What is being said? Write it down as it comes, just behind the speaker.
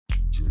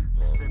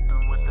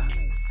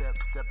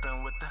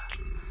Sipping with the.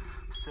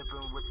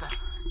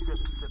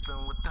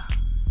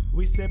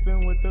 We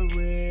sipping with the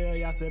real,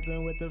 y'all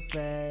sipping with the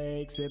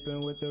fake, sipping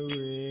with the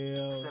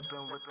real.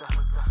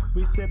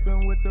 We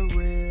sipping with the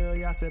real,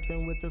 y'all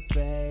sipping with the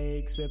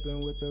fake, sipping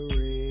with the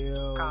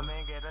real. Come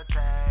and get a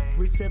taste.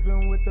 We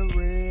sipping with the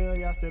real,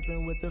 y'all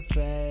sipping with the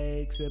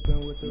fake, sipping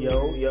with the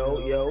real.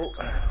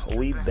 Yo,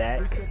 we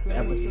back,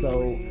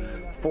 episode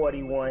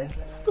 41.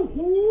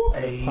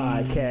 Hey,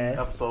 Podcast.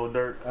 Episode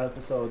Dirt.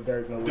 Episode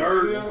Dirk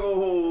Nowitzki.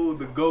 Oh,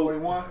 the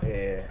GOAT.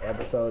 Yeah,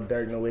 episode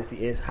Dirk Nowitzki.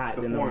 It's hot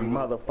than a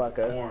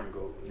motherfucker. Foreign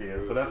GOAT. Yeah,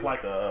 so that's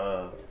like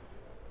a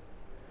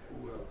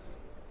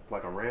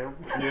ram.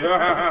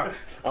 Yeah.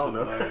 I don't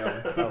know.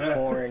 A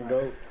foreign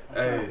goat.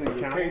 Hey,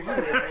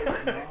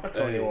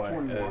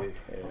 21. Hey.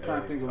 I'm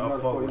trying to think of another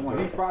 41.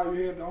 He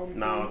probably had the only.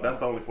 No, that's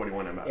the only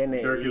 41 that matters. And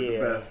then, Dirk is yeah, the best,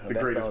 the that's the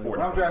greatest only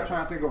 41. I'm just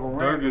trying to think of a Dirk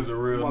random is a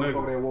real motherfucker that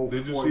nigga. wore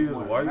Did you see his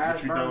 41. wife? Matt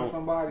But you Burns, don't,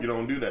 somebody. you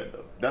don't do that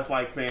though. That's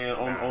like saying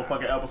on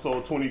fucking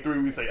episode 23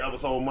 we say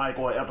episode Mike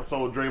or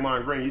episode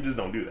Draymond Green. You just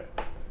don't do that.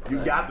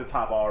 You got the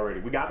top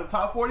already. We got the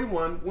top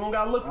 41. We don't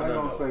gotta look for I ain't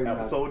them. gonna say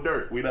nothing. Episode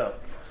Dirt. We up.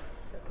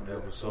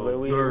 Episode But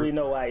we Dirt.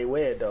 know why he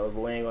wear it though,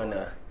 but we ain't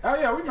gonna. Oh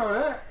yeah, we know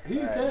that. He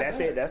said That's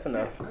that. it. That's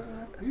enough.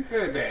 He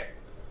said that.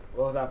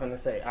 What was I finna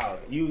say? Oh,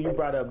 you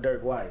brought up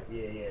Dirk White.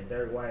 Yeah,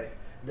 Dirk White.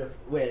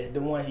 The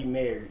one he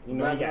married. You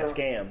know, he got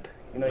scammed.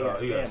 You know, he got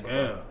scammed.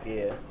 before.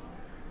 Yeah.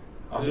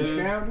 Oh, she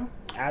scammed him?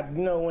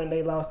 You know when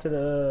they lost to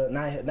the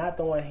not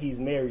the one he's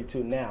married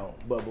to now,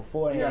 but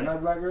before He got him,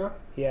 another black girl?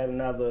 he had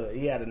another.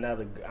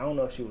 I don't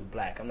know if she was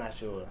black. I'm not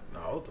sure. No,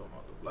 I was talking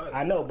about the black.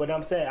 I know, but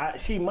I'm saying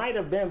she might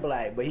have been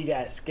black, but he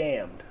got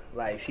scammed.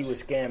 Like she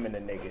was scamming the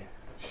nigga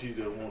She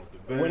just wanted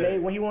the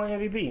bag. when he won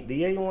MVP. The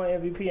year he won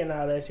MVP and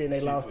all that shit, and they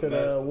She lost to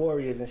finessed the him.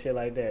 Warriors and shit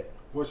like that.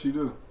 What'd she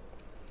do?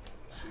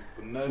 She She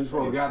finessed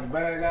supposed to got the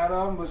bag out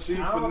of him, but She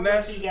she. I don't think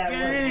finessed she got much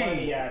game.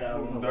 money out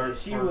of him. Dirk But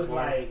she first was one.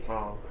 like,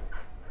 Oh.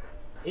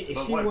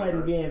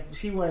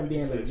 she wasn't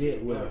being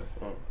legit with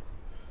him.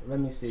 Let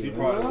me see. She Let me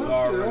probably see. was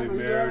already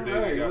married.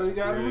 They got He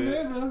got him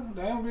a some nigga.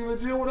 They don't be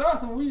legit with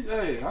us. And we,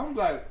 hey, I'm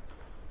like,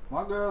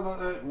 my girl,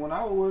 when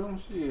I was with them,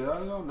 shit,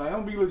 they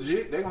don't be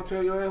legit. They gonna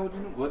tell your ass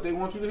what they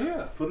want you to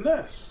hear.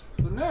 finesse.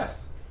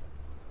 Finesse.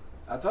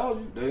 I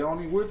told you, they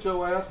only with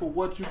your ass for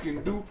what you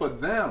can do for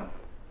them.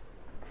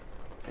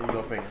 In your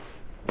opinion.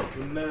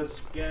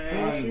 Finesse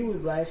Man, she game. was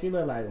black. She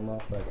looked like a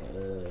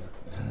motherfucking.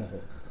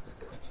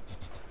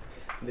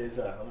 This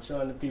I'm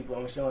showing the people.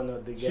 I'm showing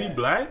the guy. She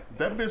black?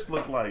 That bitch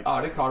look like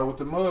Oh, they caught her with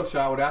the mug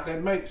shot without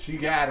that make. She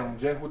got him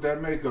just with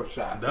that makeup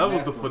shot. That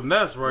was the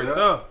finesse right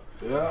Yeah.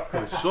 Yeah.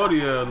 there.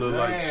 Shorty ass look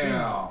like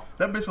Damn.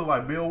 that bitch look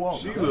like Bill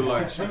Walton. she look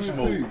like she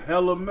smoked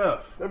hella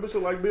meth. That bitch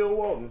look like Bill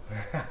Walton.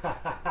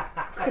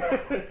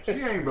 She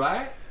ain't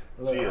black.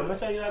 Look, She I'm is. gonna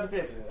show you another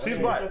picture. She's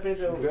I'm gonna black. show you a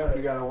picture She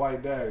definitely got a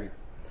white daddy.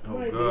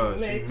 Oh God,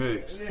 she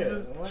mixed. Yeah,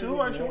 She look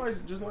like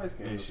she just light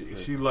skin. And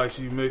she like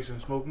she mix and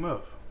smoke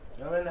meth.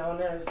 On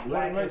there, it's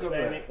black, makeup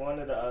Hispanic, one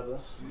or the other.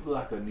 She look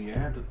like a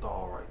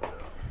Neanderthal right there.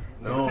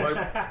 No,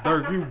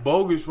 Dirk, you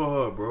bogus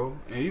for her, bro.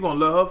 And you gonna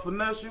let her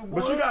finesse you,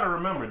 boy? But you gotta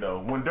remember though,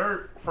 when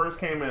Dirk first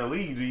came in the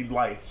league, he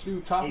like She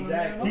was topping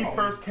Exactly. he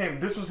first came.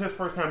 This was his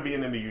first time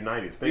being in the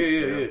United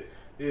States.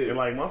 Yeah. And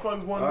like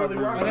motherfuckers wasn't I really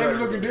agree. rocking. And they was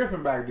that. looking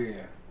different back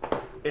then.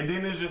 And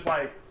then it's just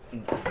like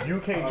you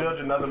can't judge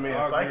another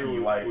man's I agree psyche.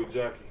 with, Like with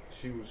Jackie.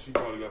 She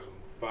probably got some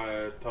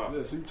fire ass top.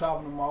 Yeah, she was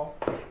topping them all.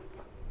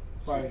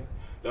 Right.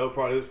 That was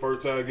probably his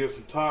first time getting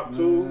some top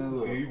too. Man,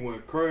 look. He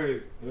went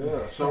crazy.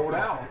 Yeah, sold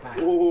out.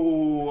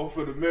 Oh, I'm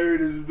finna marry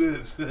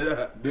this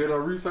bitch. Did her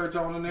research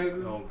on the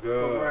nigga. Oh,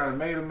 God. Fuck around and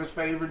made him his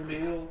favorite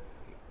meal.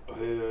 Hell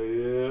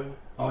yeah.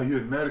 Oh, you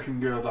American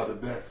girls are the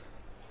best.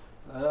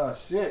 Oh,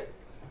 shit.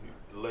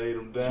 Laid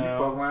him She fuck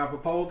down. around and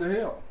proposed to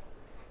him.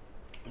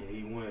 And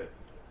he went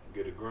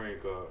get a green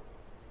card.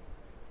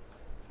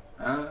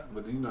 Huh?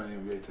 But you know the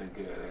NBA take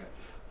care of that.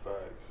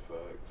 Facts.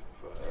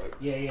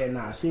 Yeah,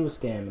 nah, she was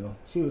scamming him.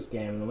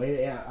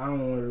 I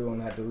don't really want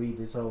to have to read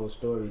this whole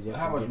story just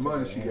How to much get to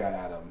money the she end. got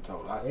out of him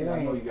total? I It know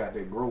ain't- you got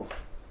that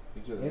growth.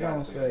 You just It gotta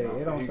don't say say. no.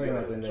 It don't He say got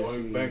nothing a that joint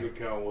she. bank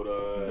account with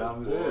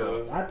Dumb as boy,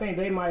 hell. I think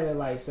they might have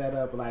like set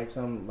up like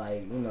some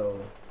like a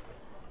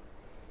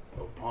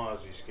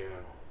Ponzi scam.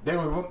 They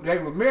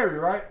were married,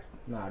 right?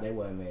 Nah, they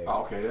wasn't married.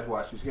 Oh, okay, that's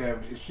why she scared.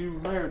 If she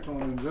was married to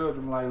him and judged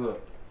him like,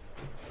 look,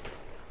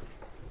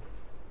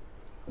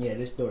 Yeah,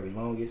 this story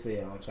long as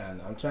hell.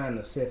 I'm trying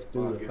to sift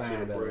through I'll to get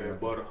find your bread and out.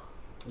 butter.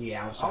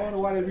 Yeah, I was I trying wonder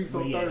to. why they be so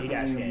But yeah, thirsty he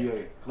got in the scammed.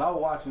 NBA. Cause I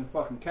was watching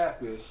fucking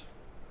Catfish,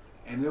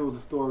 and there was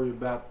a story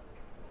about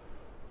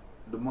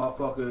the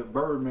motherfucker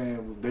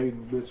Birdman was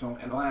dating a bitch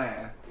on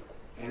line,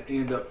 and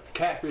ended up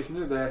catfishing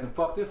his ass and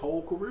fucked his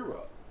whole career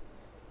up.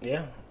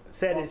 Yeah.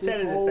 Set it Fuck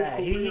his whole aside.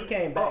 He career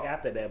came back up.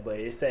 after that, but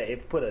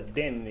it put a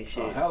dent in his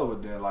shit. A hell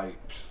of a then, like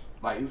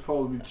he was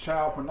supposed to be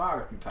child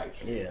pornography type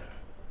shit. Yeah,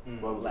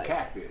 But it was Like- a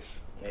catfish.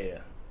 yeah.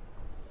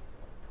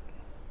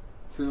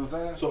 See what I'm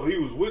saying? So he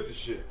was with the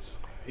shits.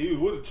 He was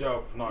with the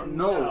child pornography.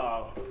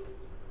 No.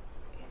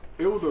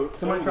 It was a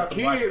Somebody tried to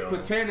kid blackmail him.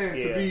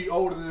 pretending to be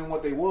older than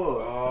what they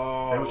was.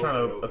 Oh, They was trying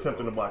to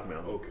attempting to blackmail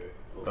him. Okay.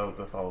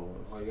 That's all it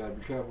was. Like, you gotta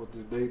be careful with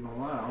this dating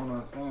online. I don't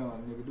understand why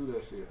nigga do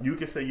that shit. You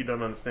can say you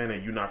don't understand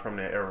that you're not from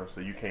that era,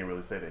 so you can't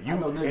really say that. You, I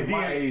know niggas and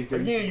my then, age that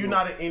again, used to you're go-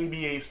 not an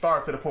NBA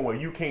star to the point where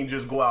you can't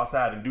just go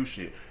outside and do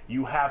shit.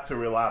 You have to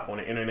rely on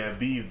the internet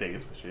these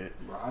days for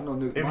shit. Bro, I know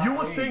niggas If my you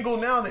were age, single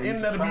now, the they used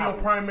to internet would be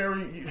your travel.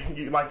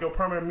 primary, like your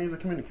primary means of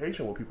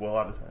communication with people a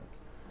lot of times.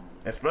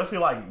 Especially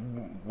like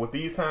with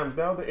these times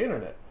now, the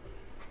internet.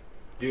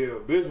 Yeah,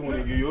 bitch, when they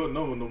give you a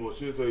number no more,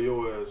 she'll tell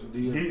your ass.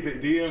 DM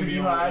She me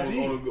give on her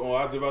IG.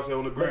 I just about to say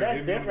on the But gram. that's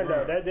Hit me on the different though.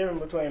 gram. That's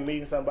different between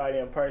meeting somebody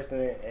in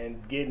person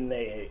and getting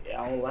their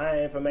online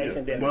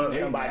information Yeah, than but-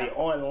 meeting somebody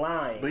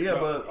online. But yeah, I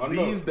but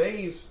know. these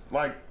days,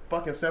 like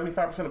fucking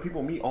 75% of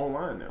people meet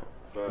online now.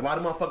 A lot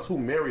of motherfuckers who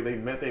marry, they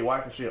met their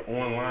wife and shit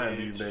online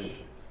these days.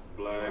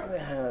 Black.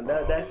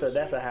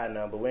 That's a high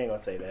number. We ain't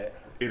gonna say that.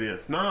 It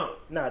is. No,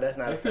 No, that's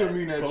not. They a still fact.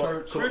 mean that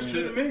church.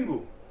 Christian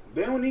mingle.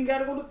 They don't even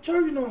gotta go to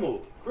church no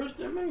more.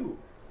 Christian mingle.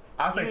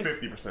 I say You-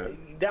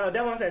 50%. That's what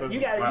I'm saying. You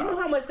got. You know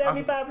how much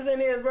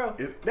 75% is, bro.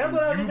 It's- That's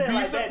what I'm you'd saying. be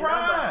Like that number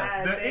surprised. high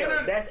as The hell.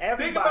 inter- That's think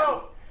everybody.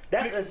 about-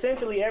 That's think-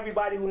 essentially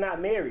everybody who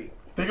not married.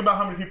 Think about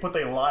how many people put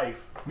their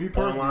life Me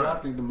personally, online. I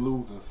think them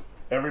losers.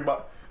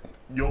 Everybody,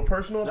 your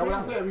personal That's what I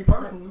opinion. said. Me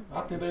personally,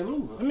 I think they I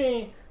losers.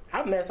 mean,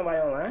 I've met somebody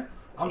online.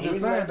 I'm You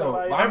just met saying though.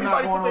 somebody- I'm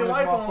not Everybody going put their on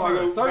life this on.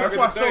 motherfucker. That's search.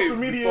 why social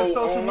media is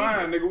before social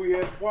online, media. nigga, we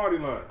had the party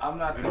line. I'm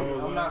not. You know what I'm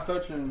I'm saying? not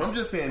searching. I'm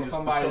just saying, for just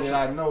somebody social-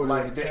 that I know.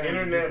 like that's the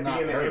internet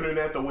being the hurt.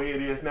 internet the way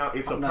it is now,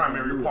 it's I'm a not gonna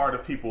primary do part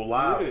that. of people's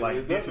lives. It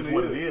Like this is definitely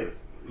what it is.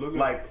 is. Look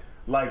at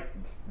Like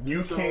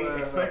you So, can't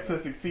expect to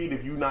succeed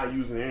if you're not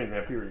using the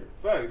internet. Period.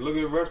 fact. Look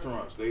at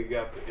restaurants. They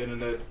got the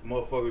internet,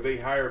 motherfuckers. They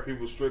hire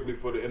people strictly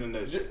for the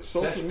internet. shit.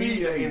 Social That's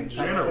media speed in dating.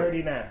 general.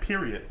 39.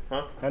 Period.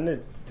 Huh? I know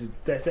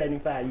that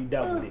 75. You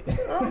doubled it.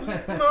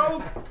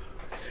 No.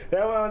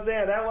 That's what I'm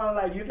saying. That's why I'm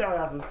like, you talking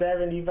about some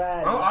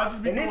 75. I'll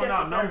just be And this throwing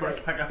just out a numbers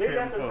survey. like I This said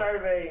just a before.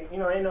 survey. You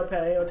know, ain't no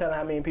telling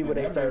how many people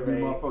they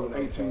survey. Motherfuckers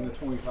 18 to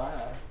 25.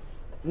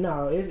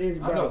 No, it's I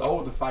know the bro.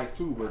 older sites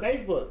too, but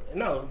Facebook.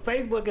 No,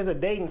 Facebook is a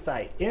dating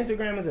site.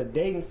 Instagram is a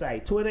dating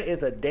site. Twitter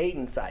is a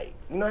dating site.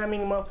 You know how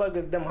many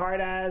motherfuckers them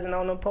hard eyes and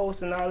on them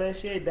posts and all that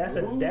shit? That's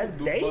Ooh, that's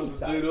do dating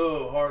Buster site.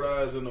 J-Dub, hard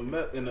eyes in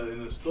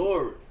the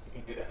story.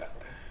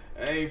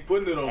 I ain't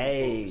putting it on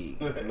Hey.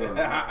 the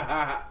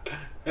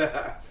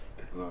post.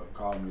 look,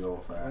 call me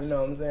old You fashioned.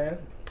 know what I'm saying?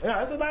 Yeah,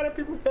 there's a lot of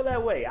people feel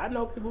that way. I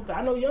know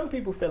young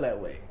people feel that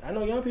way. I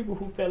know young people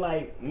who feel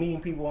like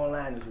meeting people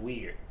online is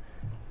weird.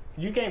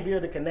 You can't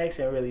build a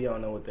connection really. You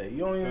don't know what that.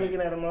 You only looking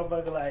at a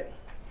motherfucker like.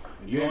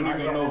 You don't I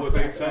even got know this what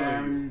they fat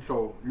telling you.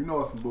 So you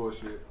know it's some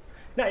bullshit.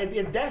 No,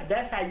 if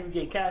that's how you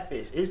get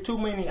catfish. It's too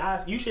many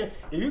options. You should.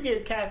 If you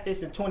get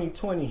catfish in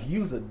 2020,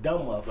 use a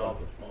dumb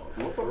motherfucker.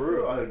 For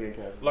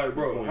real. Like,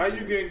 bro, how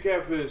you getting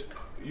catfish?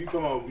 You talking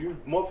about you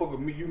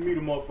motherfucker? You meet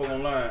a motherfucker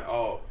online.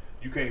 Oh,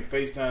 you can't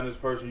FaceTime this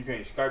person. You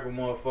can't Skype a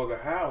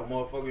motherfucker. How,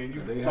 motherfucker? And you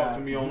They talk have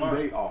to me who online.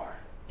 They are.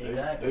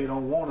 Exactly. They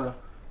don't wanna.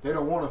 They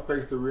don't want to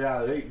face the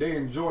reality. They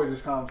enjoy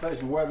this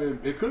conversation. Whether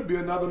it could be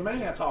another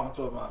man talking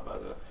to about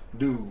a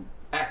dude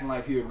acting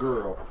like he a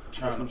girl, or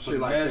Trying some to shit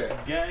like finesse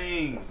that.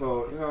 games.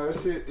 So you know,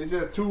 this shit. It's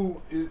just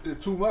too.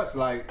 It's too much.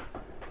 Like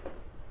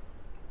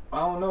I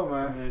don't know,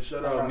 man. Man,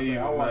 shout Like out I Neve said,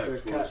 I and watch Max that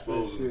for catfish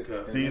exposing the shit,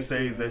 catfish. and These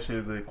days, that shit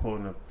is the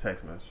equivalent of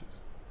text messages.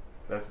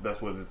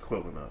 That's what it's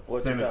equivalent of.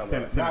 What's it talking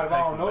about? Not if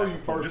I don't know you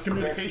Just first.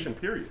 communication,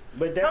 period.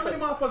 But How that's many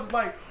motherfuckers,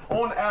 like,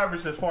 on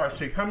average, as far as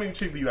chicks, how many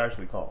chicks do you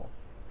actually call?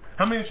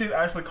 How many chicks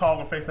actually call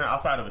on FaceTime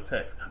outside of a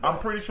text? I'm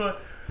pretty sure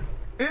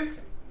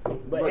it's...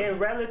 But in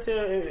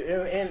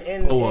relative,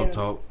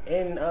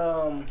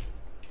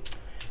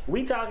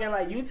 we talking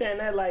like you saying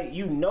that like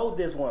you know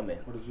this woman.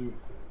 What is you?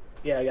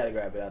 Yeah, I gotta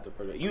grab it out the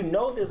further. You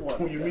know this woman.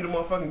 When you meet a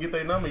motherfucker and get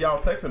their number,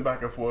 y'all texting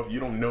back and forth, you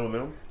don't know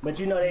them. But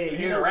you know they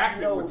you know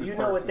interacting with this you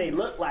know what person. they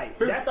look like.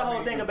 Physically, That's the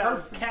whole thing in about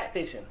person.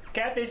 catfishing.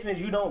 Catfishing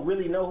is you don't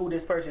really know who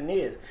this person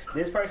is.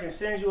 This person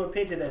sends you a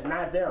picture that's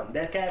not them.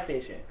 That's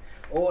catfishing.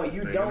 Or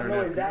you The don't know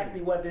internet,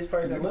 exactly what this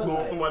person You looks go on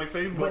like. somebody's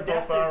Facebook But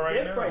that's the profile right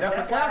difference. now. That's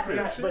That's a why it's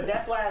catfish. not, but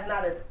that's why it's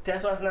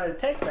not a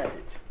text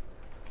message.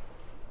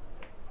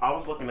 I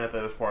was looking at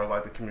that as far as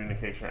like the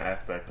communication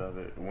aspect of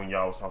it when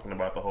y'all was talking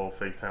about the whole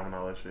FaceTime and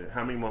all that shit.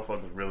 How many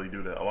motherfuckers really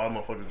do that? A lot of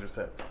motherfuckers just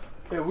text.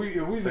 If we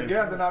Same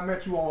together shit. and I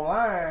met you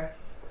online,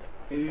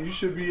 and you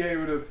should be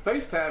able to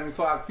FaceTime me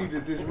so I can see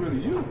that this really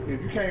you.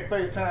 If you can't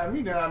FaceTime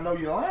me, then I know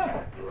you're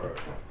lying.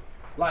 Right.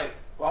 Like,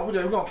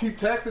 we're gonna keep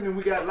texting, and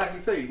we got, like you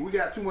say, we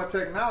got too much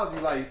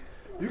technology. Like,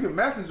 you can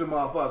message a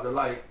motherfucker.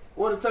 Like,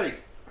 what it take?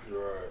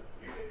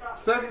 Right.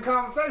 Second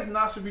conversation,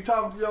 I should be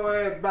talking to your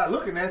ass about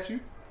looking at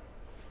you.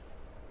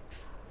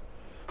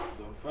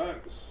 Them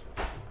facts.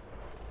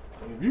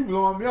 If you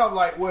blowing me up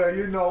like, well,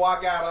 you know,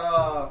 I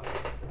got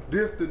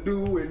this to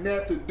do and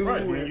that to do,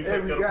 Right, when and you take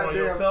every that upon goddamn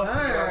yourself to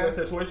get out of that time.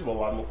 situation, but a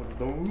lot of motherfuckers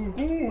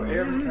don't.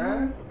 Every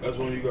time. That's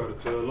when you gotta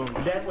tell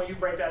them. That's when you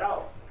break that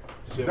off.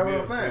 Send That's me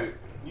what I'm a saying. pic.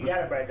 You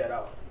gotta break that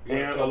off.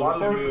 And a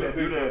lot of people that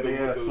do that, they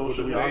have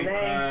social media.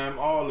 Time,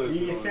 all this.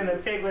 You can send a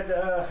pic with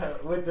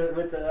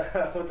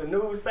the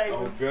newspaper.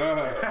 Oh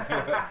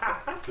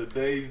God!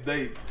 Today's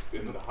date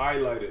and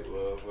highlighted.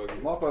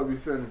 Motherfucker be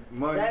sending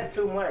money. That's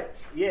too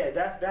much. Yeah,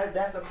 that's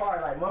the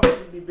part. Like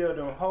motherfuckers be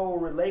building whole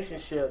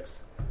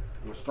relationships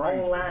with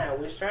strangers.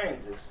 online with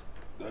strangers.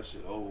 That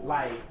shit old.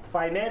 Like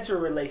financial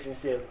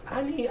relationships.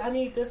 I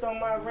need this on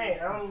my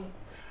rent.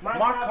 My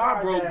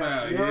car broke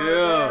down. You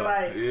know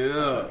Like,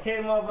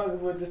 hitting motherfuckers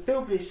with the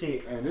stupid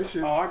shit. And this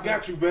shit. Oh, I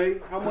got you,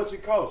 babe. How much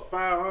it cost?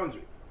 $500.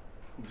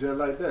 Just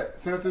like that.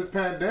 Since this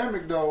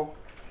pandemic, though,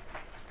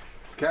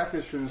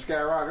 catfish finna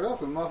skyrocket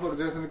up, and motherfuckers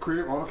just in the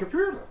crib on a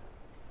computer.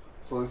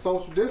 So the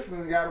social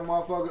distancing got a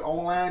motherfucker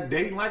online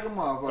dating like a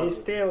motherfucker. It's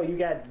still, you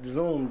got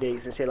Zoom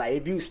dates and shit. Like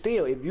if you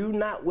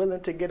not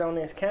willing to get on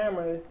this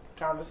camera,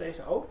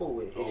 conversation over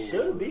with. It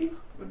should be.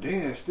 But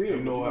then still,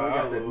 you know how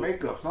got that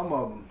makeup. Some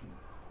of them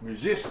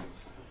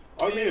musicians.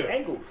 Oh yeah,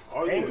 angles.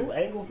 Oh, yeah.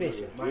 Angle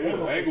fishing.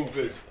 Angle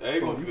fish.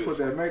 So you put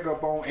that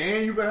makeup on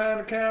and you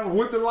behind the camera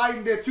with the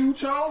lighting that you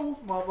chose,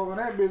 motherfucker.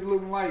 That bitch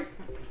looking like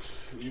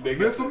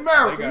Miss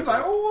America. He's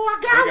like, oh,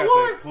 I got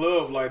one. That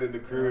club light in the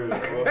crib.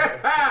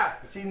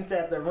 She done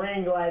set the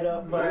ring light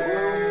up for the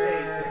Zoom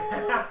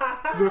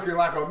date. Looking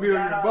like $1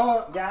 million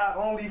bucks. Got her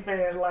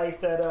OnlyFans light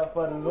set up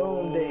for the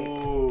Zoom date.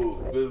 Oh,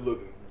 bitch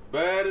looking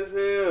bad as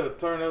hell.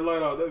 Turn that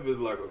light off. That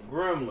bitch like a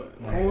gremlin.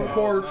 On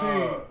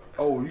quarantine.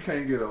 Oh, you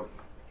can't get a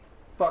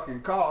fucking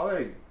call.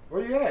 Hey,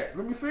 where you at?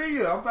 Let me see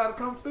you. I'm about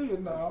to come see you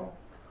now.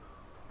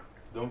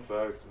 Them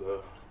facts,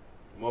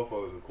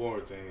 motherfuckers in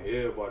quarantine.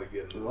 Everybody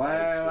getting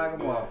lying like a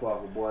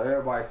motherfucker, boy.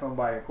 Everybody,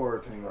 somebody in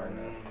quarantine right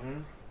now.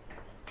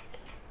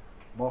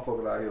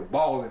 Motherfuckers out here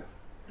balling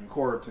in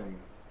quarantine.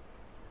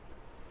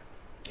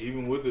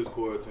 Even with this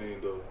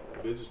quarantine, though,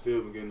 bitches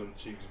still been getting them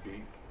cheeks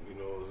beat. You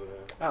know what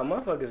I'm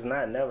saying? Motherfuckers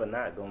never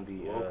not gonna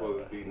be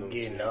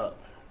getting up.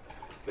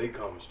 They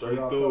coming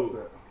straight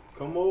through.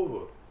 Come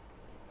over.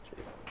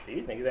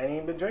 These niggas ain't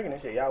even been drinking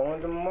this shit. Y'all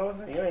wanted the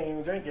mimosa? You ain't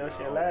even drink your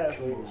shit last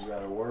week. You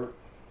gotta work.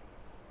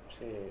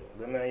 Shit.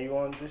 Good man, you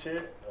want this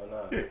shit? Or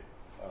not? Yeah.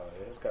 Oh,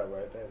 yeah, it's got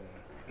right there then.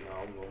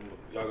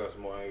 Y'all got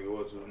some more angry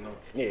what's it? No?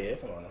 Yeah,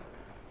 it's on.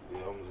 Yeah,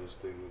 I'm gonna just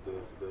stick with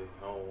that today.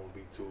 I don't want to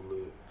be too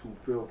lit. Too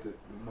filtered.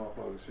 The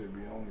motherfucker should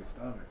be on your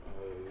stomach.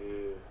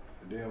 Yeah.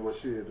 And then what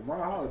shit?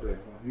 Tomorrow holiday.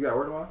 You got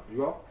work tomorrow?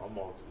 You off? I'm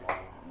off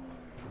tomorrow.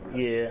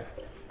 Yeah.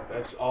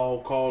 That's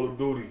all Call of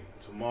Duty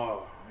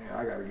tomorrow. Man,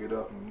 I gotta get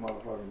up and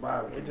motherfucking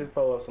barbecue. We just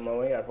pull up some more.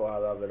 We ain't gotta pull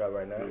all of it up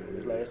right now. Yeah,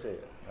 just like I said.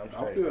 I'm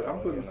straight. I'm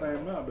putting the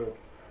same amount though.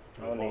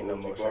 I don't need no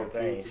more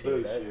champagne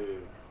shit.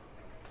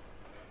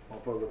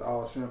 Motherfuckers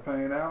all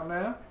champagne out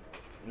now?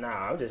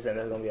 Nah, I'm just saying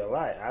that's gonna be a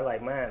lot. I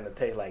like mine to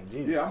taste like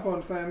juice. Yeah, I'm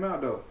putting the same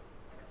amount though.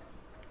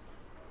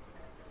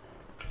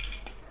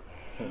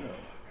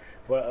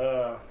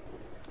 Well,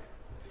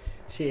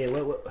 shit.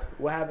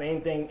 What happened?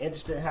 Anything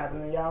interesting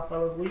happened in y'all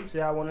fellas' weeks?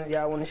 Y'all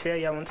wanna share?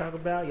 Y'all wanna talk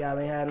about? Y'all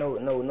ain't had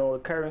no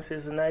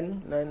occurrences or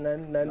nothing.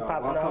 Nothing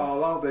popping off. I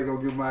call out, they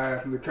gonna get my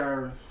ass in the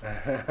occurrence.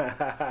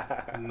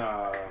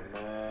 Nah,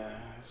 man.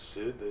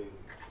 Shit, they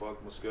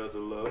fucked my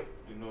schedule up.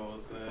 You know what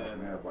I'm saying?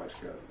 Man, everybody's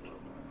schedule up,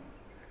 man.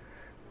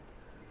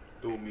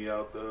 Threw me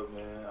out there,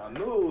 man. I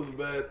knew it was a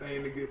bad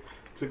thing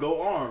to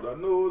go armed. I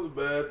knew it was a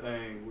bad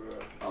thing, bro.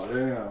 Oh,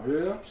 damn,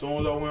 yeah? As soon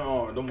as I went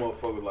armed, them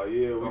motherfuckers like,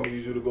 yeah, we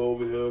need you to go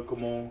over here.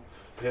 Come on.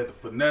 They had the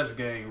finesse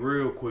game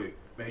real quick.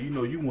 Man, you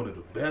know you one of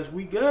the best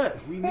we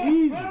got. We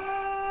need you.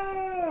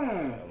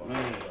 Man,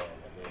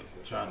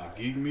 trying to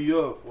geek me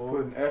up, boy.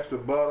 Putting extra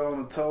butter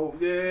on the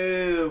toast.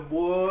 Yeah,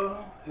 boy.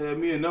 Had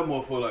me and that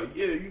motherfucker like,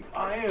 yeah,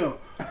 I am.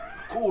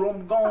 Cool,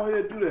 I'm going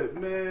ahead and do that,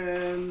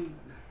 man.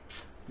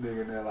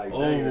 Nigga there like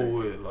over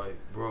with, like,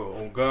 bro,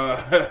 on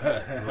God.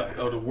 Like,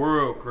 of the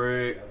world,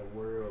 Craig.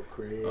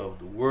 Of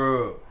the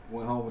world.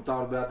 Went home and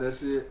thought about that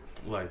shit.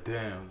 Like,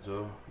 damn,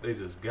 Joe. They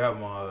just got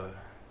my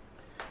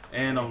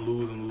and I'm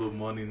losing a little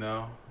money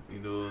now. You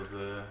know what I'm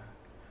saying?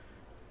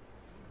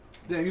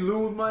 Then you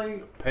lose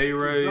money? Pay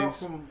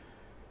raise.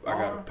 I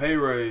got a pay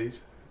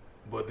raise,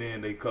 but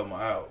then they cut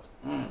my hours.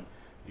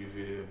 You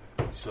feel?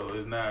 So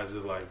it's not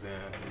just like,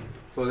 damn.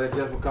 So that's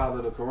just because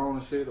of the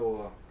corona shit,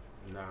 or?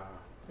 Nah.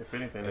 If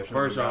anything, at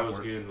first I was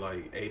getting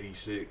like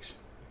 86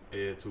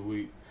 every 2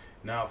 weeks.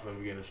 Now I'm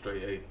finna getting a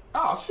straight 80.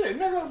 Oh shit,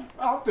 nigga!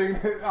 I'm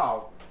thinking,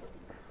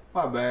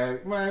 my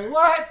bad, man.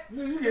 What?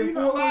 You getting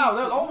full out?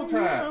 That's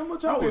overtime. How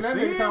much I was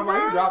seeing, talking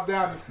about he dropped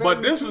down to 72.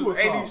 But this was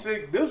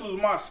 86. This was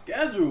my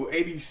schedule,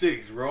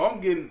 86, bro.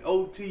 I'm getting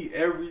OT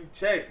every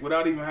check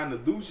without even having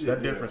to do shit.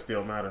 That difference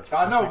still matters.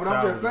 I know, but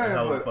I'm just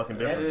saying. But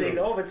that's 6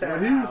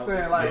 overtime. When he was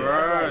saying like,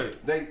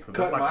 they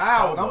cut my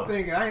hours, I'm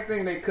thinking I ain't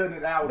thinking they cutting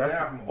it out down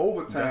from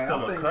overtime.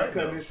 I'm thinking they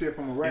cutting this shit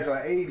from a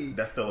regular 80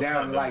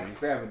 down to like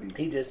 70.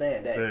 He just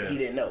saying that he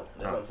didn't know.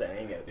 That's what I'm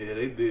saying. Yeah,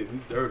 they did me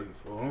dirty.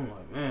 So I'm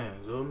like, man,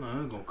 so now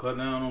they're gonna cut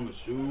down on the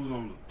shoes,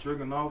 on the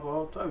tricking off,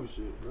 all type of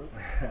shit, bro.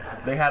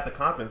 They had to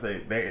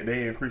compensate.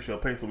 They increased your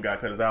pay, so we got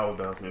to cut his hours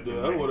down. Yeah,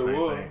 that's what it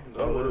was.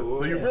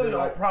 So you really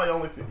don't probably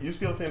only you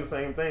still seeing the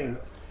same thing.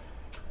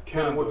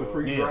 Hit him with the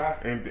free dry.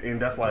 and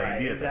that's why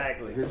Right, he did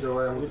exactly. Hit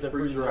your ass with the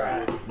free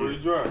dry. Free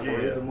dry. Yeah.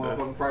 Hit the that's-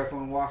 motherfucking price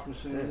on the wash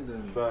machine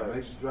and Facts.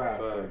 make it dry.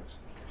 Facts.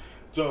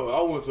 Joe,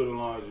 I went to the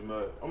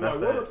laundromat. I'm That's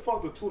like, where that. the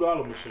fuck the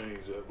 $2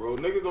 machines at, bro?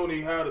 Niggas don't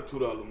even have the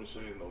 $2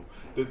 machine though.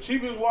 The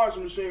cheapest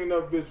washing machine in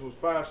that bitch was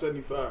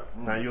 $5.75.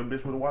 Now you a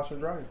bitch with a washer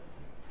and dryer.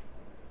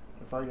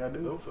 That's all you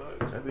gotta No do.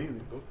 facts. That's easy.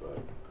 No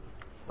facts.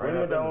 Right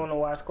Women out don't there. want to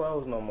wash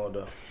clothes no more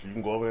though. You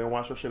can go over there and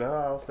wash your shit at the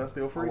house. That's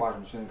still A free.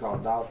 washing machine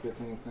called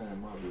 $1.15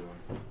 in my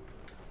building.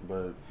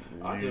 But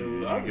I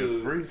you just-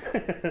 get free.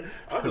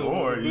 I just Or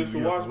want the you bitch to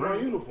get wash my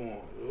free. uniform.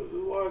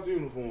 Just wash the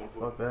uniform for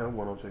Fuck that. I'm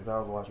going on chicks'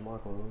 house washing my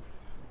clothes.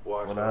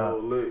 wash What the up?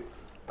 whole lick.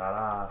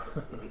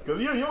 Cause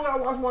you don't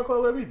gotta wash my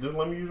clothes every. Just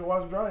let me use your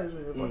washer dryer and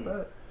shit like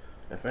that.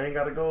 If I ain't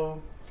gotta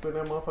go spend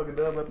that motherfucking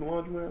dub at the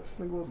laundromat,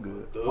 nigga, what's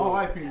good? I don't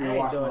like I people ain't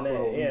washing my doing that.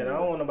 clothes. Yeah, I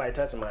don't want nobody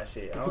touching my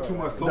shit. I Put don't too know.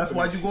 much soap That's in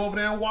why that you shit. go over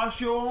there and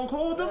wash your own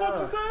clothes. That's what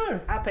you're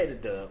saying. I pay the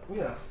dub.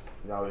 Yes.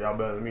 Y'all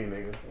better than me,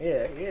 nigga.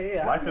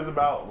 Yeah.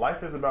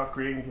 Life is about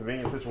creating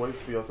convenient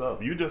situations for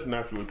yourself. You just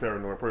naturally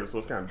paranoid person, so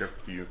it's kind of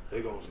different for you.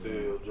 They gonna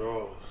steal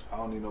drawers. I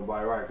don't need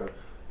nobody right because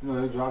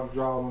they drop the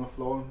drawers on the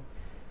floor and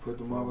put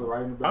the mother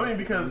right in the back. I mean,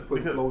 because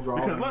put the flow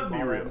drawers let's in the be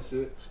ball real. and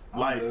shit. I'm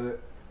Like, good.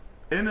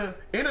 In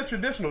a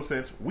traditional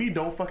sense, we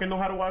don't fucking know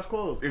how to wash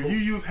clothes. If you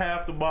use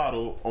half the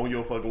bottle on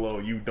your fucking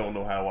load, you don't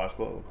know how to wash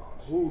clothes.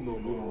 Who know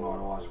You don't know how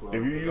to wash clothes.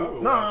 If you use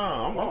I'm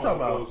I'm talking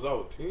about. I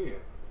was 10. You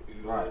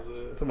know what I'm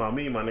saying? Talking about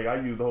me, my nigga. I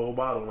use the whole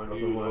bottle when I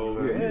You know,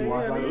 was Yeah, you can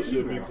wash like That a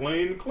should be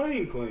female.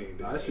 clean.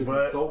 Nah, that should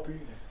But- be soapy.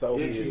 So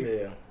Itchy.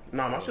 easy.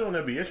 Nah, my shit on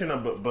there be itching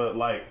up, but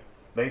like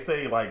they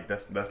say, like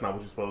that's not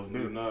what you're supposed to do.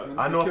 You're not.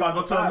 I know if I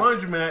go to a Kill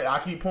laundromat, I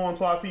keep pouring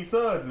till I see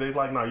suds. They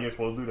like, nah, you ain't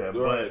supposed to do that.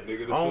 Right, But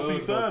nigga, the I don't see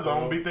suds suds. don't I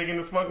don't be thinking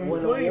it's fucking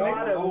When clean. the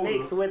nigga. water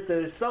mixed with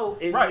the soap,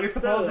 it Right, makes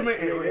it's supposed to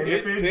suds, make- nigga.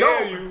 If It it tell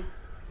don't- you.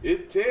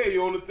 It tell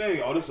you on the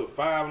thing. Oh, this a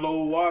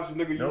 5-load wash,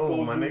 nigga. You No,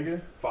 supposed my to nigga. do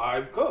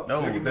 5 cups.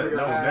 No, nigga.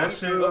 that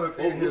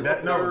shit.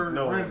 That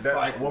no. Rinse That,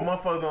 cycle. what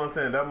motherfuckers don't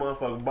understand, that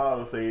motherfucking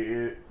bottle say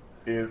it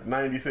is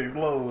 96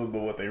 loads, but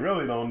what they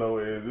really don't know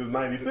is it's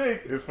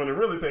 96. It's finna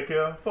really take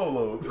care of 4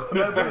 loads.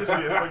 That's the shit.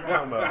 What you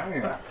talking about?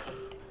 Man,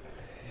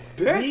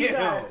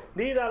 Damn.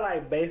 These are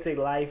like basic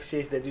life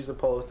shits that you're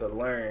supposed to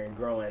learn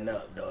growing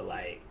up, though.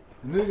 Like,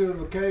 nigga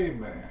is a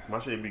caveman. My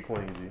shit be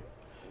clean, G.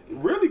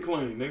 Really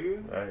clean,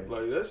 nigga. Right.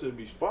 Like that should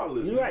be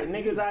spotless. you right,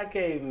 niggas are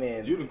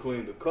cavemen. You done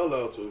cleaned the color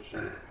out your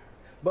shit.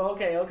 But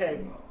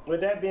okay.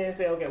 With that being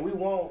said, okay, we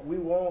won't.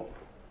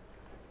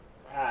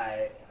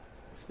 Alright.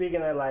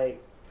 Speaking of like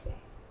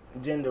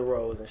gender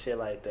roles and shit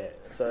like that,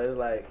 so it's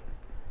like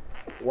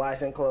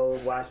washing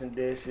clothes, washing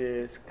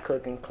dishes,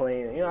 cooking,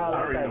 cleaning, you know, all I that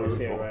already type know of this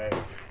shit,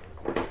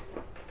 one. right?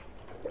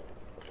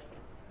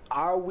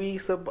 Are we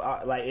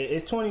like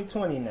it's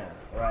 2020 now,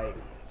 right?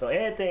 So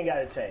everything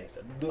got to change.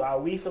 Are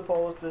we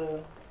supposed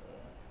to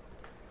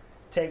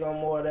take on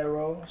more of that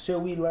role? Should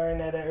we learn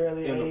that at an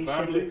early In the age?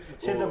 family,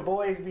 Should the or-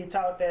 boys be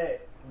taught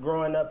that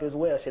growing up as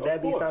well? Should Of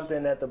that be course.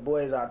 something that the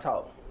boys are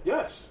taught?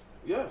 Yes.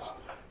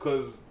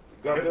 Cause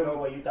I don't know goddamn,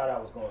 where you thought I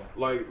was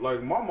going.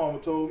 like my mama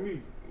told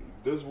me,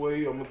 this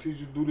way I'm gonna teach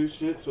you to do this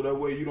shit, so that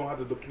way you don't have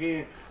to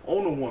depend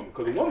on a woman.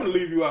 Cause a woman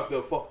leave you out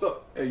there fucked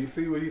up. Hey, you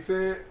see what he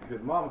said?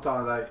 His mama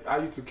told me, like, I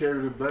used to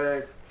carry the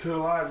bags to the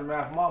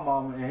laundromat for my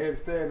mama and had to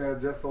stand there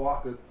just so I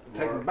could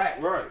take them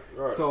back. Right.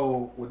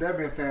 So, with that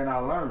being said, I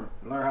learn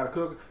how to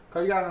cook.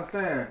 Because you got to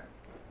understand,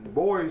 the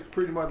boys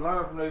pretty much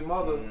learn from their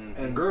mother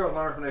and girls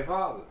learn from their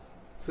fathers.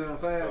 See what I'm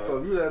saying? Right. So,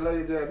 if you that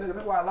lady there, nigga,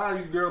 that's why a lot of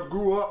these girls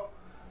grew up,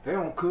 they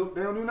don't cook,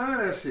 they don't do none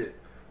of that shit.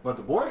 But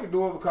the boy can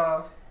do it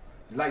because,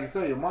 like you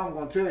say, your mom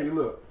going to tell you,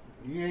 look,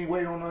 you ain't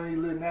waiting on none of these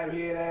little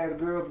nappy head ass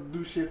girls to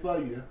do shit for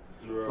you.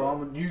 Right.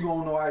 So you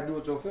gonna know how to do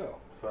it yourself.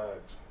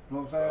 Facts. You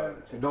know what I'm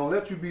saying? And don't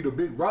let you be the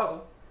big brother.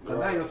 Because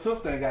Right. now your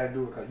sister ain't got to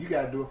do it because you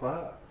got to do it for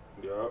her.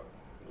 Yup.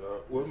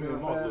 Well, See me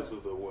and what I'm my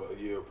saying? sister,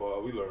 a year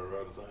apart. We learned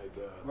around the same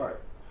time. Right.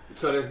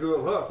 So that's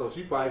good for her. So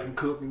she probably can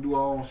cook and do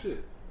her own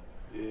shit.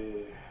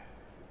 Yeah.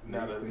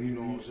 Now that, you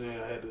know what I'm saying,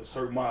 I had to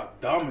assert my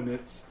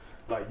dominance.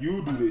 Like,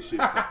 you do this shit.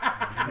 For me.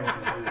 You know what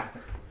I'm saying?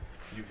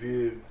 You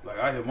feel? Like,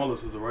 I hear my little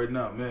sister right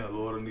now, man,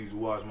 Lord, I need you to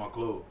wash my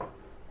clothes.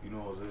 You know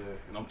what I'm saying?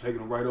 And I'm taking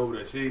them right over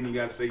there. She ain't even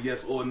got to say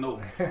yes or no.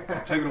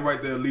 I'm taking them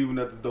right there and leaving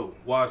at the door.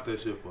 Wash that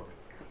shit for me.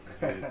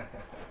 You feel?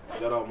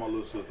 Shout out my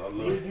little sister. I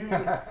love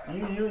her.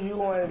 You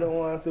one of the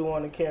ones who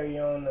want to carry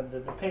on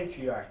the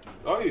patriarchy.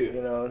 Oh, yeah.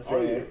 You know what I'm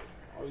saying?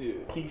 Oh, yeah.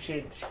 Keep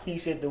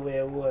shit the way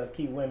it was.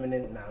 Keep women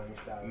in. Nah, let me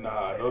stop.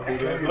 Nah, don't do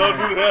that.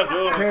 Don't do that,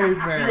 Lord.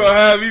 Caveman. You gonna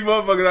have these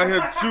motherfuckers out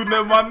here shooting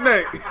at my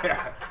neck.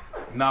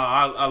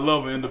 Nah, I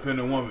love an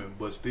independent woman,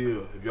 but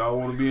still, if y'all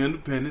want to be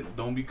independent,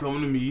 don't be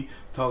coming to me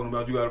talking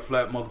about you got a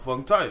flat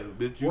motherfucking tire.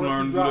 Bitch, you What if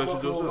learn she to do that drop shit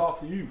her clothes yourself. off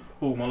to you?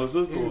 Who, my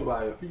little sister?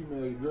 Anybody, a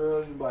female,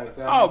 girl, anybody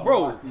say, Oh,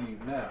 bro. Watch these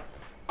now.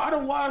 I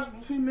done washed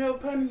female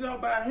panties out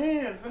by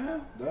hand,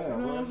 fam. Damn, You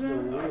know what I'm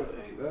saying?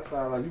 That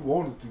sounds like you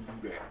wanted to do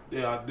that.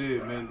 Yeah, I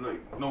did, man.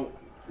 Like, no,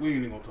 we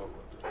ain't even gonna talk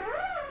about that.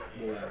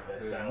 Yeah,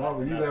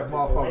 mother, you left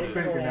motherfucker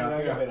thinking out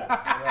there.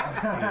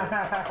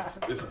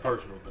 It's a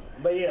personal thing.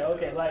 But yeah,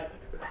 okay, like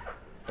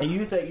And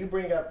you say you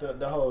bring up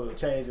the whole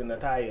change in the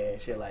tire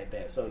and shit like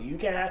that. So you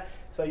can have.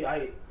 So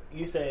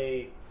you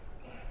say.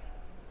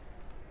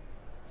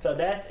 So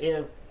that's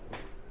if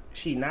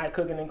she not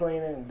cooking and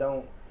cleaning,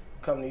 don't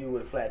come to you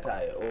with a flat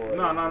tire. Or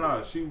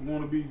No. She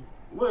want to be.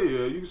 Well,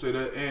 yeah, you can say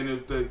that. And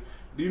if they,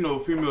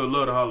 female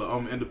love to holler,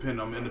 I'm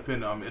independent.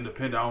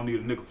 I don't need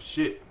a nigga for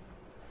shit.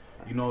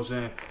 You know what I'm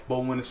saying? But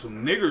when it's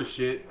some nigger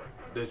shit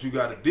that you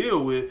got to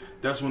deal with,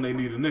 that's when they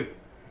need a nigga.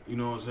 You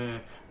know what I'm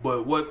saying?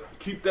 But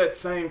keep that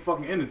same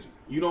fucking energy.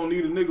 You don't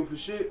need a nigga for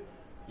shit.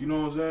 You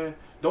know what I'm saying?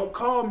 Don't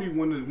call me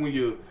when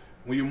your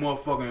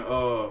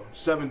motherfucking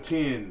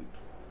 710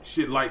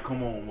 shit light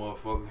come on,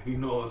 motherfucker. You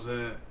know what I'm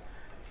saying?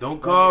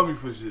 Don't call me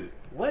for shit.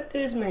 What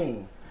this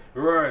mean?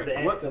 Right. The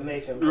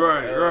exclamation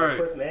mark. Right.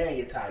 Puts me and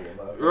your tire,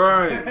 motherfucker.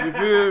 Right. You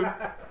feel me?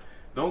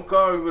 Don't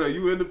call me for that.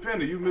 You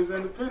independent. You Miss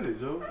Independent,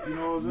 Joe. You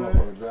know what I'm saying?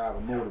 Motherfucker drive a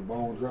motor,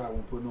 bone drive,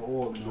 won't put no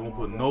oil in it. Don't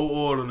put no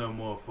oil in that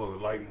motherfucker.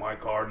 Like my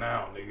car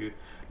now, nigga.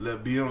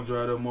 Let BM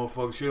drive that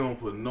motherfucker. She don't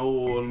put no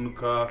oil in the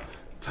car.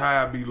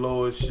 Tire be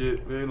low as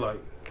shit, man. Like,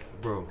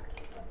 bro,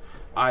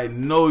 I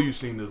know you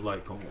seen this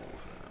light come on,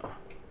 fam.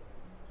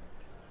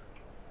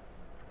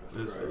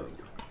 That's crazy.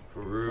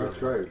 For real. That's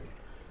crazy.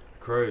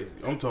 Crazy.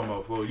 I'm talking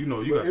about for you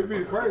got. It'd be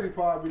the crazy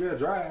part. Be that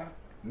drive,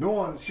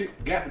 knowing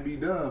shit got to be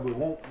done, but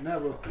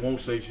won't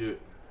say shit.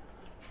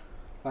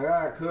 Like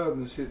I had cousins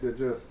and shit that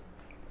just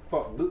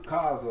fuck good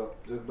cars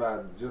up just by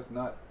just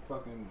not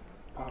fucking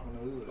popping the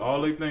hood. All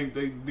they think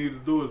they need to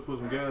do is put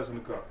some gas in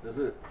the car. That's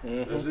it.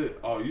 Mm-hmm. That's it.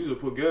 Oh, you just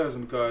put gas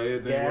in the car,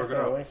 everything gas working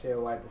and out.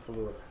 windshield wiper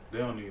fluid. They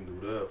don't even do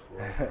that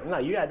for them. No,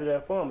 you gotta do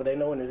that for them, but they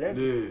know when it's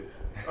empty.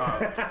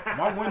 Yeah.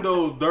 My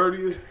window's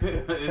dirty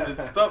and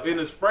the stuff and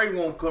the spray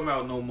won't come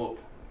out no more.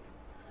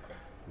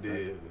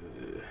 Yeah.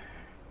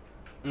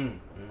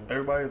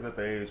 Everybody's at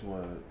the age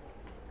where,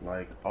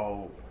 like,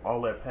 all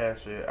that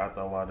past shit,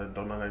 after a while,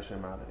 none of that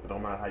shit matter. It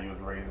don't matter how you was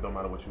raised. It don't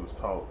matter what you was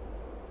taught.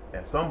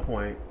 At some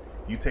point,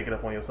 you take it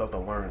up on yourself to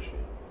learn shit.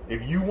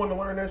 If you want to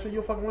learn that shit,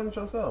 you'll fucking learn it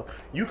yourself.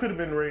 You could have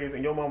been raised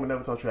and your mama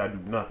never taught you how to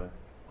do nothing.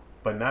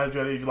 But now that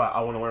you're at the age, you're like,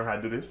 I want to learn how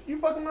to do this. You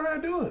fucking learn how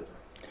to do it.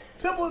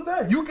 Simple as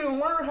that. You can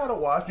learn how to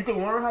wash. You can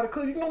learn how to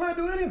cook. You can learn how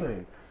to do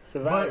anything.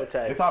 Survival but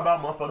type. It's all about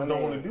motherfuckers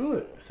don't want to do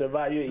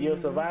it. Your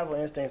survival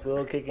instincts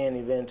will kick in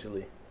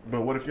eventually.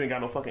 But what if you ain't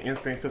got no fucking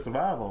instincts to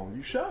survive on?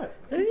 You shot.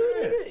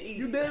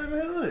 You dead in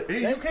the hood.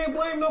 You can't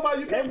blame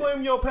nobody. You can't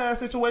blame your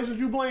past situations.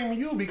 You blame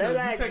you because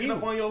you take it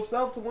up on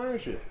yourself to learn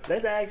shit.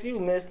 Let's ask you,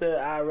 Mr.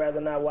 I'd rather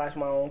not wash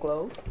my own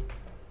clothes.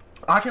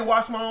 I can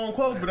wash my own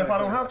clothes, but if I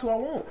don't have to, I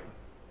won't.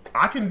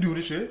 I can do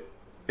the shit.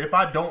 If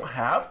I don't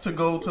have to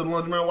go to the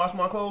laundromat and wash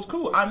my clothes,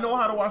 cool. I know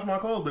how to wash my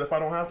clothes, but if I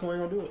don't have to, I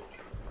ain't gonna do it.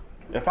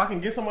 If I can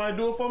get somebody to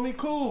do it for me,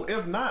 cool.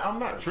 If not, I'm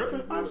not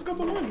tripping. I just go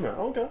to the laundromat. I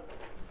don't care.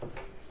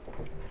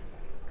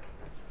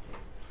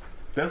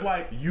 That's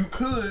like you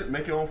could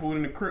make your own food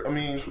in the crib. I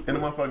mean, in the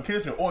motherfucking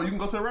kitchen, or you can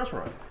go to a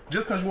restaurant.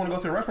 Just because you want to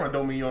go to a restaurant,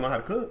 don't mean you don't know how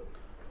to cook.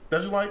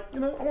 That's just like I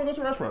want to go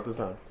to a restaurant this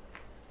time.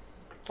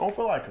 I don't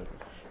feel like cooking.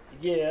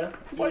 Yeah,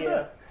 It's like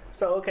that.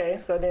 So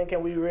so then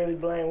can we really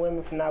blame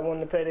women for not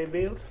wanting to pay their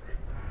bills?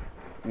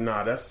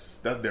 Nah, that's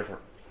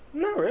different.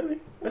 Not really.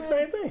 It's the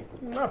same thing.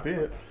 Not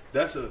big.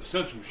 That's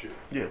essential shit.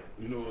 Yeah.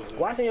 You know what I'm saying?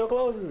 Washing your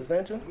clothes is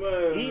essential.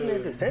 Eating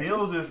is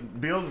essential.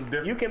 Bills is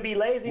different. You can be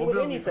lazy what with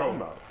bills anything. you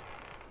talking about?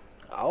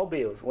 All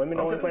bills. Women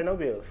don't want to pay no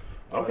bills.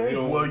 Okay.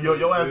 You Well,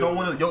 your ass don't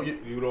want to.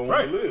 You don't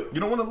want to live. You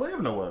don't want to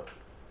live nowhere.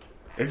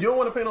 If you don't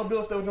want to pay no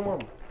bills, stay with your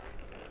mama.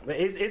 But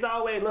it's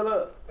always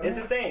look. It's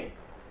the thing.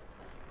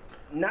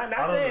 Not I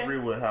don't saying. agree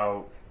with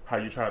how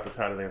you tried to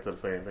tie it into the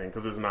same thing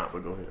because it's not.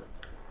 But go ahead.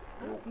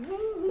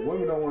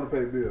 Women don't want to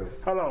pay bills.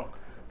 Hold on.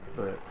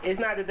 But It's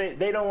not that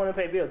they don't want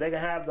to pay bills. They can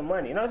have the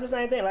money. You know, it's the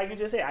same thing. Like you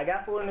just said, I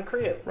got food in the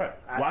crib. right.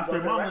 I Why can go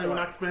spend to my the money when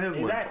I restaurant. can spend his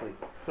money? Exactly.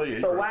 So yeah.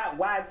 So you're right.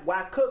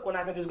 why cook when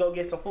I can just go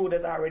get some food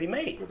that's already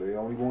made? But they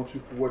only want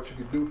you for what you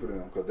can do for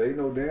them. Because they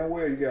know damn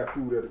well you got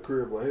food at the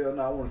crib. Well, hell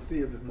no, I want to see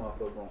if this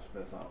motherfucker going to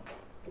spend something.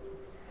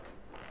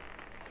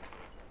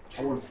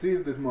 I want to see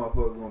if this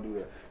motherfucker going to do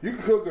that. You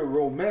can cook a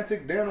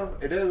romantic dinner,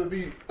 and that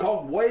would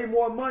cost way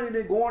more money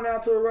than going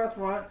out to a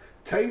restaurant.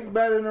 Tastes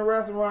better in a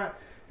restaurant.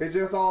 It's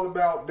just all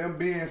about them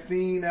being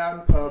seen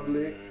out in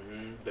public.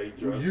 They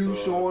dressed You up.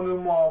 showing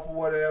them off or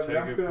whatever.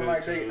 I'm Taking feeling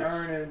like they pictures.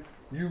 earning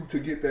you to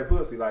get that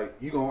pussy. Like,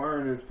 you gonna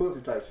earn this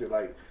pussy type shit.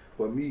 Like,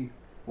 for me,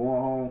 going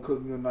home,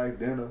 cooking a nice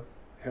dinner,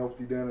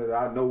 healthy dinner that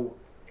I know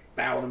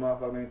 1,000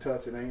 motherfuckers ain't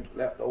touching, ain't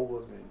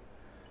leftovers, and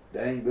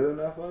that ain't good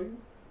enough for you?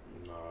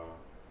 Nah.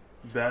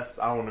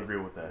 I don't agree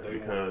with that They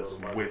because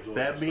want Michael with Jordan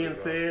that being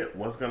straight said,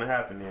 what's gonna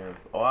happen is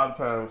a lot of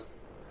times,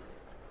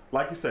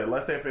 like you said,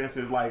 let's say for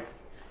instance, like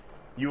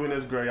you and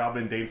this girl, y'all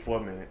been dating for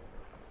a minute,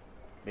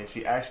 and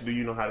she asks you, "Do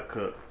you know how to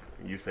cook?"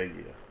 And you say,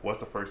 "Yeah." What's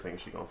the first thing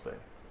she gonna say?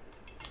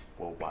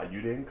 Well, why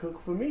you didn't cook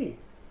for me?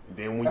 And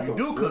then when That's you a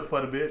do good- cook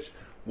for the bitch,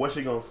 what's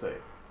she gonna say?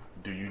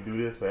 Do you do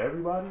this for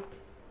everybody?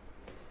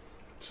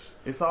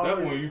 It's That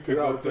always when you pick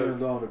all up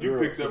depends on that, the you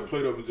girl, pick that too.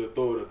 plate up and just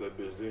throw it at that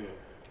bitch then.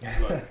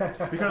 Like,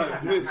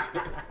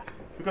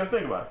 because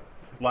think about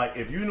it. Like,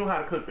 if you knew how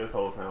to cook this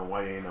whole time,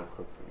 why you ain't never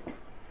cooked for me?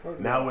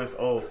 Now it's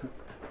oh,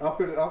 I'm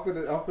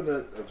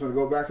finna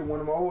go back to one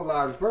of my old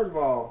lives. First of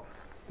all,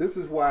 this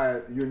is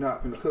why you're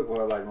not finna cook with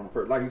her like on the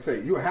first. Like you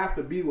say, you have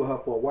to be with her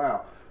for a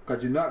while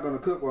because you're not gonna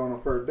cook with her on the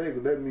first day.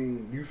 Because that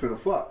means you finna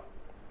fuck.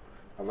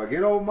 If I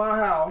get over my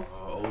house,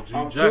 OG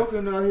I'm Jack.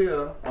 cooking her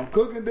here. I'm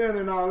cooking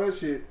dinner and all that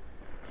shit.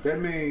 That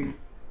means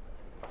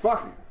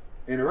fucking.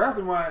 In the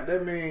restaurant,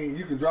 that means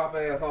you can drop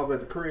her ass off at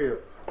the crib,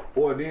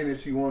 or then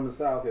if she wanted the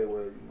South, okay,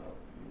 well, you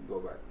can go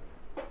back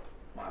to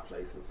my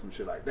place or some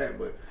shit like that.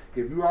 But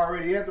if you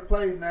already at the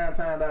place, 9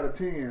 times out of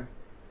 10,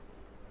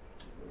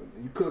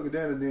 you cooking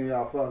dinner, then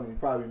y'all fucking, you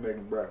probably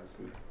making breakfast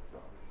too.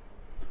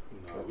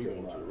 Nah, we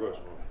going to the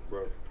restaurant,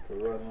 bro. For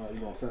the restaurant, you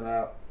gonna send her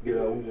out, get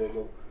her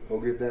Uber, go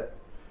get that.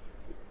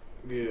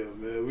 Yeah,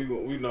 man, we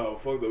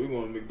fuck that. We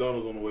going to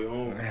McDonald's on the way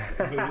home.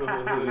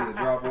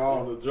 Drop her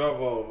off. On the drop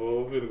off,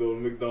 bro. We finna go to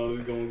McDonald's.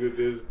 We gonna get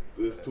this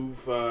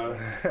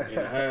 2-5 and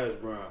a hash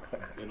brown.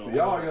 You know, So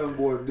y'all young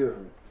boys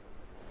different.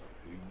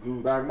 You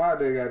Gucci. Back in my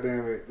day,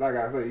 goddamn it, like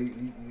I say,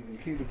 you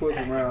keep the pussy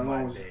around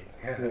long as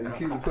you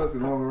keep the pussy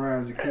long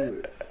around as you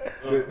could.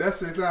 That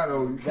shit's not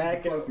though. You keep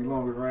Back the pussy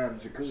long around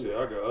as you could. Shit,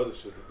 I got other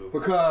shit to do.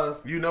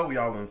 Because, you know we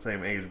all in the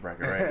same age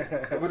bracket,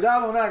 right? but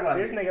y'all don't act like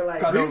This it. nigga like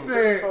Because he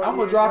said, I'm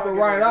going to drop it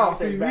right off.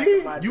 See, me,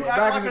 You back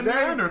act in like the a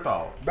day,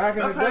 Neanderthal. back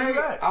in That's the how you day,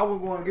 act. I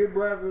was going to get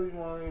breakfast.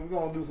 We're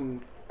going to do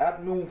some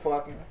afternoon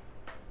fucking.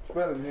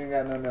 Especially if you ain't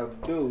got nothing else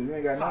to do. You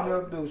ain't got nothing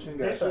else to do. She ain't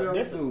got This shit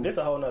else to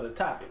do. a whole nother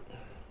topic.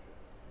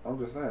 I'm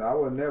just saying, I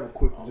was never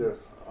quick to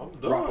just I'm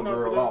drop a done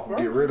girl after off that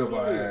and get rid of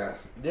first her shit.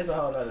 ass. This a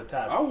whole nother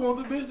topic. I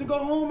want the bitch to go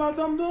home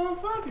after I'm done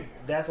fucking.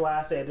 That's why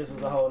I said this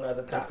was a whole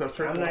nother That's 'cause topic.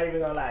 Trey I'm not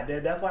even gonna lie.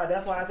 That's why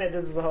I said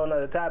this is a whole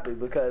nother topic,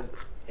 because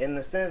in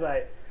the sense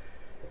like,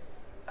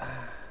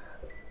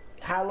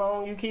 how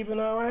long you keeping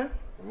her around?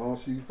 As long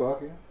as she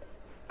fucking.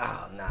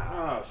 Oh nah.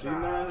 Nah, see,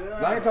 nah.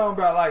 I ain't talking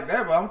about like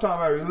that, but I'm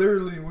talking about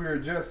literally we're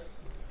just.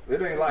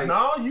 It ain't like.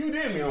 No, you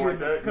didn't she mean like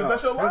that, because no,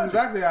 that's your logic.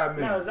 exactly how I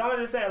mean. No, so I'm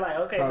just saying like,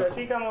 okay, so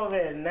she come over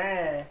at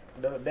 9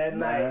 that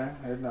night.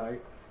 At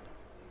night.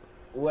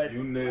 What?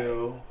 You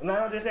nail. No,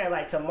 I'm just saying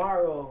like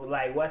tomorrow.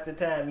 Like, what's the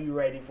time you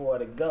ready for her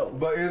to go?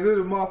 But is it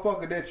a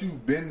motherfucker that you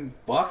been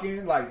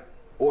fucking like,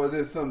 or is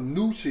it some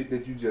new shit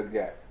that you just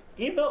got?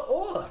 Either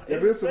or.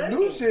 If it's some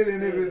new shit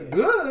and if it's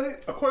good,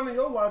 According to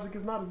your logic,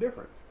 it's not a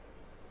difference.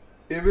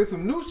 if it's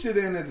some new shit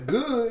and it's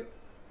good,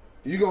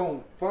 you gonna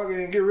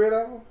fucking get rid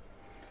of her?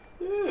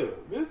 Yeah,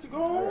 bitch, go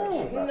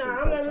home. No,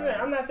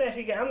 I'm not saying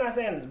she can. I'm not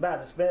saying it's about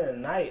to spend the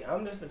night.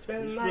 I'm just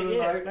spending the night. Spend the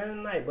Yeah, night. spending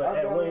the night. But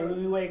I don't when know.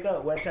 you wake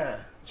up, what time?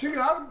 She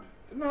about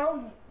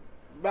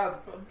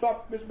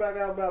drop the bitch back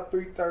out about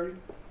 3:30.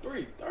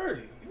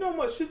 3:30. You know how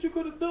much shit you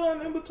could have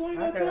done in between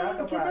that Okay, I time?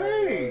 could What you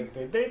probably mean?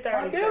 3:30.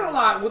 I did a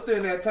lot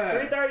within that time.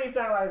 3:30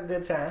 sound like a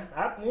good time.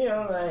 I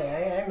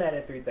ain't mad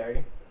at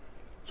 3:30.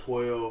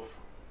 12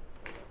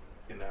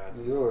 in the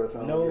afternoon. Yo, that's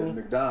time No. we get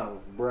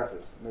McDonald's for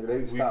breakfast. Nigga, they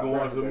We stop going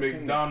breakfast to at 10.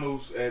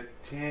 McDonald's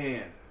at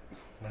 10.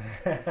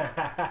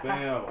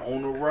 Bam,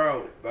 on the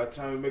route. By the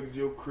time you make it to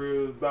your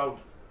crib, it's about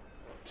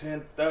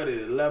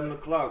 10:30, 11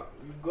 o'clock.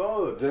 You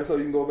good. Just so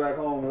you can go back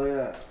home and lay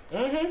down.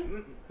 Mm-hmm.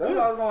 That's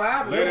what's gonna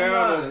happen. Lay It don't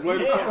down, matter. play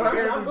the You fucking fucking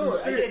Yeah, can't I'm do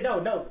good. shit. Yeah,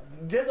 no.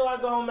 Just so I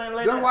go home and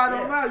lay That's down. why it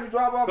don't matter. You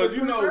drop off at Cause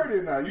you know,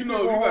 3:30 now. you still know,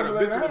 you go home got a and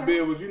lay bitch in the down.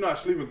 bed, but you're not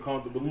sleeping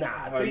comfortably. Nah,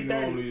 how you 3:30.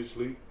 normally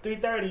sleep.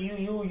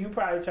 3:30, you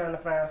probably trying to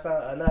find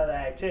another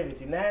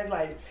activity. Now it's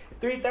like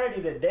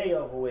 3:30 the day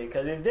over with.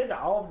 Because if this an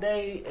off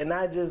day and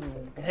I just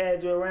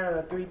had you around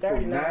at 3:30,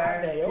 From now my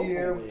 9 day over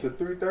p.m. with. to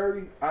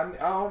 3:30,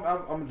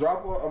 I'm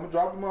drop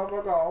the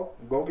motherfucker off.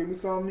 Go get me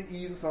something to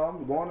eat or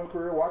something. Go in the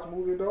crib, watch a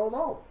movie, and doze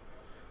off.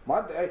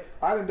 My day,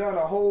 I done a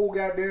whole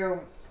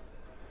goddamn.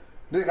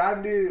 Nigga,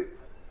 I did.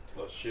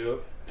 A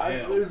shift.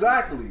 Damn.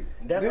 Exactly.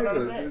 That's what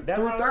I'm saying. That's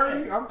what I'm 3:30,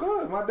 saying. I'm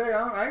good. My day,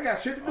 I ain't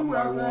got shit to I do might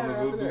after want to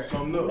go do that.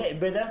 something else.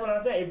 But that's what I'm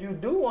saying. If you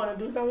do want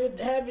to do something,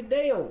 have your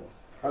day over.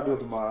 I'll do it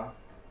tomorrow.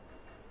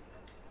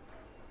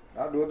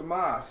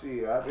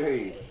 Shit,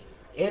 hey.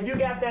 If you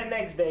got that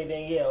next day,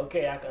 then yeah,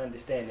 okay, I can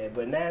understand that.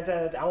 But 9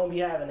 times, I won't be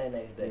having that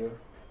next day. Yeah.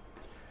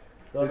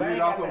 So if It I is ain't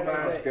got also that my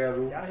next day-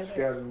 schedule. Y'all hear that?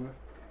 Scheduling.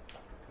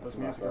 What's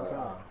my my side.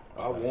 schedule?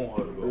 I want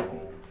her to go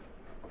home.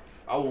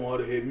 I want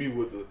her to hit me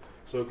with the.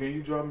 So can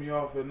you drop me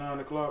off at 9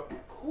 o'clock?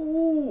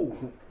 Cool.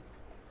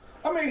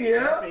 I mean,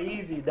 That's yeah. the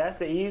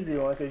easy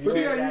one because you But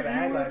ain't yeah, gotta you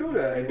act would like do you-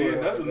 that. And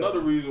then that's another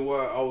reason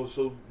why I was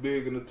so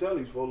big in the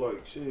tellies for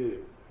like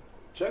shit.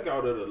 Check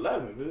out at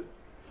 11, bitch.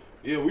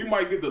 Yeah, we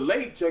might get the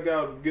late check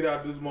out, get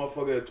out this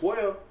motherfucker at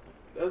 12.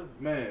 That's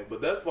man,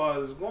 but that's far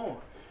as it's going.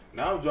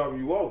 Now I'm dropping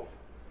you off.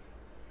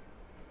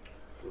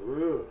 For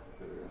real.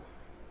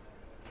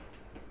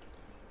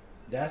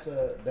 That's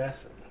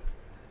If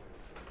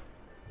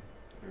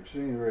she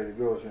ain't ready to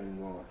go, she ain't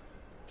going.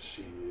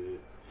 Shit.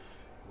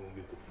 Gonna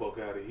get the fuck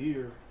out of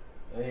here.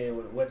 hey,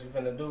 what you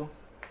finna do?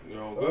 You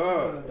know, What you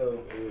God. finna do?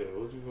 Yeah,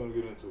 what you gonna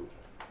get into?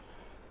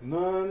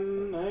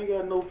 None. I ain't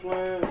got no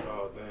plans.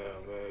 Oh damn,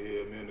 man.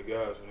 Yeah, me and the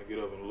guys gonna get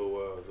up in a little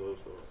while, so you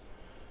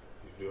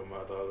feel my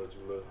thought that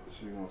you left.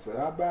 She gonna say,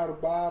 I bought a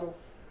bottle.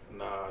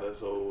 Nah,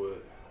 that's over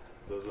with.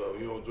 That's all.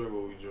 You don't drink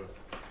what we drink.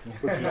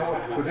 But you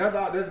know, but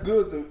that's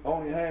good to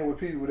only hang with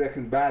people that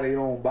can buy their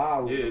own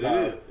bottles. Yeah,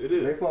 it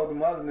is. They fuck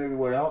them other niggas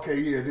with, okay,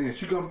 yeah, then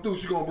she come through,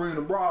 she gonna bring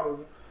the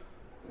bottles.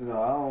 You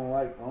know,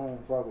 I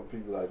don't fuck with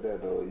people like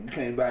that though. You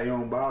can't buy your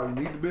own bottle. You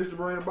need the bitch to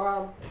bring a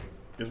bottle.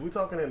 Is we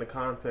talking in the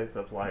context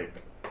of like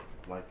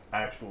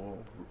actual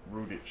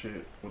rooted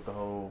shit with the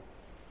whole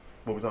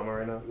what we talking about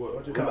right now?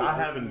 What you Because mean? I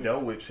haven't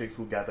dealt with chicks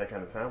who got that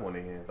kind of time on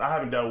their hands. I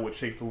haven't dealt with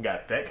chicks who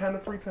got that kind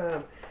of free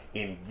time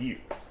in years.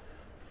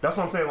 That's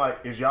what I'm saying. Like,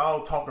 is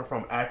y'all talking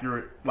from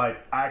accurate, like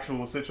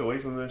actual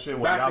situations and shit?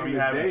 Where Back y'all in be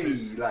the having day,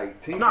 shit?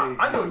 like teenage. Nah,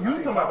 I know you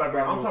ain't talking about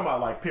background. I'm no- talking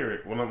about like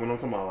period. When I'm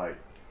talking about like,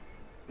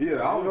 Yeah,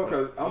 I don't know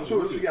because I'm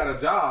sure she got a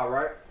job,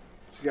 right?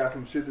 She got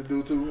some shit to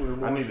do too, and in the I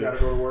morning need she to got to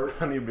go to work.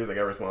 I need a bitch that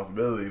got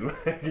responsibilities.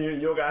 you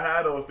don't got to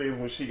have those things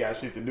when she got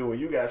shit to do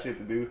and you got shit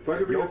to do. But it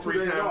could be Your a 2 free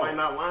days time off. might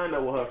not line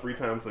up with her free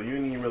time, so you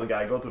ain't even really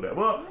got to go through that.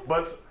 Well,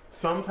 but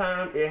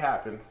sometimes it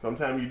happens.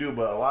 Sometimes you do,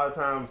 but a lot of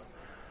times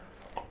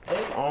I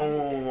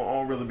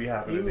don't really be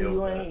happy to deal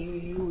with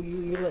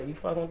that. You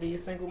fucking with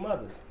these single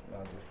mothers. No,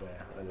 I'm just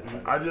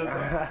playing.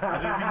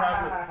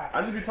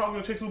 I just be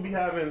talking to chicks who be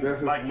having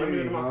That's a like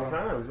limited scheme, amounts of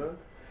huh? times, man.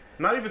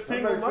 Not even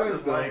single makes sense,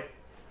 mothers, though. like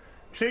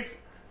chicks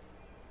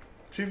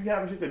be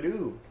having shit to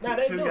do. No,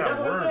 they Chicks do. got That's what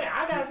I'm work. saying.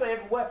 I gotta say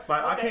what.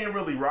 Like I okay, can't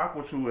really rock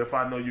with you if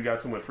I know you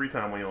got too much free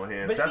time on your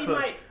hands. But That's she a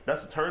might-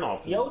 that's a turn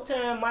off to me. Your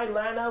time might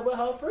line up with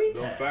her free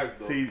No time. fact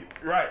though. See,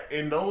 right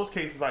in those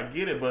cases I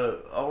get it,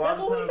 but a lot That's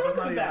of what we times that's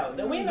talking not about.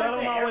 even, We not that don't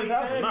saying always every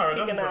happen. time No, you that's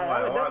kicking what I'm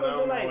out. like. That's what I'm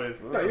don't like.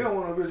 always- Yeah, you don't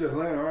want a bitch just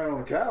laying around on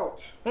the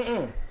couch.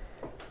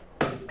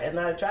 That's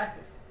not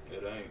attractive.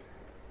 It ain't.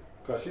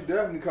 Cause she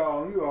definitely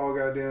calling you all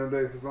goddamn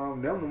day for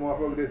something. Them the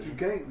motherfuckers that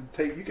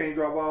you can't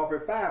drop off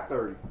at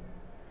 5:30.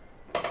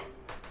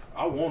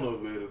 I want her to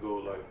be able to go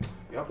like,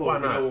 y'all Why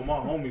supposed to get not? up with my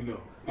homie now.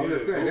 I'm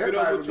just saying go that get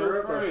up type with of your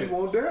girl, cause she friends.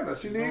 want dinner.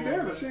 She You need know what I'm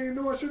dinner. She saying? ain't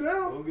doing shit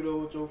else. Go get up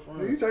with your You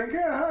friends. taking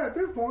care of her at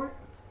this point.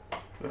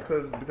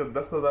 That's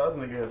because the other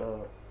nigga had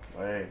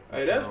hey,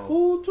 Hey, that's you know,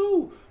 cool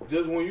too.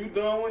 Just when you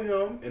done with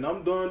him and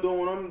I'm done doing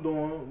what I'm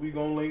doing, we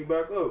gonna link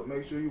back up.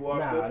 Make sure you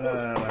watch that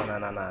pussy.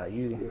 Nah.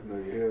 You This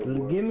nigga here,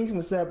 boy. give me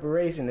some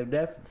separation if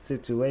that's the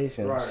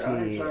situation. Right, I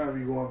ain't Shit. trying to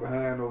be going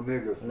behind no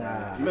niggas.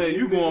 Nah. Man,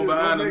 you going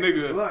behind a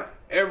nigga. Blunt.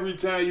 Every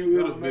time you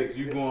hit a Don't make bitch,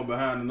 you it- going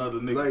behind another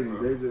nigga. Ladies,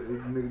 bro. they just these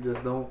niggas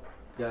just don't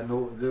got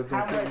no just How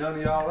don't take much- none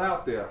of y'all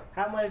out there.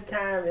 How much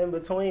time in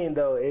between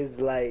though is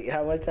like?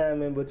 How much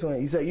time in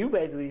between? So you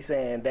basically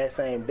saying that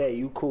same day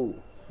you cool?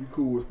 You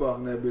cool with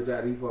fucking that bitch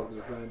out, he fucking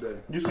the same day.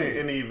 you see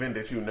any event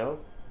that you know?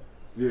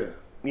 Yeah.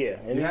 Yeah,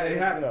 and It even-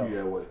 had to no. be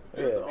that way.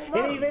 Yeah. In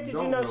the event that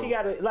you know she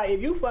got a like,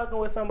 if you fucking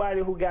with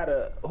somebody who got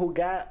a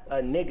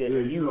nigga, Yeah, you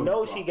you know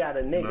know she got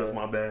a That's nigga,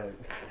 my bad.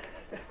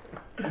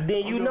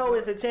 then you know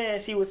it's a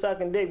chance she was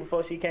sucking dick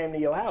before she came to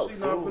your She house.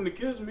 not finna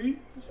kiss me.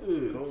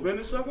 Shit,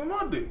 finna sucking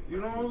my dick.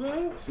 You know what I'm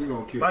saying? She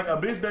gonna kiss Like a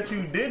bitch that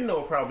you didn't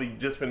know probably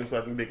just finished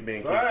sucking dick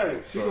then. Right.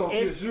 She gonna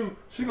It's- kiss you.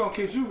 She gonna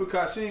kiss you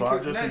because she ain't So I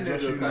kissing just that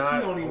suggest nigga. you Because she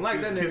not don't even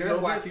like that nigga. kiss That's no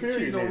why bitch, she period,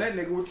 cheating on then.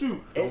 that nigga with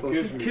you. Don't So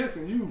kiss she me.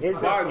 kissing you. It's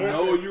If I It's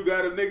know a- you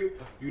got a nigga,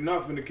 you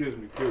not finna kiss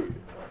me, period.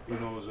 You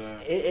know what I'm saying?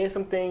 It's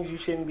some things you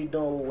shouldn't be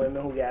doing with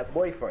women who got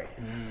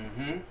boyfriends.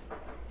 Mm-hmm.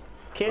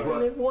 Kissing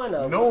But- is one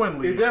of them.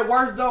 Knowingly. Is that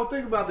worse though?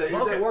 Think about that. Is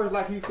Okay. that worse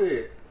like he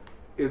said?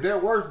 Is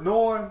that worse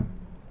knowing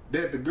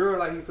that the girl,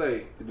 like he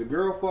say, the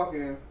girl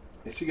fucking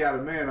and she got a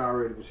man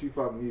already, but she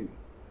fucking you?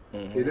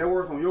 Is that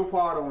worse on your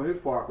part or on his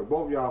part? Cause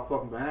both of y'all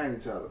fucking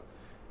behind each other.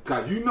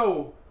 Cause you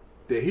know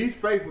that he's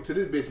faithful to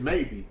this bitch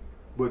maybe,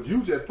 but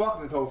you just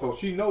fucking this hoe, so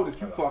she know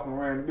that you fucking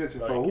around the bitches.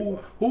 So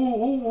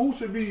who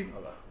should be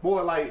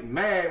more like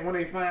mad when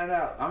they find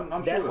out? I'm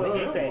That's sure the what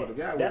he's husband or saying.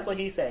 the guy That's would. what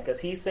he's saying, because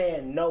he's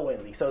saying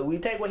knowingly. So we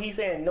take what he's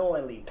saying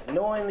knowingly.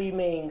 Knowingly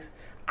means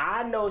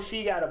I know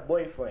she got a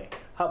boyfriend.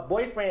 Her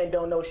boyfriend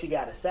don't know she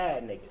got a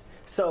side nigga.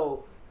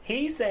 So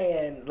he's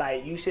saying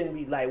like you shouldn't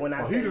be like when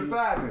I Oh, say he the you-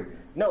 side nigga.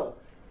 no.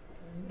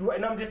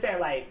 And I'm just saying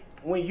like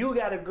when you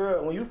got a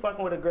girl, when you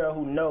fucking with a girl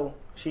who know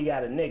she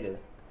got a nigga.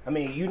 I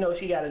mean, you know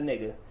she got a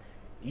nigga.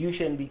 You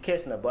shouldn't be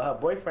kissing her, but her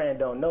boyfriend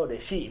don't know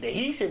that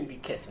he shouldn't be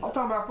kissing her. I'm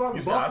talking about fucking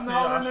You said, I busting see-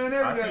 all I in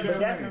there and see- I see everything. But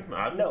that. that's No,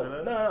 I didn't no, say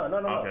that.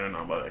 no. Okay,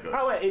 no, but okay.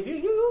 Oh wait, if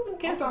you can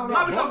kiss I'm the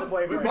talking about the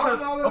boyfriend.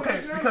 busting all in Okay,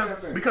 there and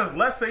everything. because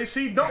let's say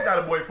she don't got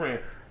a boyfriend.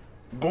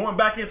 Going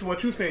back into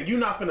what you said, you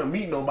not finna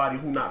meet nobody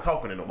who not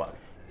talking to nobody.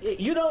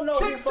 You don't know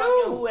who Chicks fucking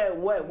too. who at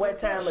what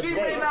time of She may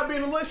day. not be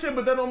in a relationship,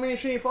 but that don't mean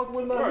she ain't fucking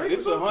with nobody. Right,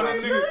 it's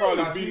 100 niggas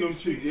probably beating them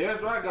cheeks. Yeah,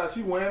 that's right, guys.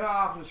 She weighing her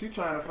options. She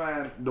trying to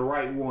find the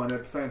right one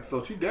at the same.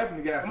 So she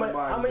definitely got I'ma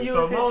somebody. use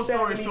So his long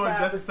story short,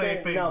 that's the same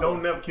 75% thing. number.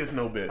 Don't never kiss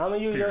no bitch. I'm gonna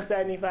use your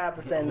Period.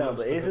 75%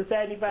 number. It's a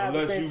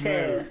Unless 75% you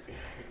chance.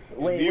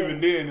 Even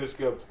then, it's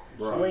skeptical.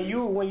 When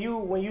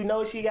you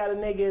know she got a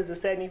nigga, it's a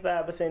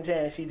 75%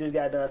 chance she just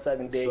got done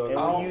sucking dick. So- And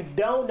when you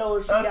don't know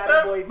if she That's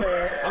got it. a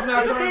boyfriend, I'm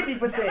not it's trying-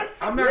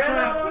 50%. I'm not You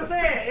trying- know what I'm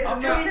saying? It's I'm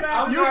a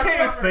not- 25%. You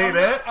can't say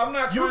that. I'm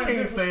not You trying to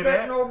can't say disrespect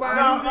that. nobody.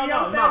 No, Using your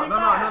no.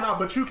 75.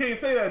 But you can't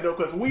say that though,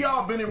 because we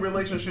all been in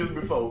relationships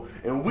before,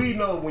 and we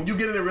know when you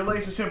get in a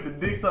relationship, the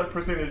dick suck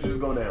percentages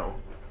go down.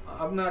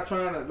 I'm not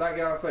trying to, like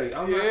y'all say.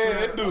 I'm Yeah, not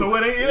trying it to. do. So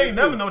it ain't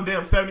never no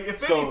damn 70. If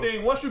So-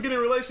 anything, once you get in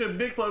a relationship,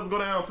 dick slugs go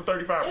down to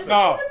 35%.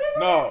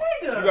 No,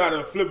 you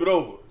gotta flip it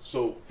over.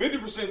 So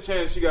 50%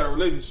 chance she got a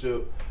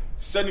relationship,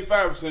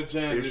 75%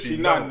 chance If that she she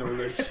not don't. in a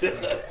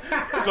relationship.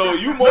 So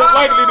you most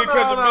likely to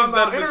catch a bitch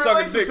that been In a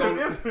sucking dick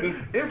relationship,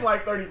 on. it's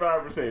like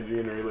 35% you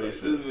in a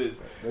relationship.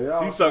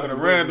 She sucking a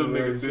random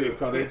nigga dick.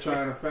 because they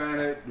trying to find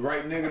that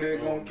right nigga they're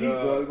gonna keep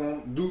God. or they're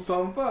gonna do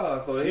something for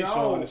her. So they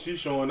all. She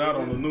showing out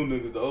on the new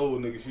niggas, the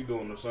old niggas. She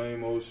doing the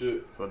same old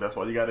shit. So that's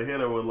why you gotta hit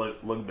her with,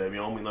 look, baby,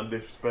 I don't mean no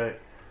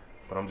disrespect,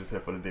 but I'm just here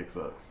for the dick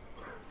sucks.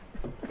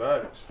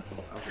 Facts.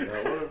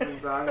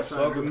 I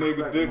Suck a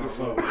nigga dick or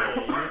something. Yeah,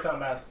 you was talking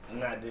about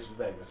not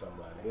disrespecting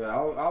somebody. Yeah, I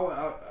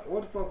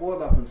what the fuck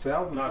was I finna say? I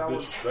was Not I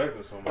was, disrespecting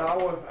no,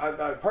 somebody.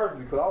 I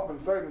personally, because I was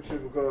finna say them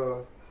shit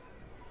because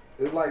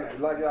it's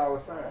like y'all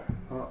was saying,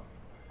 huh?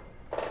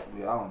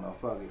 Yeah, I don't know.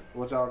 Fuck it.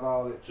 What y'all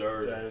call it?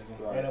 Jersey. Jersey.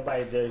 Right. Ain't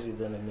nobody Jersey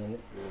done a minute.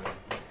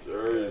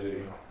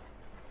 Jersey.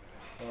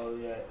 Oh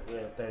yeah,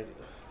 30.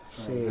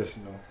 Shit.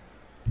 Transitional.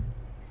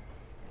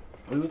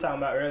 We were talking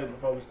about earlier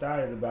before we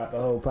started about the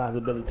whole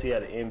possibility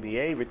of the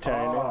NBA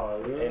returning,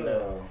 Oh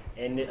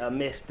yeah. and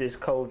amidst this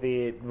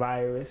COVID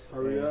virus.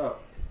 Hurry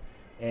up.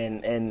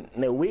 And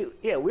no,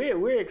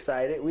 we're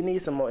excited. We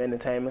need some more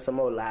entertainment, some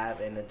more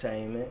live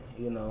entertainment.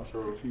 You know.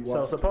 True. She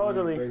So watching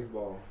supposedly-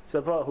 baseball.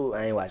 Who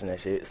I ain't watching that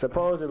shit.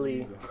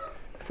 Supposedly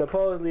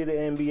the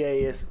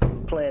NBA is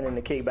planning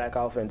to kick back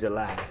off in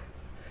July.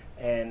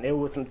 And there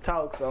was some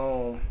talks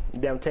on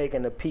them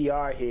taking the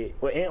PR hit.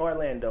 Well, in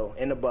Orlando,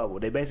 in the bubble.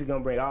 They basically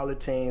going to bring all the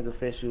teams,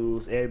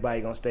 officials,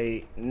 everybody going to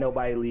stay.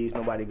 Nobody leaves,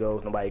 nobody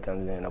goes, nobody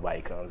comes in,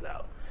 nobody comes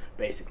out,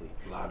 basically.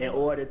 In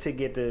order to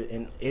get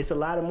and it's a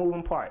lot of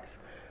moving parts.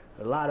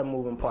 A lot of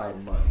moving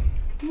parts.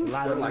 A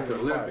lot of like the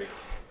moving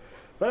Olympics. parts.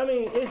 But, I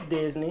mean, it's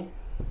Disney.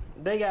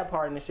 They got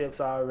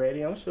partnerships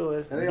already. I'm sure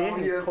it's And they on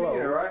Disney ESPN,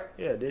 close. right?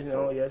 Yeah, Disney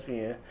on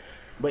ESPN.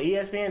 But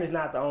ESPN is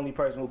not the only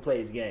person who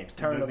plays games.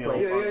 Turner Disney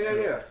plays.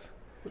 Yeah.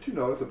 But you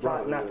know, it's a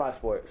brother. Not Fox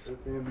Sports. It's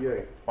the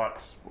NBA.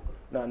 Fox.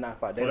 No, not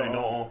Fox. So they don't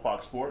own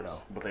Fox Sports,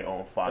 No. but they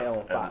own Fox. They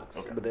own as- Fox,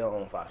 okay. but they don't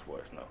own Fox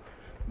Sports. No,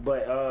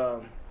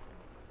 but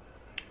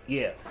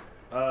yeah.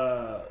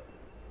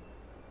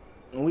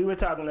 We were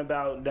talking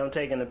about them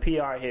taking a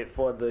PR hit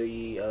for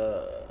the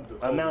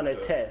amount of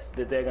test. tests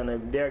that they're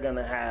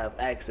gonna have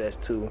access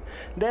to,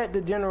 that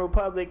the general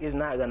public is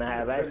not gonna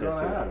have access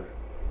They're gonna to. have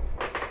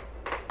it.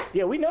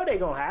 Yeah, we know they're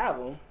gonna have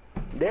them.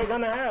 They're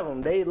gonna have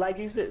them. They, like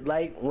you said,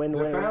 like when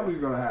Their family's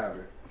gonna have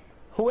it.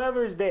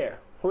 whoever's there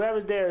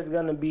is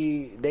gonna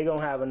be. They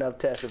gonna have enough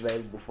tests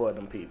available for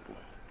them people.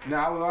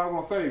 Now, what I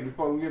was gonna say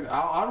before we get,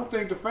 I don't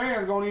think the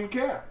fans gonna even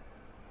care.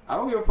 I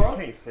don't give a fuck.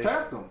 Can't say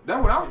Test them.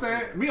 That's what I'm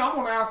saying. Me, I'm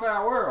on the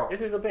outside world. This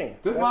is his opinion.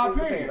 This is That's my his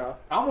opinion. dog.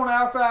 I'm on the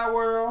outside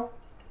world.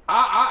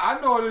 I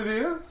know what it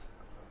is.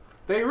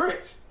 They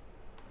rich.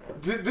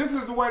 This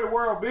is the way the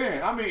world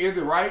been. I mean, is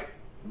it right?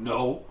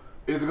 No.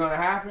 Is it gonna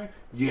happen?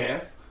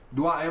 Yes.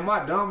 Am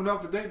I dumb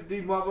enough to think that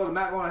these motherfuckers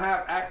not gonna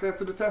have access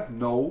to the test?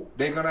 No.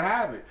 They gonna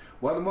have it.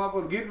 Whether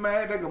motherfuckers get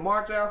mad, they can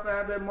march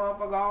outside that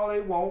motherfucker all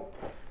they want.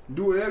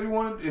 Do whatever you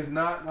want. It's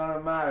not gonna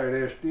matter.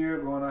 They're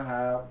still gonna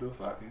have the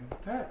fucking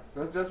test.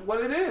 That's just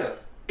what it is.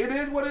 It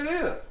is what it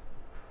is.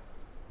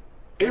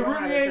 It Well,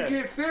 really I ain't had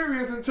get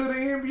serious until the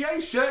NBA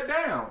shut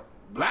down.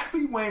 Black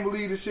people ain't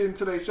believe this shit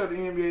until they shut the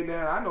NBA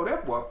down. I know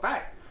that for a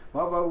fact.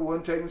 Motherfuckers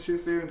wasn't taking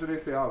shit serious until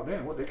they said, "Oh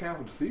damn, what, they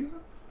canceled the season?"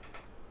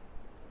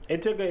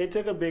 It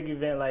took a big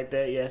event like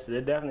that. Yes,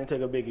 it definitely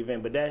took a big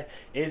event. But that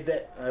is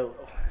that.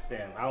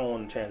 Sam, I don't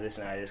want to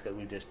transition out of this because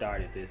we just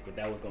started this. But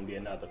that was going to be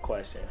another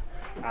question.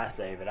 I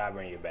save it. I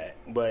bring it back.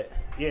 But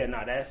yeah,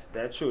 no, that's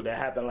true. That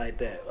happened like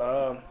that.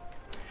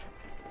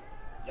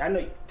 I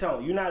know,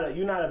 Tone. You're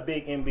not a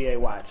big NBA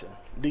watcher.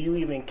 Do you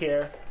even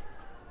care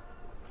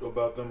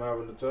About them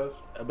having the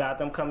test? about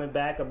them coming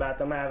back? About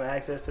them having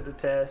access to the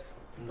test?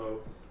 No.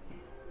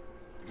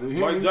 He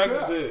Like ain't Jackson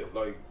care. said,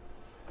 like,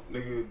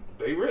 nigga,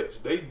 they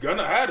rich. They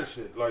gonna have the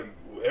shit. Like,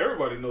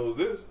 everybody knows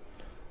this.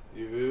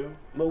 You feel?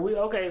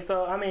 But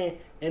so I mean,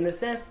 in the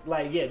sense,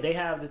 like, yeah, they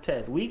have the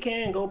test. We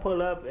can go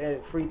pull up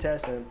at free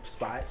testing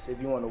spots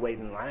if you want to wait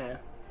in line.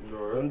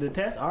 Right. And the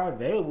tests are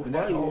available And for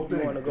that's the you whole if you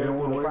thing. want to They go don't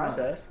through wanna the wait in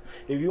process.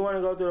 If you want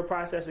to go through the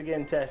process of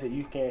getting tested,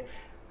 you can.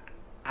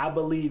 I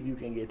believe you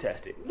can get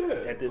tested Yeah.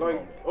 at this like,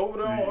 moment. over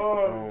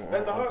there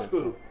at the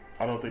hospital.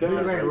 I don't think Niggas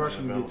that's ain't really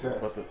rushing to get available,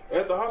 tested. but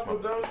At the hospital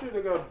down the street,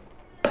 they got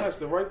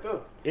testing right there.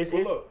 It's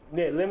Pull up.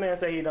 yeah. Let me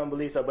say he don't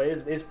believe so, but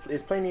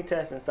it's plenty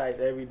testing sites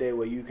every day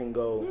where you can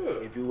go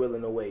Yeah. if you're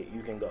willing to wait.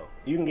 You can go.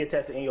 You can get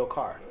tested in your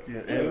car. Yeah, You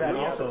and gotta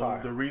get the also car.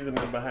 the reason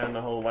behind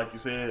the whole, like you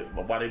said,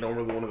 why they don't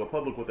really want to go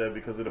public with that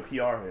because of the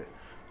PR hit.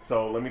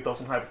 So let me throw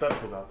some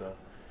hypotheticals out there.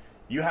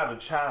 You have a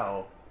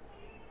child,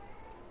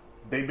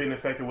 they've been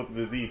infected with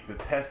the disease. The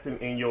testing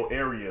in your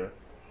area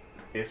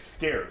is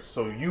scarce,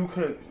 so you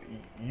can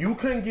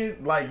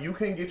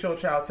get your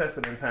child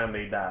tested in time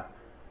they die.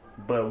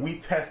 But we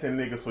testing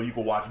niggas so you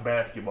can watch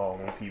basketball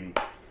on TV.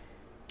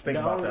 Think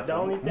about that. The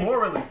only thing,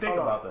 Morally, think hold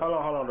on, about that. Hold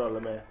on, though,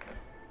 man.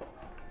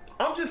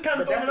 I'm just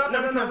kind of But throwing it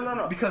out there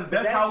no. because But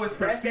that's how it's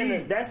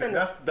perceived. That's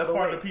That's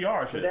part of the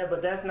PR shit.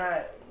 But that's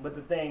not. But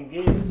the thing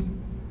is,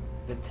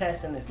 the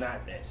testing is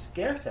not that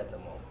scarce at the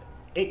moment.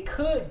 It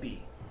could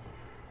be.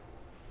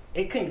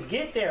 It can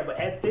get there, but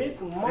at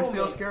this moment, It's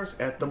still scarce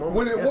at the moment.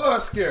 When it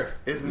was scarce.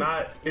 It's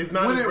not. It's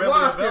not. When as it readily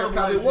was scarce, available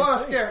because as it you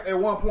was think. scarce at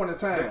one point in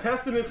time. The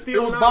testing is still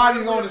It was not bodies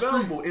readily on the street.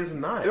 available. It's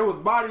not. It was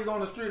bodies on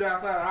the street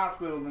outside of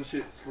hospitals and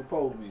shit,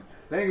 supposedly.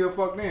 They ain't give a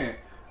fuck then.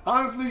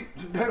 Honestly,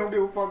 they don't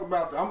give a fuck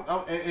about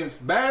and as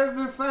bad as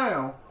it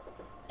sound,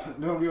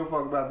 they don't give a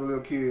fuck about the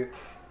little kid.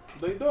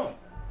 They don't.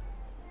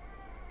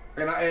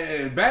 And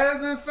as bad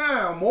as it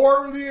sound,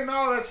 morally and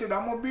all that shit,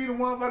 I'm gonna be the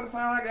one fucking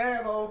sound like an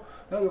asshole.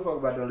 They don't give a fuck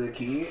about that little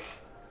kid.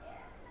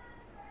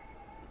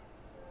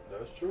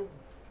 That's true.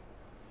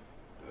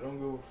 They don't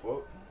give a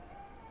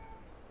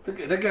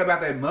fuck. They care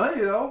about that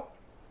money though.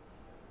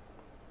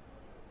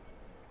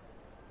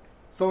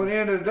 So at the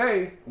end of the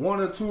day, 1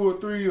 or 2 or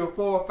 3 or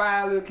 4 or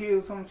 5 little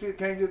kids or some shit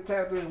can't get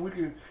tested, and we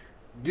can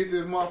get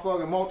this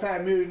motherfucking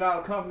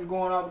multi-million-dollar company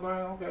going off the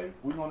ground. Okay,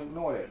 we're gonna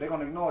ignore that. They're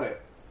gonna ignore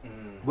that.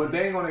 But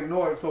they ain't gonna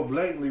ignore it so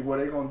blatantly where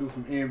they're gonna do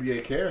some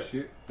NBA care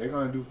shit. They're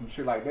gonna do some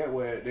shit like that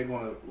where they're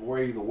gonna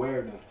raise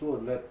awareness to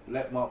it,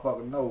 let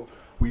motherfuckers know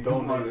we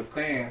don't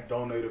understand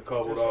Donate a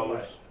couple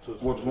dollars to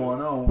some what's shit.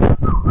 going on.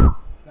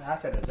 No, I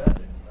said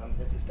adjusted. I'm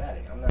just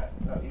ecstatic. I'm not.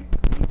 No, you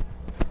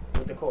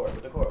with the cord.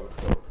 All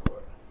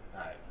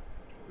right.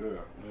 Yeah.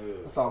 Yeah.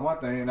 That's all my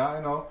thing. Now,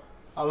 you know,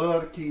 I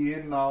love the kid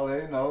and all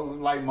that, you know,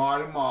 like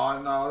Marty Martin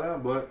and all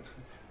that, but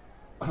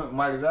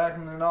Michael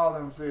Jackson and all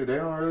them said they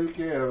don't really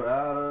care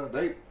about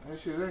that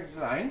shit.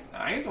 I ain't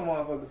the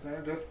motherfucker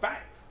saying just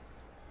facts.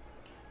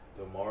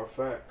 The more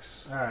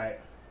facts. All right.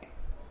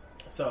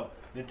 So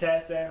the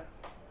test there.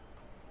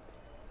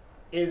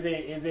 Is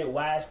it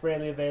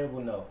widespreadly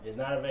available? No, it's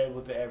not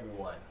available to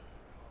everyone.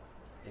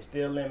 It's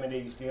still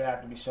limited. You still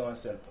have to be showing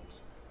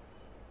symptoms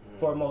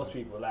for most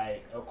people.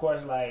 Like, of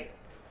course, like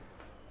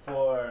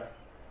for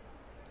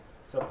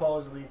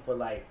supposedly for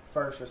like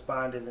first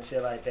responders and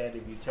shit like that,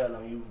 if you tell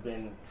them you've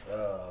been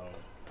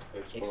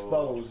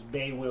exposed,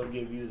 they will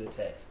give you the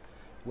test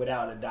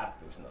without a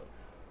doctor's note,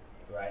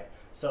 right?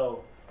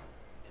 So,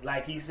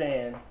 like he's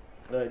saying,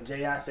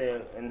 J.I.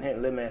 said, and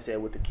Lil Man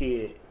said, with the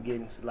kid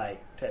getting like,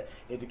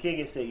 if the kid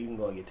gets sick, you can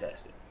go and get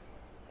tested.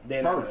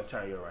 They're not going to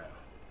turn you around.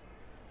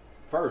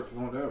 First,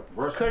 on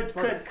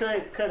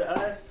that. Could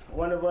us,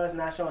 one of us,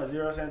 not showing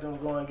 0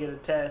 symptoms, go and get a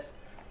test?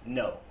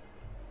 No.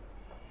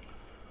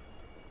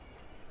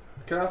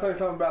 Can I say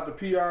something about the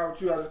PR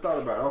with you? I just thought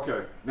about it.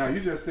 Okay. Now, you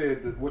just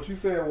said that what you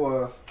said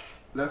was,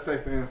 let's say,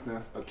 for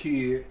instance, a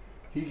kid,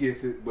 he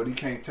gets it, but he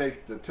can't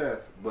take the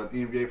test, but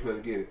the NBA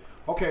players get it.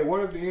 Okay,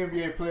 what if the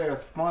NBA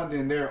players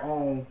funding their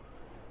own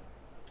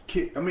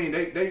kit? I mean,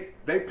 they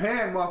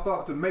paying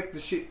motherfuckers to make the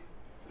shit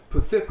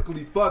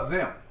specifically for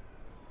them,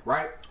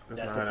 right?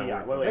 That's the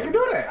PR. Wait, they can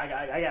do that.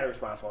 I got a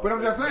response for it. But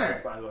I'm just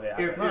saying, Go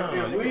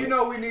if we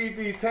know we need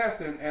these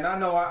testing, and I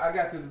know I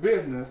got this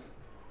business,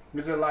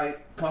 it's just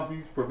like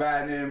companies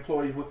providing their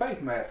employees with face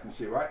masks and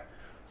shit, right?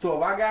 So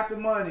if I got the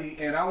money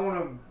and I want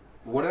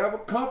to, whatever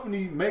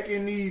company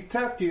making these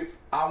test kits,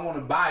 I want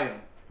to buy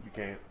them. You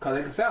can't. Because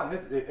they can sell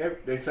them.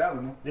 They selling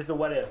them. This is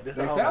what if. This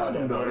They is a selling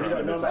them,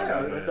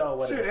 though. It's all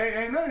what Shit, if.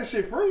 ain't none of this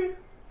shit free.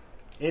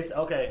 It's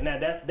okay. Now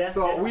that's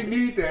So we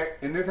need that,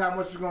 and this how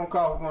much it's going to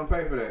cost. We're going to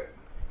pay for that.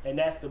 and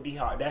that's the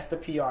PR. That's the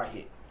PR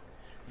hit.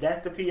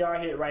 That's the PR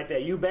hit right there.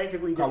 You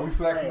basically just Are we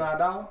flexing explained- our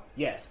dollar?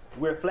 Yes,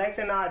 we're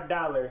flexing our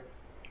dollar,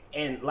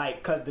 and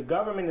like, cause the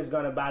government is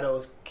gonna buy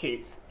those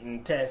kits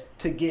and tests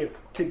to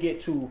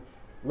get to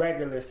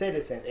regular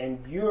citizens,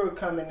 and you're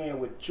coming in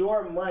with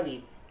your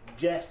money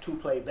just to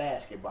play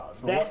basketball.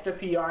 That's the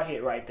PR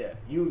hit right there.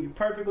 You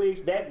perfectly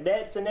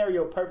that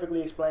scenario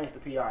perfectly explains the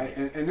PR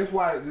hit. And this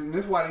why the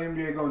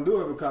NBA gonna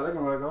do it, because they're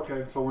gonna like,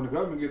 okay, so when the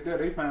government get there,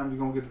 they finally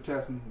gonna get the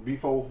testing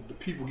before the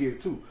people get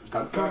it too,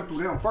 because it's coming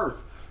through them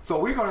first. So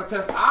we're gonna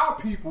test our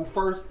people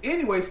first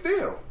anyway.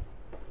 Still,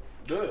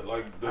 Yeah,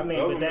 like the I mean,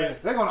 but government,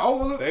 that's- they're gonna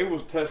overlook. they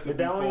was tested But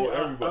that before only,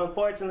 everybody.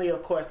 unfortunately,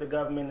 of course, the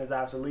government is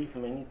obsolete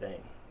from anything.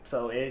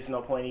 So it's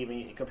no point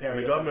even comparing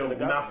The yourself to government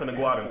the not government.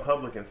 finna go out in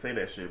public and say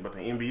that shit, but the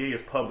NBA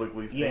is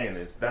publicly saying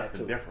Yes, it. That's that the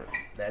too. difference.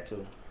 That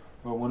too.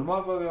 But when the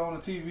motherfucker on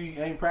the TV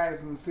ain't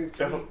practicing 6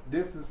 feet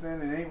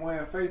distancing and ain't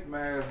wearing face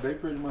masks, they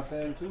pretty much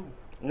saying too.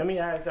 Let me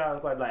ask y'all a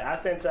question. Like, I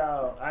sent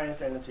y'all, I didn't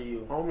send it to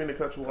you. I don't mean to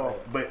cut you off,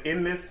 but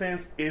in this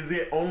sense, is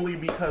it only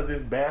because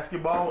it's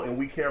basketball and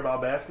we care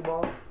about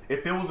basketball?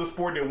 If it was a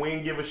sport that we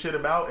ain't give a shit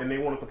about and they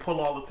wanted to pull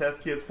all the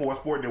test kits for a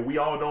sport that we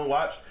all don't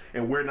watch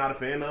and we're not a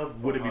fan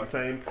of, would it be the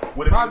same?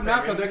 Would it be Probably the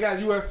not, same? because they got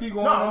UFC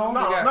going No, on.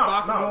 no, they got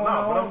soccer no. going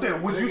on. But I'm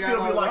saying, would they you got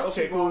still be all like, that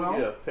okay, shit cool, going on.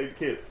 yeah, take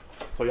the kids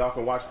so y'all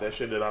can watch that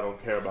shit that I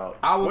don't care about?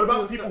 I would What about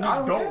still- people who I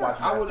don't care. watch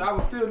basketball? I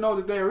would still know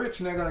that they're rich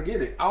and they're gonna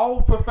get it.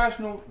 All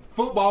professional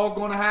football's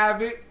gonna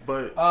have it.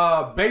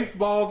 But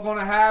Baseball's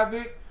gonna have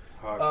it.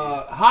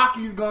 Hockey.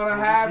 Hockey's gonna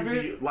have would you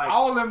it. be, like,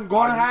 all of them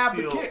gonna are you have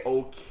the still kits.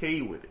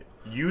 okay with it?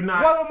 You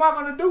not. What am I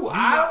gonna do?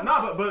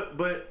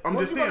 But I'm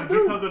What just you saying gonna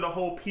do? because of the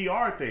whole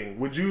PR thing.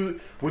 Would you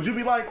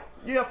be like,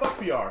 yeah, fuck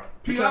PR?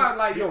 PR,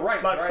 like, you're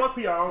right, Like right? fuck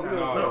PR. I don't give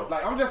a fuck.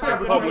 Like, I'm just saying,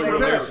 but Public you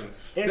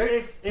relations.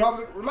 It's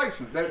public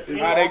relations.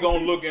 How they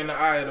gonna look in the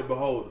eye of the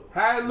beholder?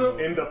 How it look?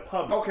 In the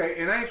public. Okay,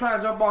 and I ain't trying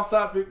to jump off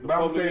topic, but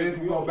I'm gonna say this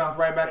and we're gonna bounce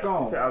right back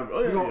on.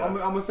 I'm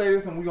gonna say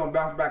this and we're gonna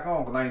bounce back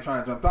on because I ain't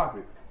trying to jump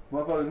topic.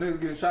 Motherfuckers,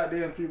 niggas getting shot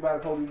dead in the street by the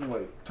police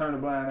anyway. Turn a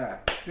blind eye.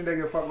 Think they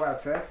give a fuck about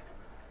a test?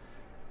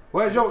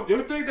 Well,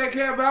 you think they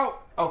care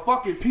about a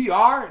fucking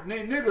PR?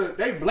 Nigga,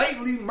 they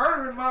blatantly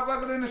murdering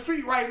motherfuckers in the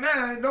street right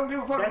now and don't give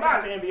a fuck That's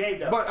about not it. the NBA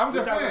though. But I'm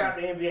just We're talking saying.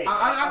 about the NBA.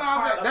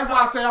 I know. That's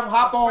why I said I'm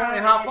hop on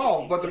and hop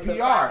off. But the It's a PR,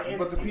 private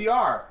but the entity.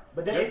 PR,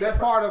 But then it's that's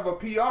the- part of a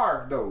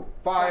PR though.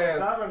 Far It's as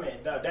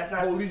government though. That's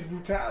not police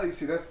brutality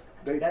shit.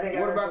 That ain't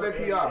got what about nothing their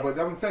to do PR? with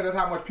But I'm saying that's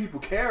how much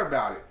people care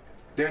about it.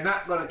 They're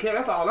not gonna care.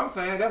 That's all I'm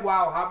saying. That's why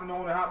I'm hopping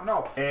on and hopping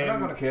off. They're not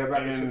gonna care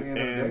about this shit at the end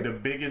of the And day. the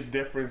biggest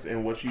difference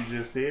in what you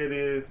just said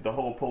is the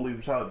whole police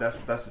brutality.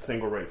 That's a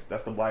single race.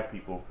 That's the black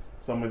people.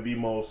 Some of the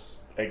most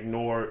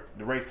ignored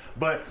the race.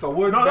 But So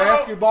wouldn't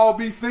basketball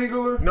be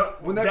singular? No,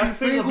 Wouldn't that be that's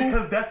single single?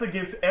 because that's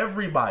against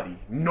everybody.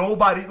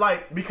 Nobody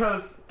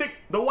because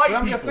the white But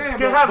I'm people just saying,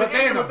 can but- have but an they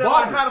in issue the with that,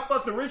 like bubble. how the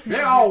fuck the rich people.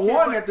 They're all get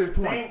one killed. at this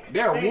point.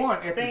 They're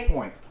one at this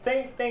point.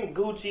 Think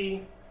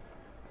Gucci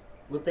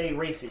with they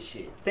racist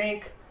shit.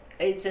 Think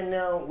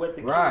H&M with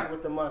the Right. kid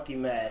with the monkey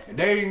mask. And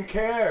they didn't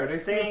care. They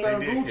still They selling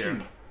did Gucci. care.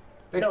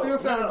 They still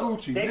selling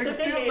Gucci. They Niggas took a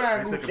still hit.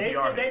 buying They took Gucci. a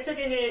PR They took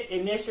a hit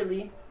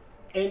initially,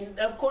 and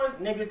of course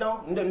niggas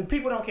don't.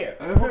 People don't care.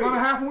 And that's what's Period. gonna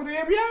happen with the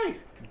NBA.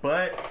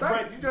 But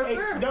Right, you just Hey,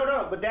 said.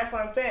 no, but that's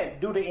what I'm saying.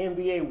 Do the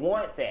NBA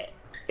want that?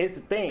 It's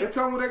the thing. They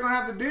tell them what they're gonna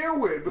have to deal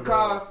with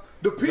because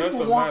the Just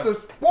people a want the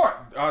matter- sport.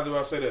 I was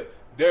about to say that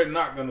they're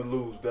not gonna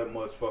lose that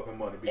much fucking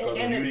money because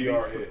And of the- the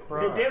PR hit.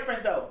 The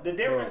difference, though, the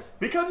difference.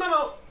 because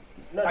no,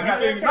 No, I got let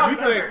this. church- You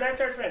think- let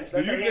church finish. Do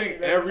Let you church-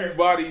 think let church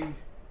everybody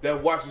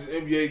that watches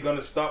NBA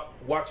gonna stop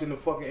watching the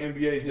fucking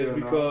NBA just Hell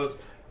no. because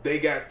they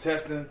got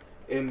testing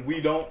and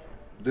we don't?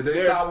 Did they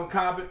They're- stop when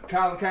Colin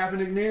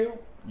Kaepernick kneel?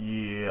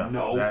 yeah,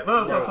 No.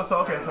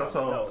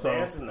 So The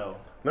answer no.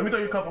 let me tell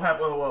you a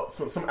couple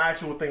some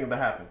actual things that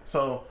happened.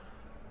 So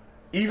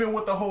even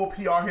with the whole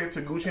PR hit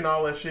to Gucci and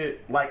all that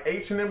shit, like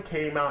H&M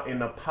came out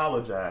and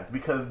apologized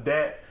because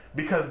that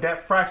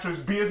fractures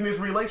business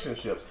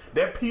relationships.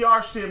 That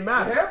PR shit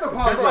matters. They have to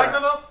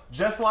apologize.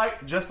 Just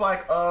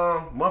like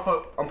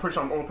motherfucker, I'm pretty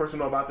sure I'm the only person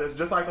who know about this.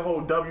 Just like the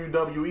whole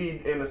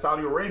WWE and the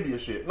Saudi Arabia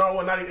shit. No,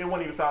 well, it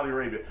wasn't even Saudi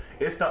Arabia.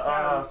 It's the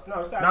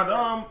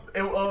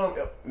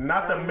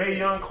not the Mae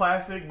Young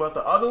Classic, but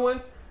the other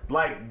one.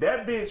 Like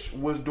that bitch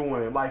was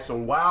doing like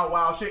some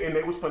wild shit, and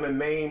they was finna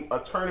name a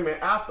tournament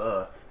after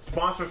her.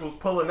 Sponsors was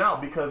pulling out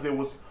because it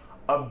was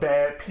a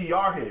bad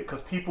PR hit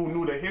because people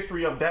knew the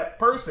history of that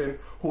person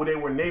who they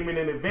were naming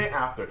an event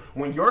after.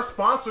 When your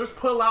sponsors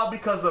pull out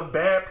because of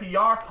bad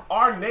PR,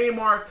 our name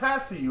are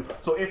attached to you.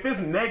 So if it's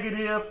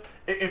negative,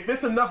 if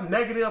it's enough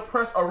negative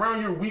press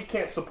around you, we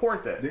can't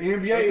support that. The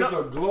NBA is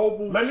a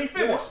global Let me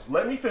finish. sport.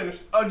 Let me finish.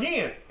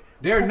 Again,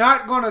 They're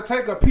not gonna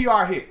take a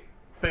PR hit.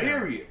 Fam.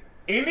 Period.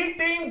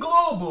 anything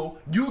global,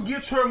 you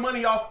get your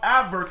money off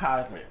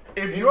advertisement.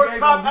 If your NBA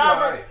top gonna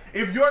be alright.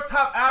 if your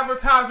top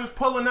advertisers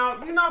pulling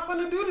out, you're not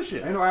finna do the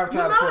shit. Ain't no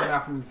advertising pulling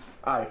out from this.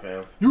 Alright,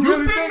 fam. You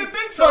really seem think, to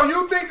think so?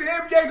 You think the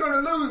NBA gonna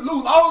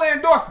lose all their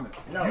endorsements?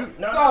 No, You-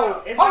 no, So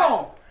no. It's hold not.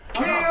 on,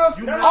 kills,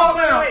 You- No, no, all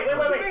wait, them. wait, wait,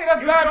 What wait, you mean? wait.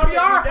 That's You bad jumping,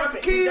 PR you for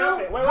jumping, the you kill,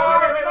 jumping. Wait,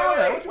 cards, wait, and all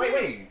that. wait, What you wait,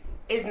 mean?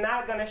 It's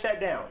not going to shut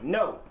down.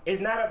 No,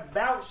 it's not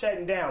about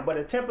shutting down, but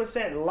a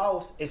 10%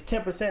 loss is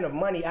 10% of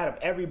money out of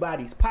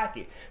everybody's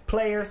pocket.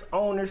 Players,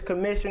 owners,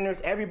 commissioners,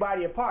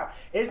 everybody apart.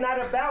 It's not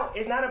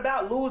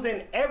about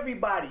losing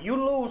everybody. You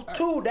lose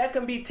two, that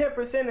can be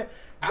 10%.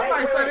 I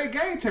might say they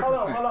gain 10%.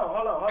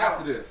 Hold on.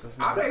 After this,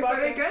 I may say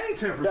they gain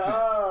 10%.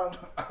 The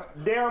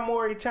Daryl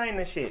Morey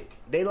China shit,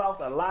 they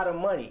lost a lot of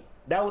money.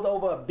 That was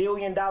over $1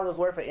 billion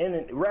worth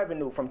of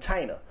revenue from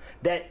China.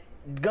 That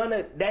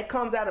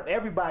comes out of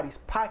everybody's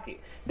pocket.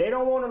 They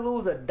don't want to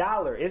lose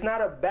 $1. It's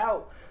not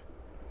about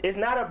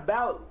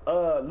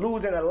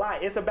losing a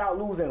lot. It's about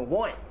losing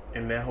one.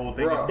 And that whole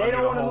thing Bruh. is They under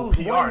don't the want to whole lose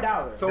PR.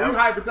 $1. So we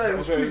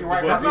hypothetically speaking,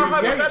 right? but That's not the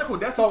NBA. hypothetical.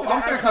 That's So the shit I'm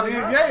that saying because the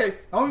actually NBA,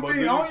 only But thing,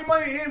 do you- only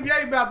money the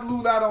NBA about to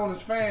lose out on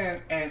is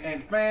fans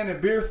and fan and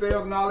beer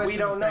sales and all that We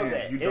shit. don't is know fans.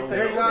 that. You It's don't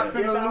a- know that. it's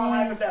They're not all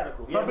finna lose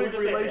hypothetical. Yeah, public we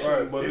just said that. relations.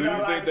 Right, but It's do you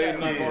all think they not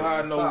hypothetical. gonna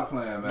hire Stop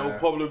playing, no man.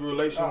 public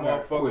relation Okay,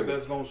 motherfucker quit.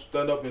 that's gonna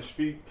stand up and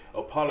speak,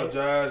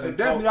 apologize, They and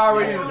definitely talk?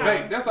 already You in know the what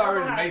I'm bait. That's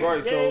already in the making.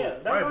 Right, so-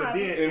 That's Right, but right.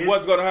 then And it's-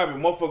 what's gonna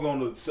happen? Motherfucker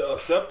gonna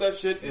accept that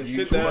shit and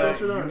sit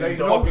down. They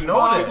don't know know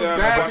sponsors that.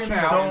 backing You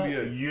out.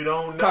 You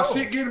don't know. Cause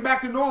shit getting back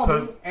to normal,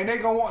 'Cause- and they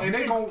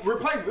gonna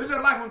replace it. It's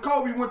just like when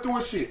Kobe went through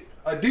his shit.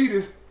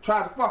 Adidas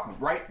tried to fuck him,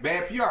 right?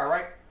 Bad PR,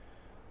 right?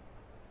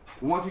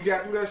 Once he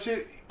got through that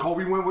shit,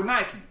 Kobe went with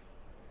Nike.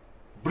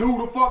 Blew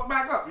the fuck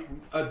back up.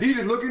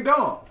 Adidas looking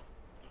dumb.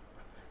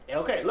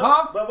 Okay, look,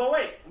 Huh? but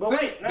wait.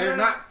 See, they're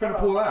not finna Hold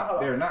pull on, out. hold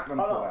on, They're not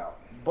gonna hold pull on. out.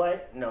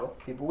 But no,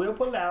 people will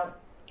pull out.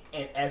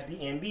 and as the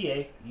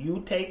NBA,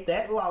 you take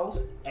that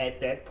loss at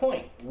that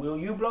point. Will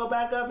you blow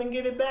back up and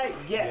get it back?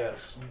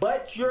 Yes.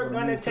 But you're We're gonna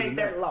gonna move to take the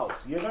that next.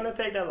 loss. You're gonna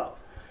take that loss.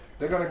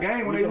 They're gonna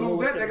gain when We they can lose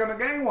move that. to- They're gonna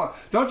gain one.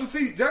 Don't you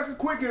see? Just as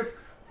quick as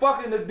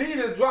fucking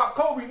Adidas dropped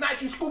Kobe,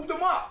 Nike scooped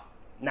them up.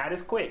 Not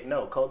as quick.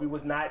 No, Kobe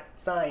was not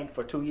signed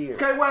for 2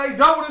 years. Okay, well they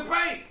doubled his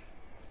pay.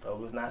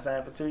 Kobe was not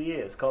signed for 2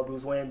 years. Kobe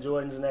was wearing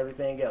Jordans and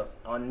everything else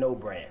on no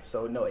brand.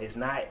 So no, it's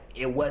not.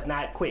 It was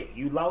not quick.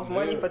 You lost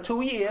money Yeah. for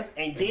 2 years,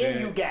 and then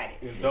then you got it.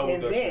 it doubled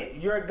And that then shit.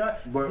 you're gonna.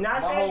 But Not my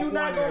saying whole you're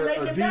not point gonna is make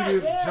it back.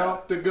 Adidas Yeah.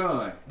 jumped the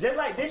gun. Just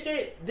like this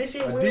shit. This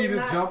shit will Adidas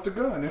not. jumped the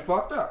gun and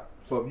fucked up.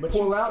 So if you But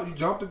pull you- out, you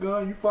jump the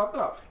gun, you fucked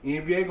up.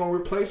 NBA gonna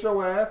replace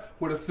your ass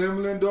with a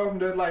similar endorsement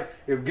that's like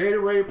if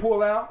Gatorade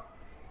pull out,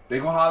 they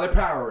gonna holler at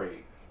Powerade.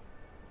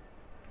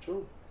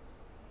 True.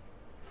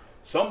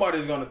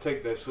 Somebody's gonna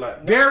take that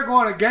slack. They're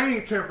gonna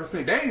gain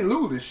 10%. They ain't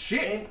losing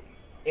shit.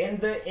 In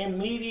the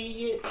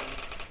immediate,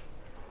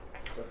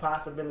 it's a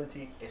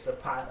possibility.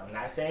 I'm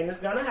not saying it's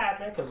gonna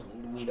happen because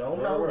we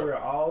don't know. Right. We're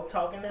all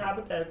talking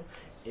hypothetical.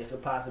 It's a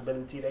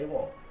possibility they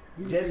won't.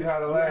 You can see how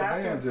the you last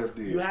have man to- just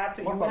did. You have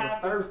to. You Motherfuckers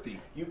have to. thirsty.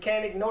 You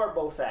can't ignore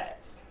both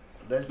sides.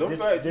 Just Them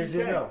facts,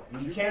 you can't. know.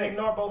 You can't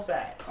ignore both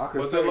sides. I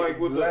could Was say it like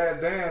with the-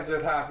 last dance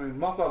just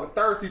happened. Motherfucker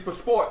thirsty for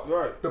sports.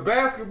 Right. The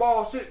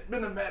basketball shit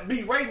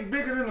be rating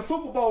bigger than the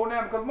Super Bowl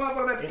now because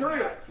motherfuckers at the It's crib.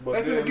 not. But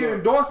They then finna get look-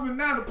 endorsement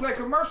now to play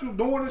commercials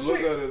doing the Look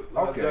shit. at it,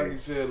 like Okay. Jackie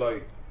said,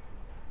 like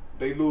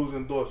they lose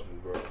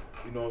endorsements, bro.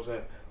 You know what I'm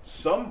saying?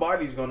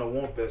 Somebody's gonna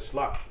want that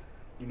slot.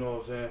 You know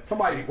what I'm saying?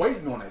 Somebody's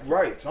waiting on that.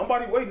 Right.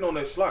 Somebody waiting on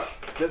that slot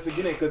just to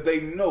get in because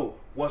they know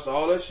once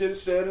all that shit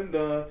is said and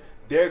done,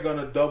 they're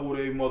gonna double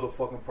their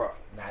motherfucking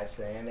profit. Not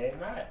saying they're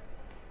not.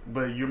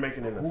 But you're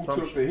making an Who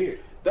assumption. took the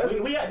hit? That's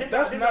This not this a is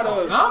that's an not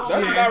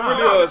assumption.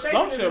 really an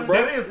assumption, bro.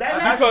 That is-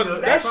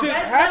 Because that shit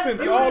happens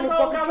let's all use the this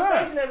whole fucking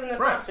conversation time. as an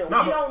assumption. No,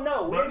 We but- don't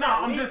know. but We're no,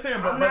 not- I'm we- just saying,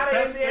 I'm but not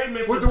that an statement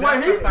NBA to With the way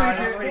he justify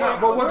thinking, his nah,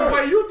 but with the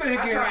way you I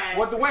thinking, tried.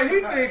 with the way he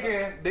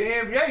thinking, the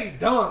NBA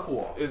done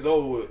for. It's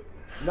over with.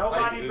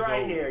 Nobody's It's right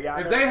over. here, y'all.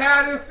 If know they that.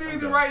 had this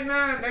season right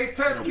now and they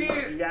touch You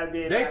kids, gotta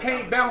be in they that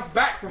can't bounce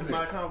back from It's this.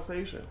 not a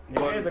conversation.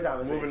 It is a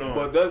conversation. Moving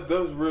on. But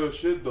that's real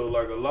shit though.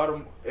 Like a lot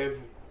of if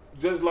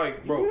just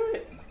like bro,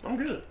 Good. I'm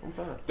good. I'm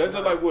fine. that's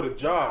just like with a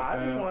job, I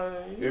just fam.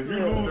 wanna- If you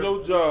yeah. lose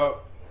your job,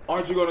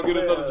 aren't you gonna get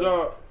another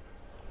job?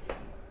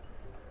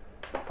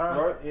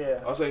 Right? Yeah.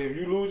 I say if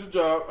you lose your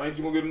job, ain't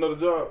you gonna get another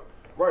job?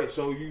 Right.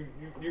 So you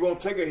gonna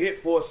take a hit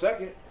for a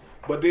second,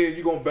 but then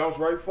you gonna bounce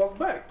right fuck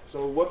back.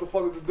 So what the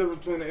fuck is the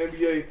difference between the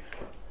NBA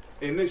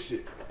and this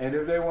shit? And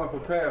if they weren't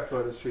prepared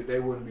for this shit, they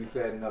wouldn't be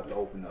setting up to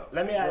open up.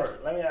 Let me ask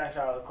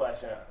y'all a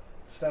question.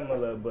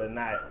 Similar but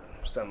not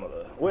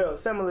similar. Well,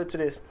 similar to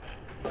this.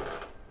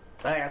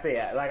 Like I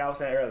said, like I was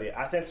saying earlier,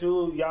 I sent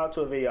y'all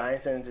to a video. I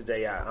ain't sent it to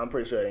JI. I'm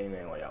pretty sure they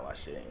ain't want y'all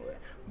watch it anyway.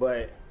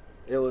 But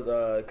it was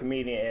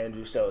comedian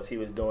Andrew Schultz. He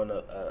was doing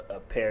a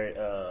parent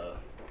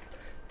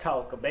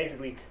talk,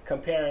 basically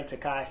comparing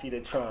Tekashi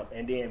to Trump,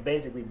 and then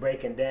basically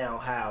breaking down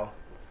how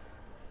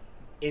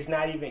it's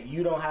not even,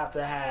 you don't have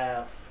to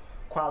have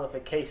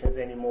qualifications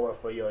anymore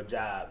for your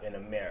job in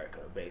America.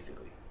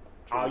 Basically,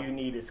 all you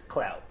need is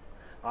clout.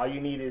 All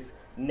you need is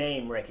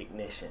name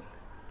recognition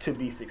to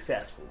be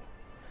successful.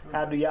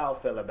 How do y'all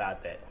feel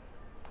about that?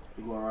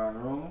 You going around the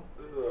room?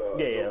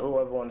 Yeah,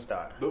 whoever want to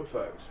start. Them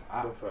facts.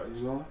 Them facts.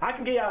 You going? I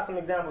can give y'all some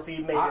examples. He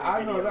made.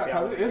 I know that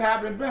because it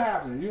happens. Been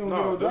happening. You don't No,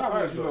 get no them job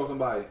unless facts, you know though.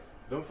 somebody.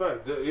 Them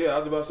facts. Yeah, I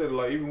was about to say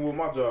like even with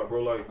my job,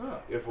 bro. Like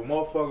if a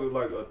motherfucker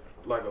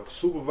like a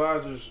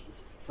supervisor's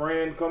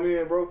friend come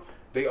in, bro,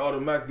 they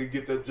automatically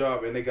get that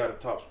job and they got a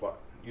top spot.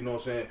 You know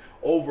what I'm saying?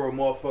 Over a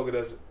motherfucker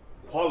that's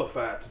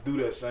qualified to do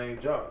that same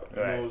job.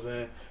 You Right. know what I'm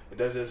saying? And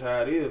that's just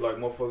how it is. Like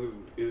motherfuckers,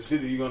 it's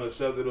either you gonna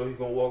accept it or he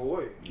gonna walk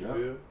away. You Yeah.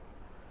 feel?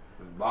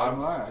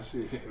 Bottom line,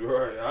 shit.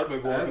 Right. I've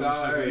been going through this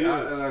shit for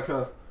years.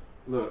 Cause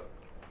look,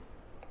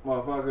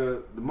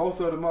 motherfucker, most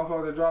of the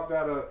motherfuckers that dropped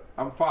out of,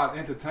 I'm far as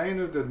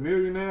entertainers, the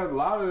millionaires, a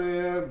lot of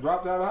them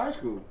dropped out of high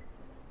school.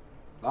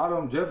 A lot of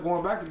them just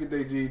going back to get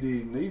their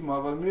GED. And these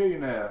motherfuckers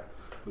millionaires.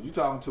 But you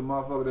talking to a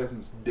motherfucker that's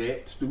in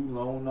debt, student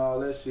loan, and all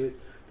that shit,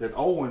 that's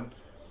owing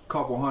a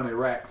couple hundred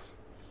racks,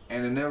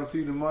 and they never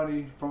see the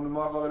money from the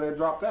motherfucker that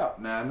dropped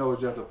out. Now I know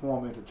it's just a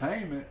form of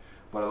entertainment,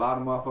 but a lot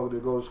of motherfuckers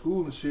that go to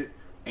school and shit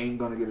ain't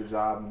gonna get a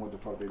job and what the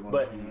fuck they gonna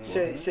But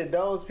do. should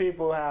those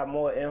people have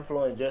more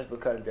influence just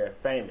because they're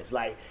famous?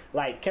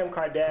 Like Kim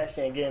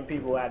Kardashian getting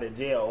people out of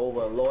jail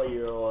over a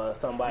lawyer or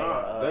somebody.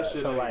 Nah, that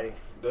shit somebody.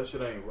 that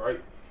shit ain't right.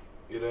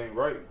 It ain't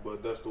right,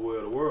 but that's the way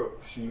of the world.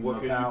 She What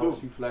what can power, you do?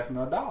 She flexing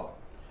her dollar.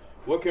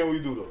 What can we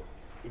do though?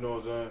 You know what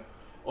I'm saying?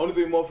 Only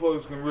thing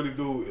motherfuckers can really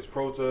do is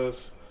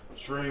protest,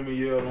 stream and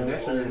yell And that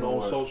shit ain't gonna on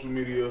work. social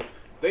media.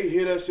 They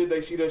hear that shit, they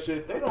see that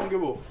shit, they don't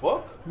give a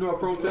fuck. You know what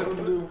protesters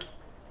do?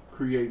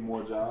 Create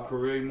more jobs.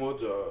 Create more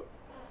jobs.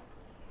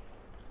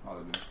 All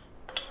they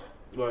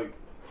do. Like,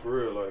 for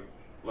real,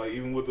 like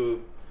even with the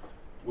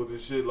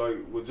shit like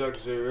what Jackie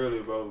said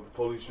earlier about the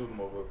police shooting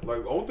motherfuckers.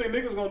 Like, the only thing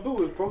niggas gonna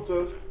do is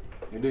protest.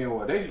 And then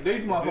what? These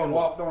motherfuckers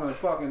walked on and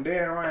fucking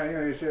danced around. You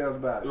don't hear shit else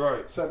about it.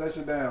 Right. Shut that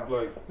shit down.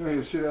 Like, You don't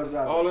hear shit else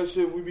about all it. that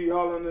shit we be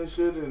hollering and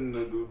shit, and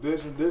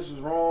this is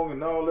wrong,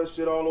 and all that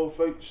shit all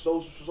over fake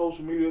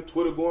social media,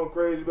 Twitter going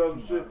crazy about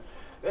some shit.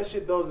 That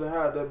shit doesn't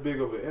have that big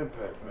of an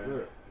impact, man. Yeah.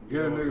 You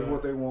Get a know niggas I'm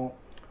what they want.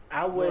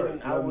 I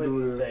wouldn't. Right, I let 'em do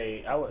wouldn't it.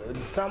 say.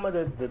 Some of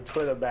the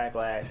Twitter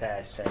backlash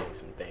has changed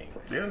some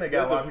things. The internet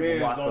got a lot That of people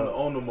depends locked up.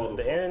 on the The motherfucker.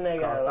 internet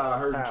got a lot I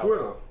of heard power.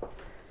 Twitter.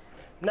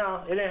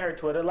 No, it didn't hurt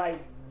Twitter. Like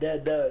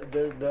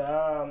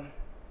the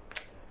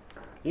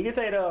you can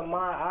say the Ahmaud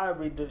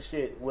Arbery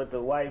shit with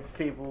the white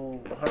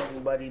people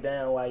hunting Buddy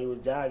down while he was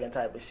jogging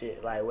type of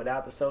shit. Like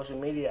without the social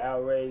media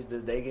outrage, do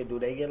they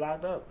get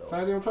locked up though?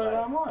 Same thing with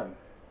Trayvon Martin.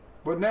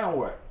 But now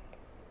what?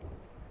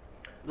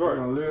 Right. They're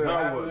gonna live Now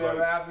happily what? ever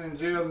Like, after in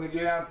jail and they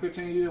get out in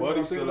 15 years. We Buddy's don't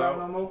think still about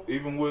it out. no more.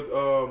 Even with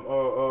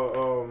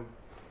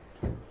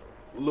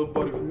little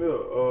buddy from here,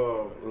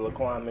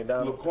 Laquan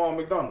McDonald. Laquan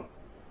McDonald.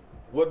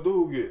 What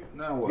dude get?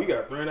 Now what? He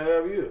got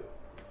 3.5 years,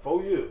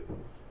 4 years.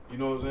 You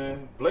know what I'm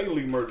saying?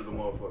 Blatantly murdered the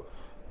motherfucker.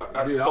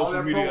 After Did all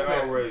social that media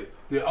protesting. outrage.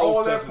 Did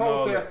all that Protesting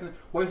all that. protesting,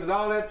 wasted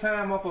all that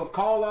time motherfuckers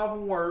called off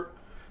from work,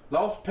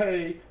 lost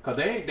pay, cause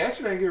that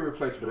shit ain't get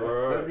replaced for that.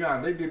 Right. Let's be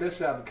honest, they did that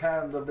shit out the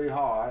kindness of their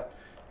heart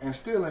and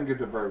still ain't get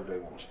the verdict they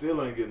want.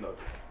 Still ain't getting nothing.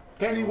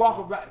 Can't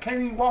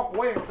even walk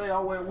away and say,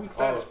 oh well, we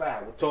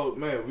satisfied with Told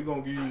man, we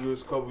gonna give you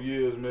this couple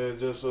years, man,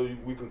 just so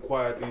we can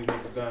quiet these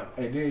niggas down.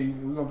 it. And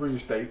then we gonna bring you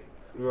state.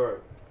 Right.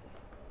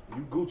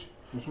 You Gucci.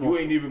 You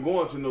ain't even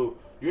going to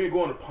you ain't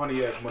going to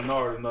Pontiac,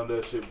 Menard, and none of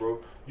that shit, bro.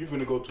 You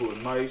finna go to a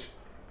nice,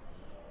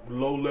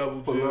 low-level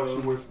Put up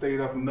jail. with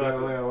state up in Nothing.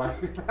 Bel Air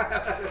like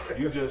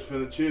You just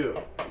finna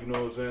chill. You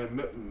know what I'm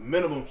saying?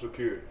 Minimum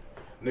security.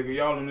 Nigga,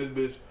 y'all in this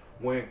bitch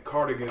wearing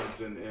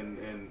cardigans and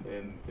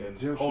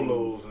Gym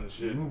polos and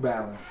shit. New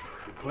Balance.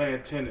 You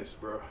playing tennis,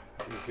 bro.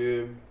 You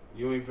feel me?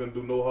 You ain't finna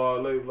do no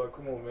hard labor. Like,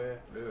 come on, man.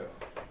 Yeah.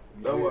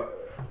 That's Yeah. what.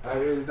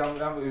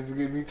 It's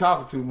getting me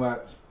talking too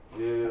much.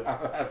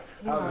 Yeah.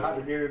 I'm about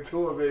to get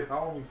into it, big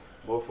homie.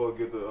 Motherfucker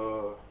get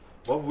the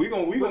we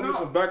gonna But get no.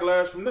 some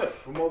backlash from that,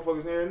 from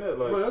motherfuckers hearing that.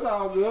 Like, But it's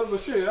all good. But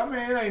shit, I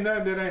mean, it ain't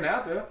nothing that ain't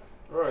out there.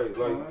 right,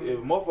 like if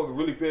motherfucker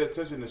really pay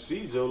attention to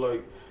see yo,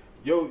 like,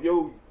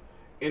 yo,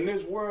 in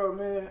this world,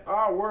 man,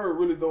 our word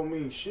really don't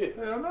mean shit.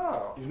 Hell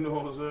no. You know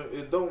what I'm saying?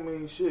 It don't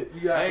mean shit.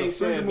 You got I the ain't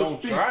saying freedom of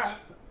don't speech. try.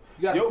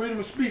 You got Yo, the freedom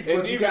of speech, and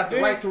but you even got the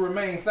then- right to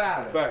remain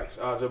silent. Facts.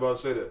 I was about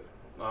to say that.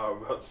 I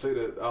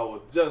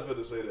was just about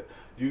to say that.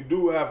 You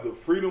do have the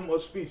freedom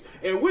of speech,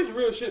 and which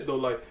real shit though,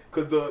 like,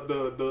 cause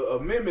the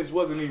amendments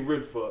wasn't even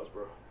written for us,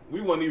 bro.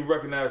 We wasn't even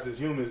recognized as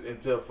humans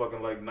until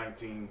fucking like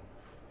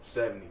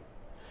 1970.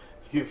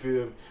 You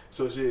feel me?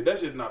 So shit, that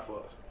shit's not for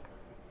us.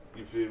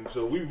 You feel me?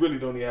 So we really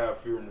don't even have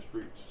freedom of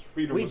speech.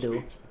 Freedom We of do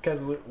speech.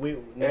 because we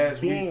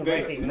As we being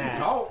think.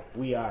 recognized. talk.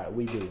 We do.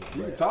 You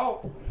can But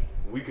talk.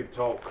 We can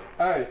talk.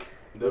 Hey,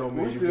 That don't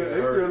mean they you still, get they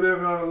still hurt.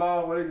 living on the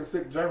law where they can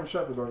stick German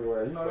shepherds on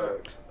your ass. You know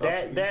that?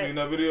 Facts. You seen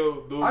that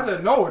video, dude? I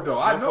just know it though.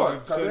 I know it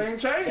because Motherfucker it ain't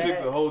changed.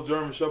 Sick the whole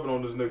German Shepherd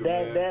on this nigga,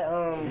 man.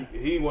 that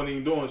He wasn't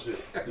even doing shit.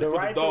 Just the put the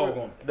right dog on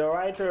him. the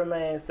right to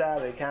remain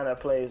silent kind of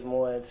plays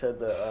more into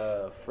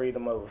the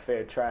freedom of a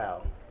fair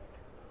trial.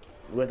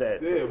 With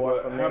that, Yeah, the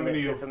Fourth but how Amendment,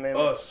 many Fifth of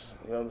Amendment, us,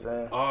 you know what I'm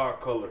saying? our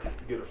color,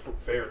 get a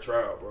fair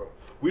trial, bro?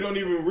 We don't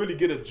even really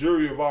get a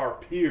jury of our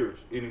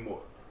peers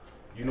anymore.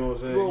 You know what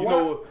I'm saying? Well, you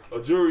know,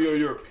 a jury of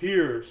your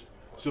peers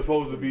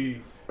supposed to be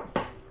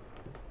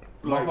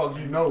like Motherfuckers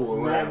you know. normal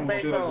Right? That's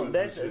based citizens on and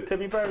that's shit. to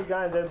be perfectly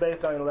honest. That's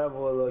based on the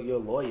level of your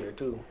lawyer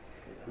too.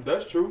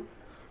 That's true.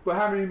 But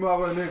how many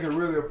motherfuckers can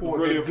really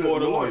afford Really that good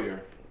afford a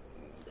lawyer?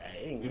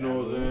 Dang, You know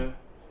what I'm I mean, saying?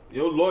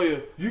 Your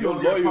lawyer, You your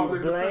gonna get lawyer,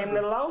 public- Blame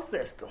the law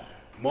system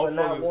for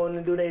not motherfuckers. wanting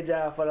to do their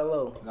job for the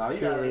law. Nah, you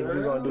Shit, gotta, if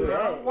we gonna do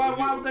that.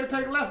 Why would they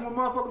take less when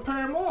motherfuckers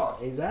paying more?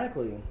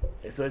 Exactly.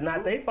 So it's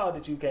not their fault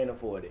that you can't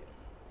afford it.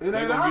 It They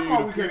ain't gonna our give fault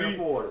you we the can't PD.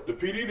 afford it. The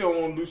PD don't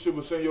want to do shit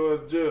but send your ass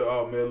to jail.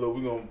 Oh man, look,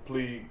 we gonna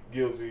plead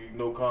guilty,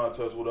 no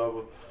contest,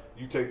 whatever.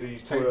 You take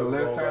these Take 12 the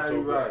less long out time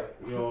your you back. right.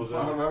 You know what I'm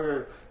saying?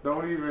 Motherfucker,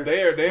 don't even.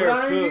 They're But there I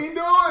ain't to even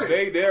do it.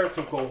 they there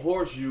to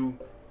coerce you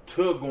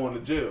to going to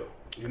jail.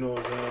 You know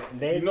what I'm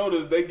saying? You know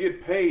that they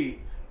get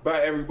paid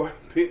by everybody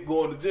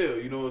going to jail.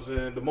 You know what I'm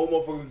saying? The more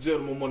motherfuckers in jail,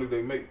 the more money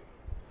they make.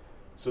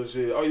 So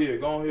shit, oh yeah,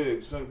 go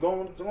ahead, son,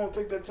 go on,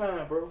 take that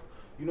time, bro.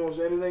 You know what I'm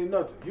saying? It ain't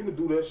nothing. You can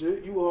do that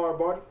shit. You a hard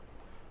body.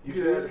 You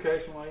feel get me? an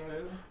education while you're in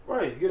here.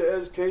 Right, you get an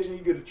education,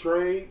 you get a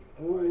trade,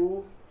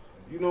 ooh,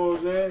 you know what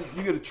I'm saying?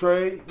 You get a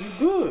trade, you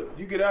good.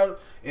 You get out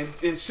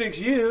in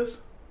 6 years,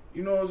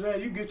 you know what I'm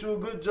saying? You get you a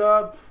good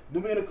job,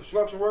 doing a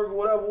construction worker,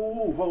 whatever,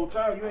 ooh, whole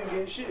time you ain't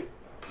getting shit.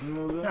 You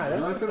know what I'm saying? Nah, You know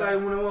that's what I'm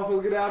saying? Like when the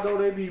motherfuckers get out though,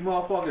 they be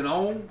motherfucking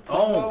on.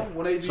 On.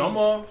 When they be Some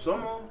of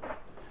them.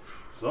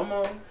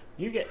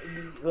 you get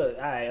look.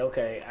 All right,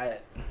 okay.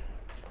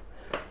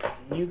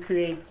 You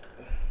create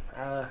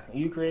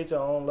your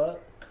own luck,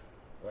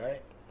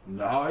 right?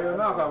 No, hell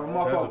no, cause a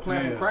motherfucker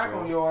playing some depends, crack bro.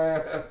 on your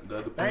ass. That I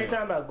ain't depends.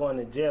 talking about going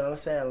to jail. I'm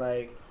saying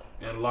like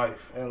In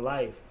life. in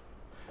life.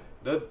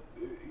 That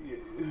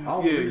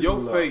don't yeah, believe your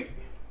in luck. fate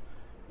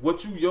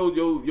what you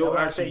your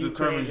I action say you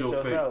determines created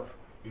your fate. yourself.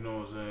 You know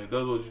what I'm saying?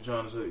 That's what you're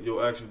trying to say.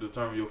 Your action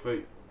determines your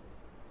fate.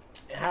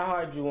 How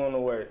hard you want to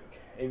work?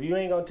 If you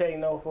ain't gonna take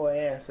no for an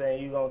answer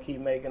and you gonna keep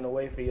making a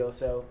way for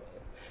yourself,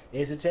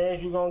 there's a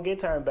chance you gonna get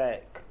turned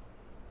back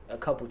a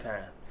couple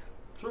times.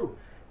 True.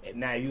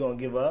 Now you gonna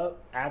give up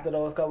after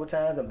those couple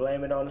times and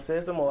blame it on the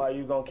system, or are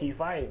you gonna keep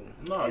fighting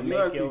No, and you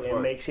gotta make keep fighting.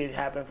 and make shit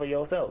happen for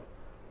yourself?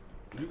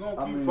 You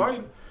gonna I keep mean-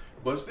 fighting,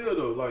 but still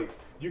though, like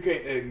you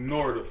can't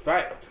ignore the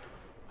fact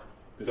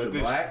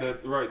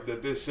that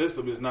this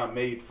system is not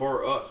made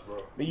for us,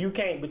 bro. But you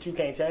can't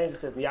change the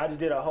system. Y'all just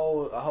did a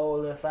whole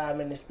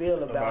 5-minute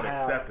spiel about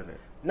how accepting it.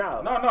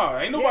 no,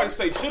 Ain't nobody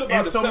say shit about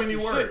In so accepting many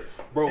shit,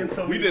 words. bro. In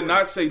so We many did words.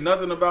 not say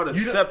nothing about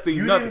accepting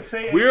you nothing. didn't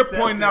say We're accepting.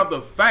 pointing out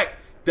the fact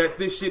that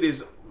this shit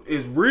is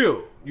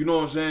real. You know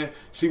what I'm saying?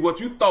 See, what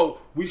you thought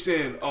we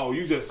saying, oh,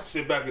 you just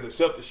sit back and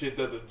accept the shit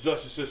that the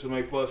justice system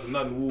ain't for us and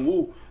nothing woo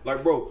woo.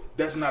 Like, bro,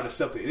 that's not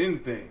accepting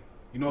anything.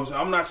 You know what I'm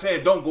saying? I'm not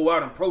saying don't go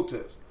out and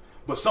protest,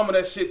 but some of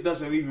that shit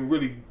doesn't even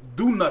really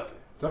do nothing.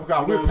 That's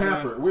because You know we're what I'm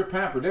pampered. We're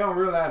pampered. They don't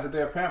realize that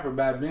they're pampered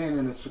by being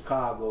in the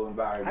Chicago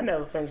environment. I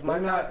never finished my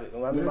They're not, topic.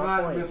 they're my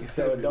not point. in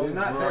Mississippi. So don't They're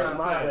not down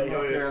violate. in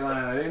North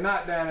Carolina. They're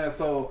not down there.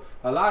 So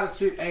a lot of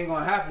shit ain't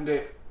gonna happen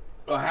that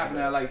happen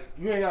there. Like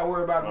you ain't gotta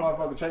worry about the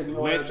motherfucker chasing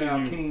your ass Lynching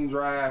down you. King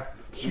Drive,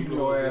 shooting You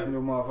your know ass in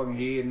your motherfucking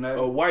head and A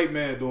nothing. white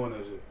man doing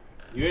that shit.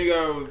 You ain't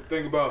gotta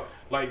think about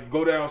like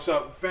go down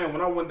south, fam.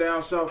 When I went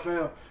down south,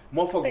 fam,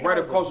 motherfucker think right I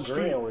was across the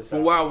street agreeing with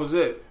from where I was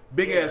at,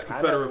 big Yeah, ass I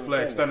Confederate never flag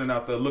finished. standing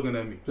out there looking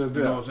at me. Just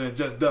you know duck. what I'm saying?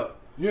 Just duck.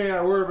 You ain't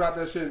gotta worry about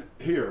that shit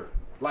here.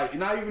 Like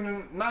not even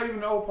in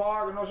the old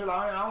park and no shit.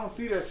 I don't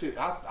see that shit.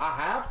 I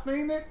have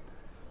seen it,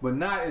 but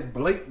not as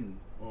blatant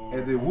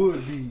as it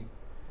would be.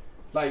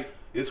 Like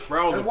It's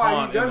frowned that's why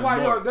upon. in the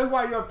North. that's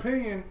why your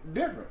opinion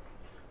different,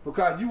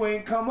 because you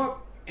ain't come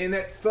up in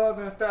that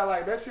southern style.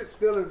 Like that shit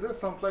still exists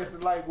some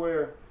places like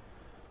where.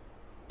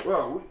 Well,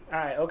 All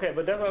right, okay,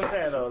 but that's what I'm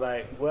saying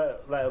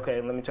though.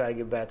 Okay, let me try to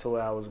get back to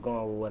where I was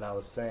going with what I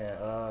was saying.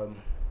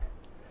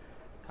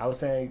 I was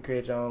saying you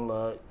create your own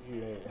luck.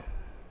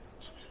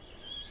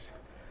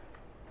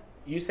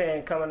 You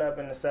saying coming up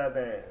in the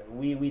southern,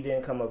 we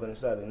didn't come up in the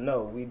southern.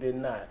 No, we did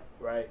not,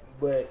 right?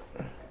 But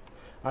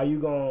are you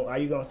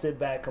gonna sit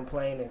back,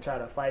 complain, and try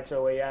to fight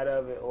your way out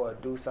of it, or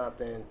do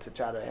something to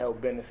try to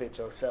help benefit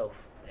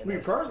yourself? In me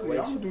that personally,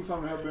 I'm situation? gonna do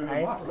something to help benefit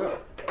Right?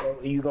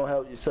 myself. You gonna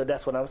help? So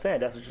that's what I'm saying.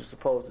 That's what you're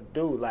supposed to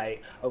do.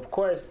 Like, of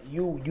course,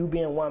 you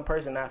being one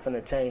person not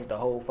finna change the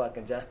whole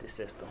fucking justice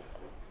system.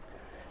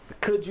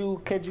 Could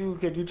you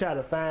try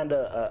to find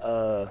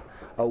a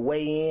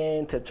way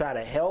in to try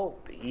to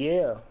help?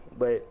 Yeah,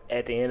 but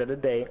at the end of the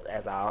day,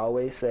 as I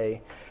always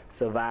say,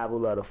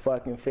 survival of the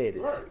fucking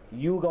fittest.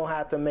 You gonna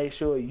have to make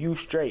sure you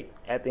straight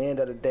at the end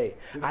of the day.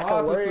 It's I hard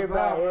can to worry survive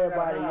about when you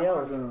everybody got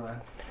else.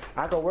 time.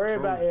 I can worry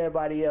about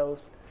everybody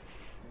else,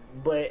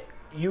 but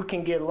you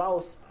can get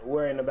lost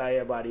worrying about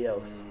everybody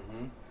else.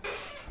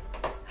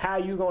 How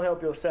you gonna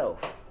help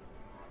yourself?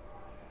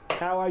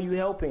 How are you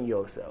helping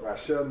yourself? By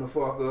shutting the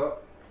fuck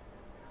up.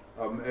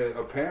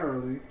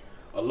 Apparently.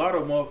 A lot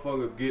of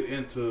motherfuckers get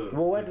into.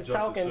 Well, what the does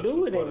justice talking system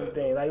do with for that.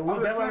 anything? Like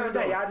I'm that's what I'm just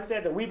saying.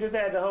 saying, We just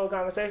had the whole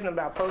conversation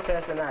about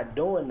protesting not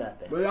doing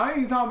nothing. But I ain't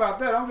even talking about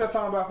that. I'm just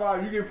talking about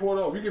five. You get pulled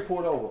over.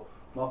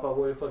 Motherfucker,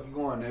 where the fuck you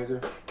going,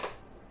 nigga?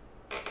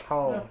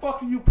 Home. Man,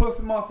 fuck you,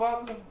 pussy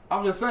motherfucker.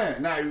 I'm just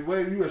saying. Now,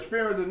 whether you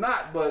experienced or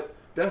not, but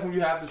that's when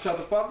you have to shut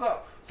the fuck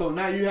up. So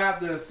now you have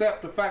to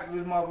accept the fact that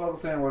this motherfucker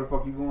saying, where the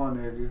fuck you going,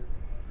 nigga?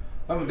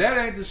 I mean, that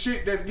ain't the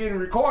shit that's getting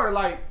recorded.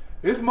 Like,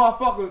 this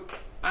motherfucker,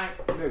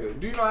 nigga,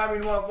 do you know how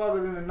many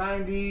motherfuckers in the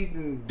 90s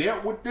and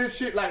dealt with this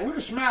shit? Like, we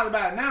can smile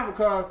about it now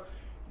because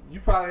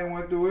you probably ain't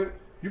went through it.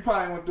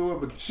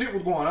 But shit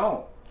was going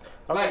on.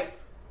 Like,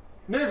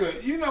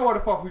 nigga, you know where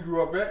the fuck we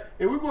grew up at.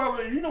 If we grew up,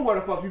 you know where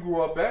the fuck you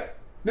grew up at.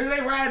 Nigga,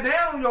 they ride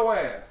down on your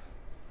ass.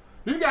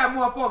 You got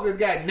motherfuckers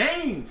got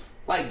names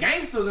like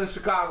gangsters in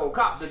Chicago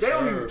cops that they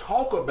don't even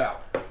talk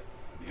about.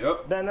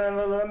 Yep.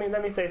 No.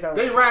 Let me say something.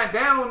 They ride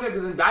down on niggas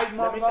and indict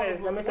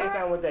motherfuckers. Let me say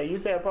something with that. You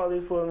said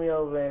police pulled me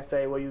over and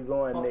say, "Where you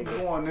going, Fuck you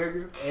nigga?" going,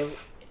 nigga? And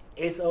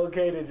it's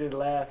okay to just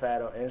laugh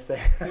at him and say,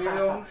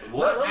 Hell,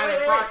 Look, now they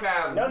wait.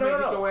 sarcasm. No, You may no.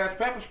 get your ass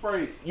pepper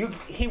sprayed.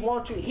 He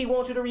wants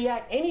you to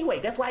react anyway.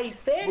 That's why he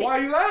said Why it.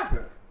 are you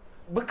laughing?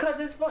 Because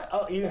it's fun.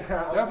 Oh,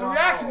 That's the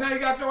reaction. Now you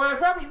got your ass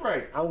pepper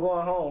sprayed. I'm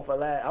going home for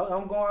that.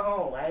 I'm going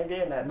home. I ain't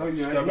getting that. No,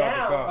 you Step ain't. out the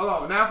Now- car. Hold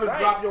on. Now I'm finna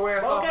drop your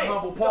ass off the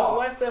humble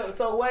paw.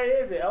 So what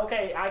is it?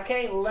 Okay, I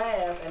can't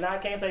laugh and I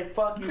can't say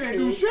fuck you. You can't kid.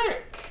 do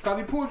shit. Cause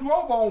he pulled you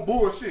over on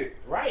bullshit.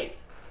 Right.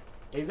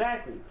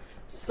 Exactly.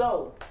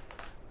 So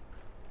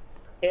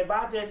if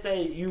I just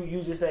say you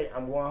just say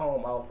I'm going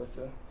home,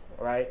 officer.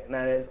 Right?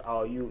 Now that's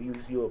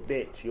you a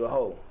bitch. You a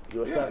hoe.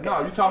 You a sucker.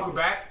 No, you talking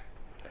back.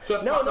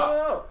 Shut the No. fuck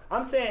up.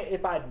 I'm saying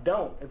if I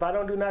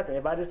don't do nothing,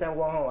 if I just say I'm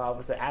going home,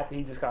 officer, after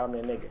he just called me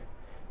a nigga,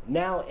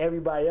 now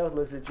everybody else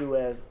looks at you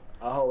as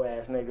a hoe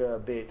ass nigga, a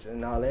bitch,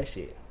 and all that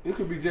shit. It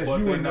could be just But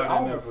you they and the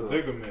not in that officer.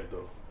 predicament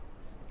though.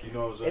 You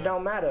know what I'm saying? It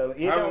don't matter.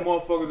 Haven't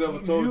motherfuckers ever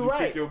told you right.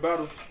 pick your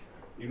battles?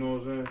 You know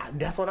what I'm saying?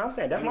 That's what I'm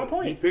saying. That's my You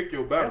point. pick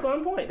your That's battle.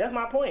 my point. That's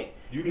my point.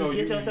 You You know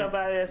get you- yourself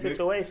out of that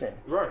situation.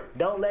 Right.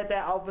 Don't let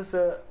that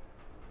officer.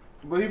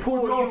 But he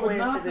pulled you Pull over you for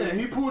into nothing. this.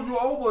 He pulled you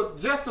over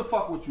just to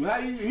fuck with you.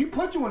 He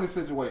put you in this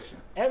situation.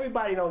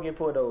 Everybody don't get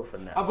pulled over for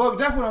nothing. But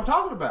that's what I'm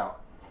talking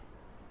about.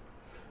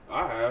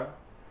 I have.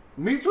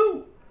 Me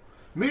too.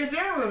 Me and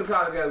Jeremy in the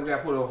car together, we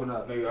got put over for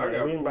nothing. Nigga, I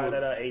got we done brought pulled.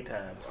 that up 8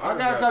 times. I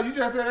got cause you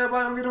just said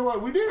everybody don't get over.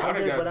 We did. I done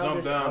Okay, got but I'm jumped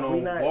just- down we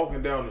on not-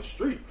 walking down the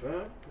street,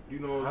 fam. You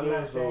know what I'm I'm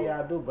not saying saying?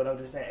 y'all do, but I'm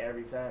just saying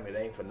every time it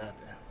ain't for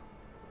nothing.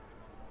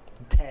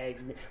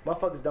 Tags me,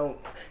 motherfuckers don't.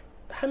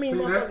 I mean,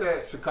 See, that's motherfuckers.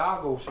 that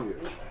Chicago shit.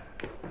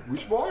 We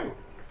spoiled.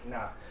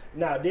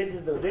 Nah. This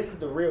is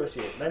the real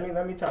shit.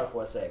 Let me talk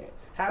for a second.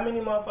 How many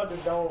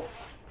motherfuckers don't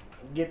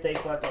get their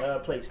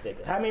fucking plate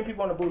sticker? How many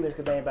people on the boot list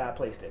because they ain't buy a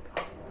plate sticker?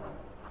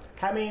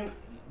 How many?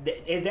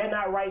 Is that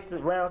not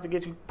rounds to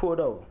get you pulled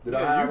over? Did Yeah,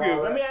 I have you get-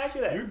 all Let that? me ask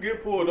you that. You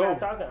get pulled I'm over. not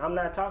talking. I'm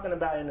not talking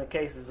about in the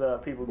cases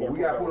of people But getting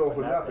we got pulled over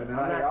for nothing. and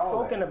I'm I not had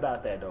all talking that.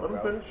 about that though, Let him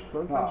bro. finish.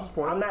 Let him finish his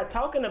point. I'm not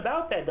talking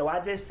about that though. I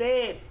just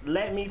said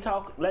let me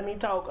talk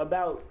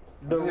about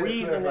the Okay,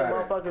 reason that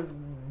clarify that. motherfuckers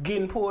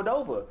getting pulled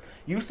over.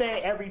 You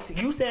saying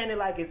you saying it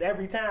like it's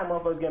every time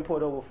motherfuckers getting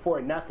pulled over for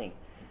nothing.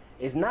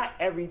 It's not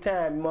every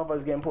time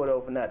motherfuckers getting pulled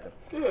over for nothing.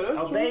 Yeah, that's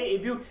true. Okay,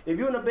 if you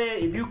in the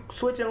bed, if you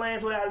switching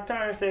lanes without a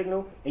turn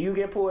signal and you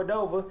get pulled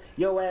over,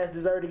 your ass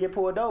deserve to get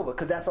pulled over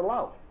because that's a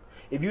law.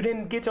 If you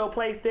didn't get your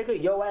plate sticker,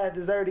 your ass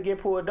deserve to get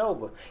pulled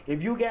over.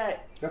 If you got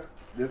That's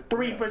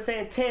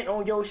 3% tint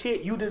on your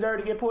shit, you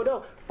deserve to get pulled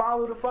over.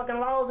 Follow the fucking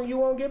laws and you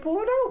won't get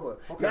pulled over.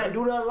 Okay. Now,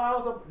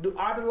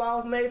 are the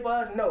laws made for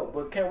us? No.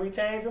 But can we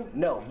change them?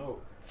 No.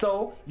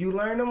 So you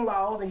learn them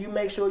laws and you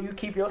make sure you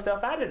keep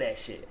yourself out of that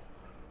shit.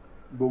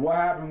 But what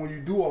happened when you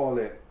do all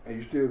that and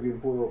you still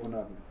getting pulled over for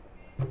nothing?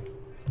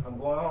 I'm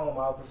going home,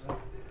 officer.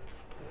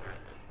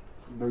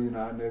 No, you're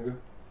not, nigga.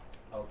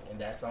 Okay, and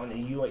that's on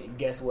you.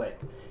 Guess what?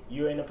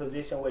 You're in a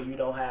position where you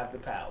don't have the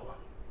power.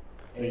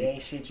 And it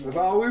ain't shit you That's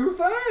can all we were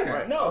saying.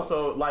 Right. No.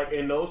 Also, like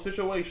in those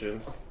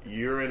situations,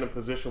 you're in a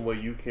position where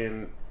you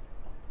can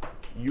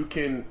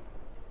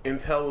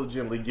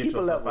intelligently get Keep a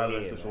yourself level out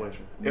of that head,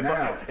 situation.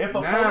 Now. If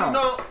a Now.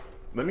 no,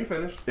 let me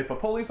finish. If a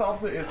police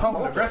officer is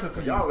talking okay. aggressive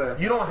to Y'all you, ass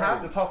you don't crazy.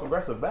 have to talk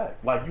aggressive back.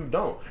 Like you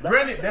don't. Like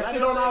Granted, I that said,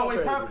 shit don't like I said, always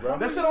crazy, happen. bro.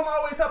 That shit don't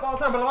always happen all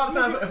the time. But a lot of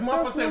times, if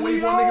motherfuckers That's say, what "Where you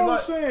we want niggas all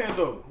like?" saying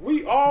though.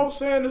 We all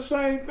saying the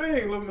same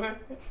thing, little man.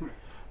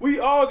 We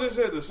all just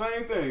said the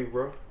same thing,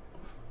 bro.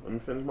 Let me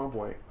finish my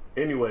point.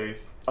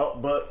 Anyways,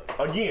 but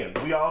again,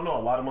 we all know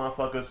a lot of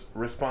motherfuckers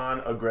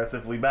respond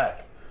aggressively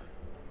back.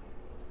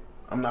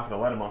 I'm not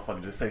gonna let a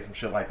motherfucker just say some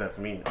shit like that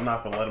to me. I'm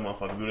not gonna let a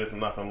motherfucker do this. I'm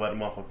not gonna let a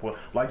motherfucker pull.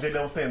 Like J.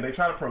 was saying, they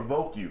try to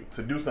provoke you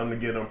to do something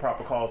to get them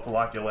proper calls to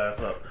lock your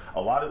ass up.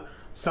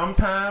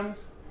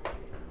 Sometimes,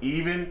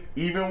 even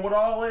with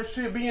all that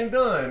shit being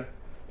done,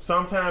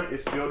 sometimes it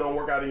still don't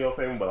work out in your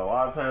favor. But a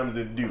lot of times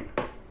it do.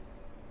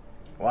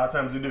 A lot of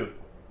times it do.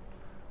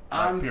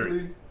 Like,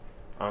 period.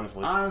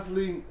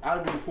 Honestly,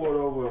 I've been pulled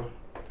over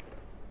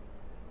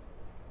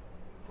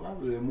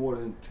probably more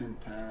than 10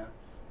 times.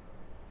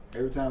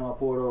 Every time I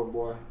pulled over,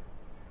 boy,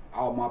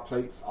 all my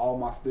plates, all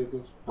my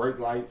stickers, brake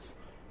lights,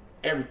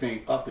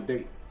 everything up to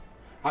date.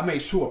 I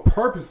made sure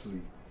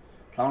purposely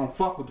I don't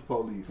fuck with the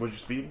police. Was you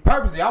speeding?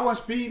 Purposely, I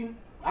wasn't speeding.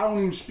 I don't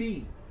even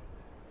speed.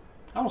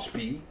 I don't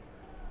speed.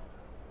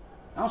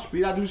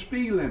 I do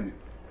speed limit.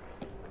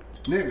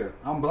 Nigga,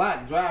 I'm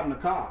black driving a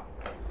car.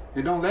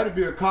 And don't let it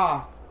be a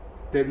car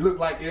that look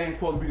like it ain't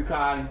supposed to be the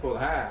car I ain't supposed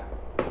to have.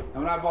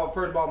 And when I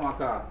first bought my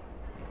car,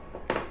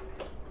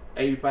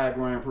 85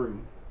 Grand Prix,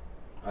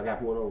 I got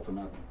pulled over for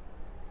nothing.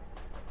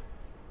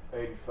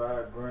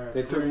 85 grand.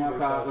 They took my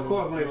car. Of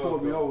course, when they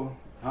pulled me over,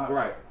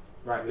 right.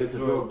 It's a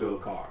drug dealer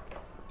car,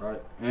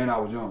 right? And I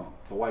was young,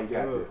 so why you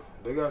got this?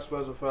 They got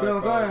specified See what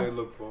I'm cars saying? they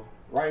look for.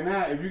 Right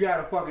now, if you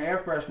got a fucking air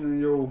freshener in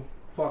your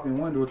fucking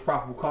window, it's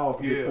probable cause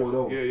to get pulled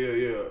over.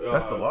 Yeah.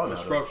 That's the law now,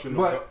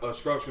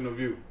 Obstruction of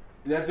view.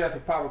 That's just a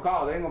proper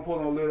call. They ain't gonna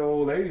pull no little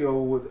old lady over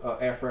with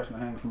air freshener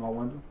hanging from my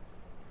window.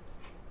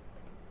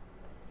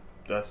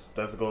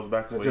 That goes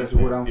back to That's what, just you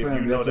said. what I'm if saying.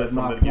 you know That's that just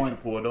my somebody get you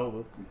point. pulled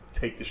over,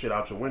 take the shit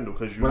out your window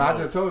because you. But know I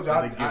just told you,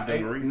 how to give them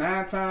a reason.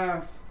 9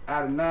 times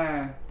out of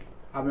 9,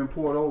 I've been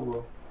pulled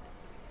over.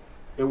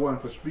 It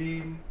wasn't for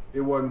speeding.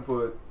 It wasn't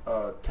for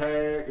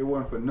tag. It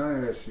wasn't for none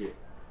of that shit.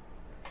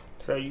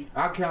 So you,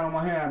 I count on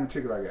my hand how many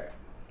tickets I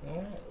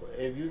got.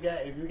 if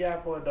you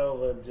got pulled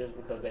over just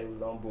because they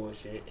was on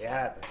bullshit, it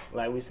happens.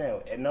 Like we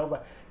saying, and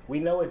nobody, we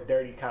know it's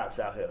dirty cops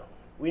out here.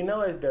 We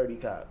know it's dirty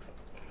cops.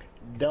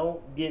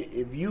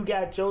 If you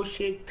got your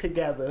shit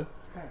together,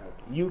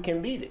 you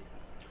can beat it.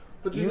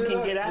 But You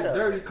can get out of it.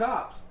 dirty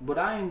cops. But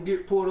I ain't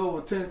get pulled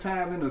over 10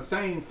 times in the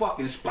same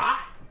fucking spot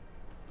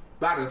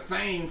by the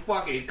same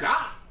fucking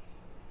cop.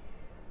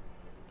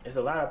 It's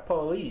a lot of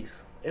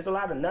police. It's a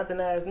lot of nothing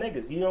ass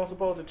niggas. You don't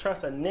supposed to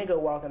trust a nigga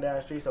walking down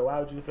the street. So why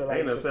would you feel like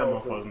Ain't you're no saying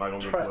supposed motherfuckers not gonna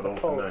to get trust pulled a over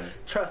for nothing.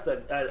 trust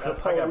a I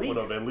got pulled police?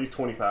 over at least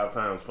 25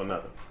 times for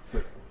nothing.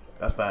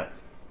 That's facts.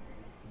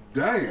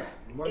 Damn.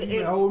 What, you been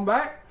It- holding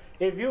back?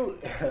 If you,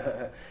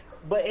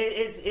 but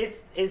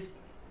it's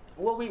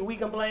What we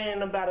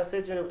complaining about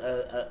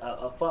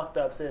a fucked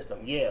up system?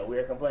 Yeah,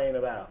 we're complaining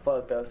about a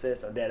fucked up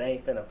system that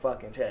ain't finna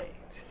fucking change.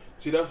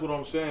 See, that's what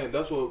I'm saying.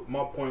 That's what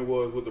my point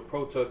was with the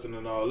protesting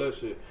and all that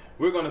shit.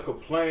 We're gonna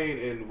complain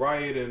and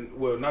riot and,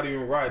 well, not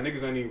even riot.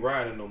 Niggas ain't even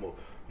rioting no more.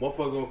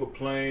 Motherfuckers gonna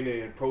complain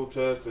and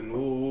protest and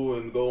ooh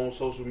and go on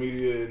social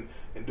media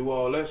and do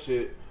all that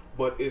shit.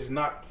 But it's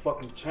not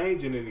fucking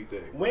changing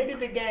anything. When did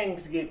the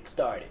gangs get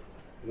started?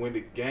 When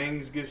the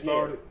gangs get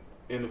started?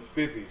 In the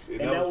 50s.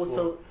 And that was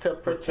to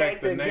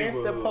protect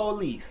against the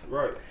police.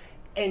 Right.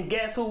 And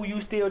guess who you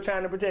still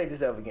trying to protect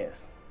yourself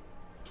against?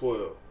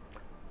 12.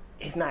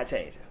 It's not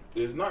changing.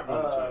 It's not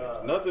going to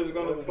change. Nothing's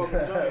going to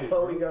fucking change.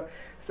 Go.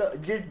 So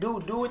just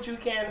do what you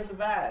can to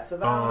survive.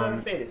 Survival of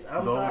the fittest.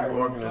 I'm those sorry.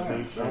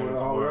 organizations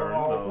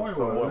were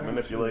somewhat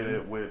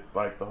manipulated with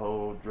like the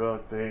whole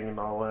drug thing and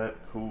all that.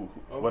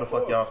 Where the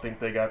fuck y'all think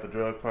they got the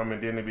drug from?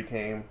 And then it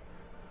became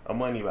a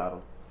money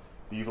battle.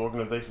 These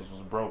organizations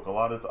was broke. A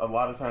lot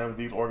of times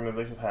these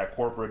organizations had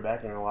corporate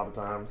backing. A lot of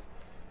times,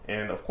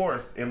 and of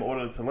course, in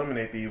order to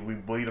eliminate these, we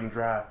bleed them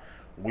dry.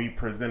 We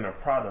present a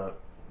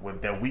product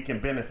that we can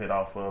benefit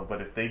off of.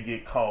 But if they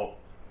get caught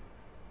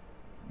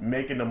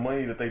making the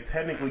money that they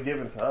technically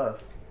given to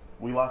us,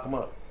 we lock them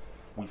up.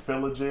 We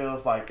fill the jail.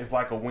 It's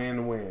like a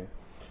win-win.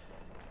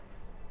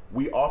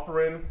 We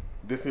offering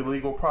this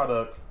illegal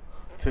product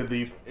to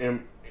these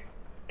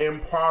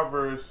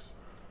impoverished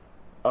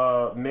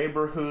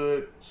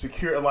neighborhood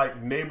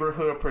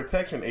neighborhood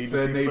protection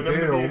agencies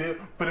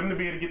for them to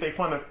be able to get their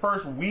funding.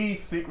 First, we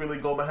secretly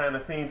go behind the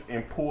scenes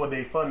and pull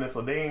their funding,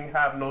 so they ain't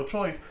have no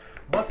choice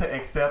but to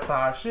accept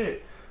our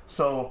shit.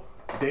 So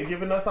they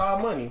giving us our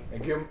money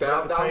and give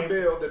them $1,000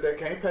 bill that they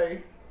can't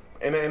pay.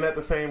 And then at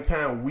the same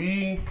time,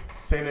 we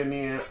sending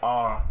in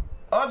our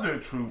other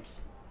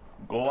troops,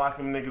 go lock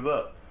them niggas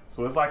up.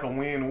 So it's like a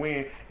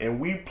win-win. And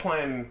we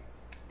plan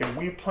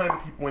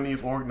people in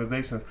these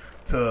organizations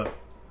to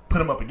put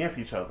them up against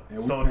each other.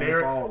 So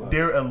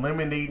they're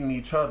eliminating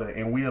each other,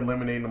 and we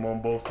eliminating them on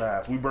both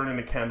sides. We burning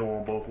the candle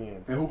on both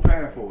ends. And who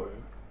paying for it?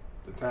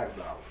 The tax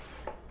dollars.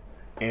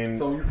 And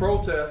so you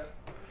protest,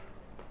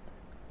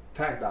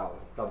 tax dollars.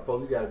 The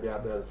police got to be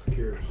out there to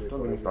secure shit.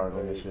 Don't get me started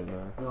on this shit,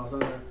 man. You know what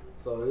I'm saying?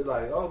 So it's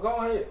like, oh, go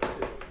ahead.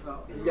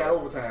 You got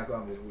overtime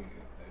coming this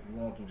weekend. If you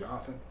want to,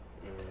 Johnson.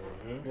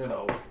 Mm-hmm. You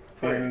know.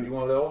 And you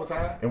want to let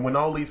overtime? And when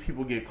all these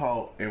people get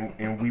caught,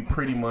 and we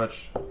pretty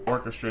much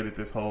orchestrated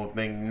this whole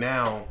thing,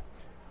 now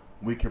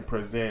we can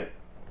present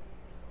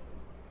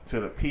to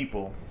the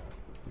people.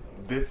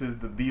 These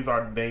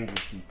are the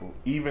dangerous people.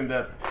 Even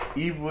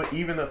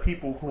the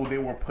people who they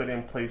were put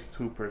in place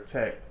to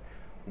protect,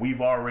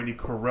 we've already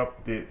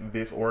corrupted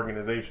this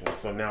organization.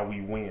 So now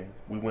we win.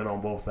 We win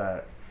on both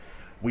sides.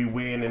 We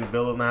win in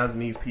villainizing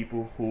these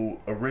people who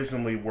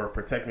originally were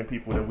protecting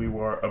people that we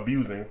were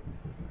abusing,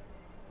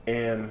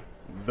 and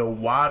the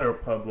wider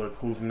public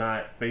who's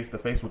not face to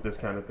face with this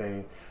kind of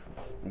thing,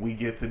 we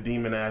get to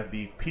demonize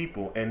these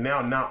people. And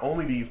now not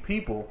only these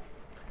people,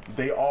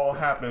 they all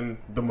happen,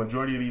 the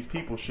majority of these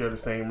people share the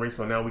same race,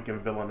 so now we can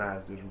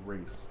villainize this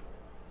race.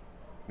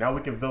 Now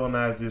we can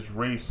villainize this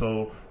race,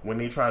 so when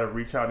they try to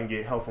reach out and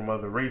get help from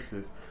other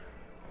races,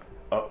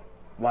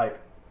 like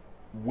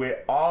with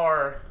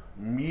our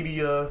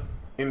media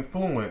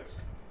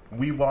influence,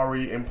 we've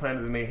already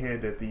implanted in their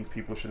head that these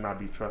people should not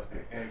be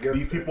trusted.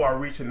 These people are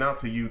reaching out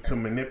to you to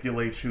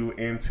manipulate you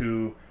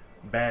into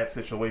bad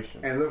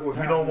situations. And look what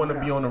you don't want to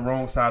be on the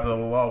wrong side of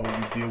the law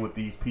when you deal with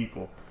these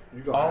people.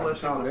 All that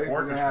shit was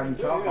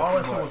orchestrated. All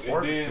that shit was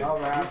orchestrated.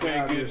 You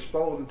can't get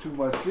exposed to too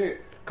much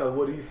shit. Because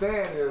what he's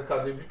saying is,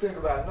 because if you think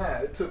about it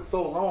now, it took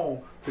so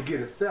long to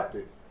get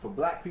accepted, for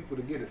black people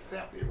to get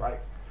accepted, right?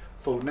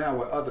 So now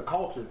with other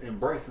cultures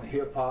embracing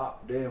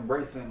hip-hop, they're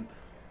embracing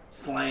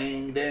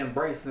slang, they're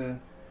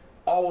embracing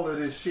all of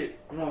this shit.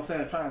 You know what I'm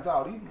saying? Trying to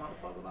talk, these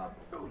motherfuckers are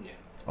brilliant.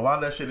 A lot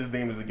of that shit is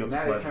deemed as a guilty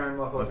pleasure.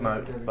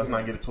 Let's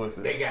not get it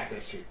twisted. They got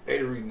that shit.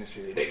 They reading this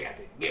shit. They got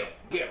that. Get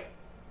them.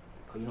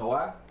 Cause you know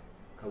why?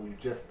 Because we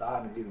just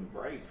starting to get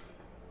embraced.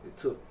 It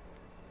took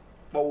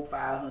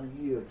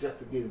 400-500 years just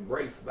to get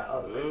embraced by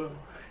other races.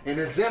 And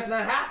it's just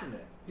not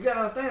happening. You gotta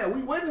understand,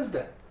 we witnessed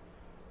that.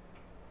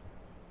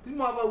 These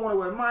motherfuckers want to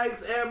wear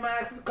mics, Air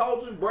Maxes,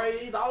 cultures,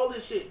 braids, all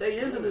this shit. They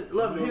into this,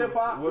 loving hip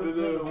hop. What it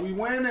is? We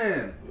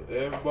winning.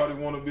 Everybody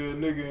want to be a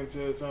nigga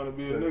instead of trying to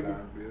be a nigga.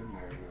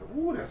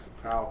 Ooh, that's some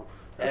powerful.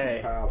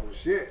 That's some powerful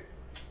shit.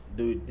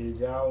 Did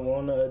y'all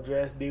want to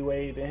address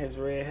D-Wade and his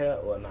red hair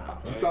or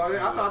not? You saw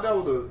that? I thought that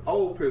was an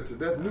old picture.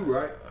 That's new,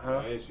 right?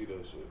 I ain't see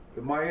that shit.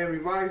 The Miami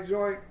Vice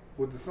joint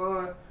with the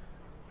sun.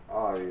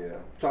 Oh yeah.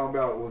 Talking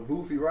about was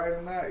Boosie right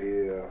in that?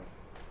 Yeah.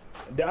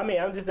 I mean,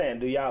 I'm just saying,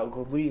 do y'all?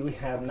 Because we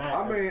have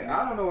not. I mean,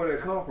 I don't know where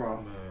that come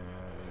from.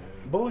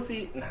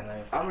 Boosie. Nah,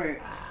 I mean,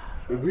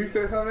 if he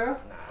said something else?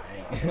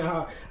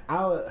 Nah,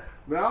 I would.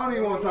 But I don't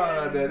even want to talk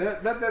about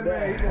that. That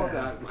man, he wants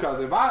that.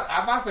 Because if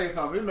I say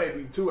something, it may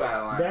be too out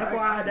of line.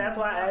 That's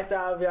why I asked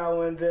y'all if y'all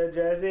want to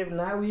address it. If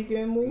not, we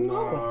can move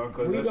on.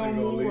 Because that shit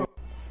gonna leave.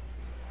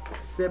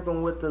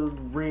 Sipping with the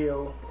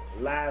Real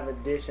live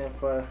edition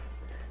for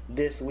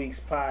this week's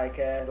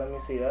podcast. Let me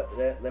see.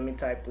 Let me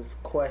type this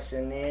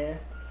question in.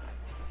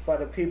 For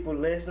the people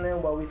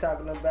listening, what we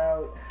talking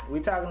about?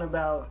 We talking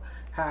about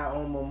how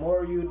on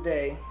Memorial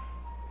Day,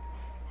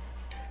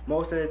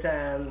 most of the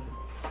time,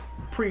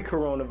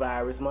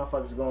 pre-coronavirus,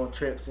 motherfuckers go on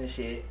trips and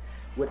shit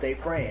with their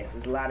friends.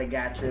 There's a lot of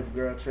guy trips,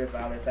 girl trips,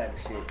 all that type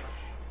of shit.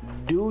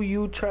 Do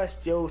you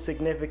trust your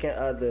significant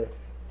other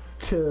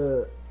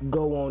to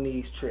go on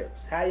these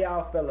trips? How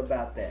y'all feel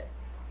about that?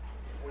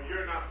 When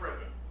you're not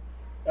present.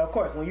 Of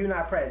course, when you're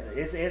not present,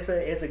 it's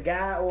a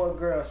guy or a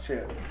girl's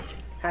trip.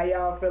 How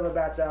y'all feel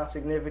about y'all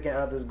significant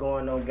others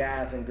going on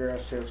guys and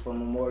girls trips for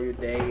Memorial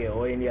Day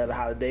or any other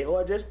holiday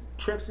or just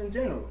trips in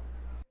general?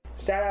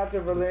 Shout out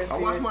to Valencia. I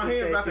wash my She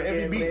hands said after she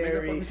every getting beat, nigga.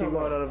 married. Fuck you She talking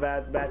going on a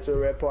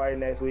bachelorette party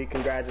next week.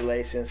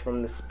 Congratulations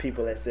from the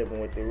people that sipping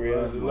with the real.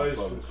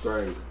 Congratulations.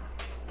 Crazy.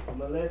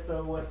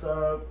 Melissa, what's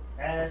up?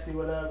 Ashley,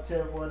 what up?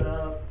 Tiff, what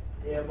up?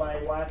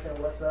 Everybody watching,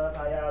 what's up?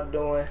 How y'all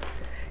doing?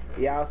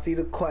 Y'all see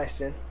the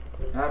question.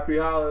 Happy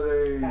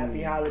holidays.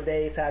 Happy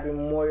holidays, happy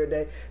Memorial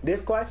Day.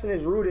 This question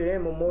is rooted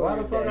in Why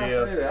Memorial the fuck Day. I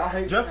Yeah. say that? I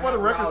hate Just for the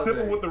happy record, holidays.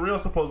 Sipping with the Real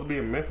supposed to be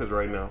in Memphis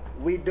right now.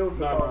 We do No,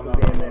 supposed no, to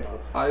be in no,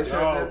 Memphis. Oh, they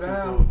shut Y'all that too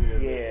down? close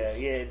in.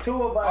 Yeah.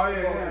 Two of us. Oh, yeah,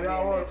 supposed yeah, to be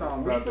y'all in were Memphis. talking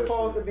We about that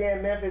supposed shit. to be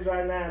in Memphis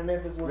right now, and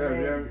Memphis was Yeah,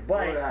 in, yeah, but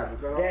what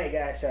happened? Cut off? that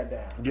got shut down.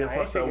 Get I ain't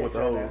fucked shit up get with the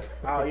shut hoes.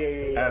 down. Oh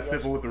yeah. As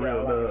Sipping with the Real I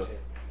like does. that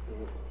shit.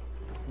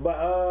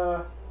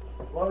 But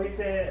what we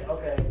said,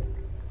 okay,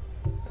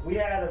 we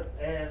had an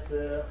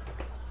answer.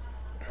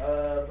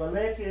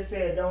 Valencia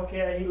said don't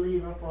care, he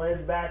leaving for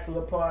his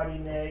bachelor party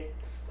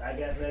next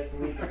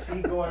week. And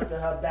she going to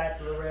her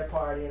bachelorette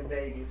party in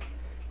Vegas.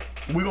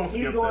 We gonna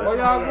skip going- Where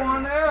that. y'all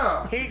going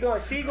there?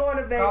 She going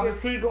to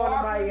Vegas, he going to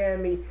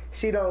Miami.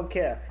 She don't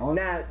care. Oh.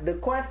 Now the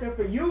question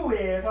for you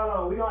is, hold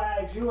on, we gonna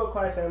ask you a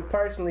question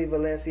personally,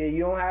 Valencia.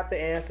 You don't have to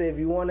answer if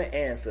you want to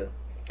answer.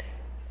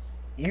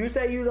 You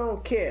say you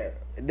don't care.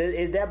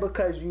 Is that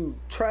because you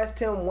trust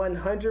him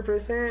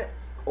 100%,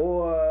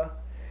 or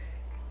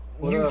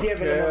What you up,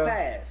 giving him a Kev?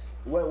 pass?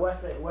 What's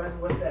that?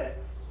 What's that?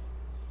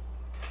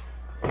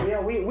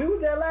 Yeah, we was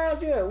there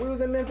last year. We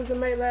was in Memphis in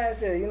May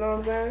last year. You know what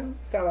I'm saying?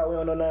 It's talking about we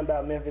don't know nothing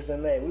about Memphis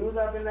in May. We was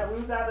out there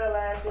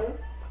last year,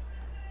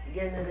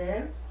 getting it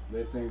in.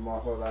 They think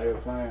motherfuckers out here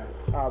playing.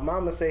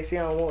 Mama say she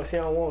don't want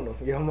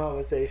them. Your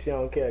mama say she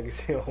don't care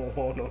because she don't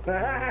want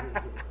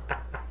them.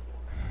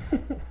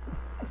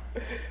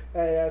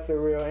 Hey, that's a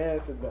real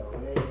answer though.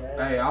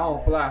 Hey, I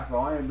don't fly, so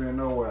I ain't been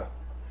nowhere.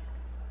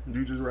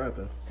 You just right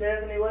there.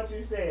 Tiffany, what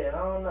you said? I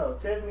don't know.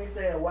 Tiffany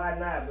said, why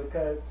not?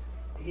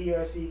 Because he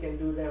or she can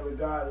do that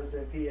regardless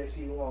if he or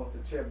she wants.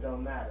 The trip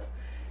don't matter.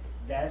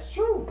 That's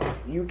true.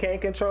 You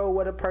can't control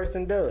what a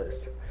person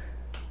does.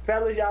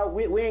 Fellas, y'all,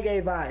 we ain't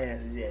gave our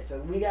answers yet. So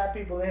we got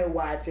people in here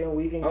watching.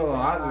 We can Hold on, I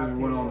our just went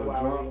opinion on the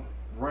while drunk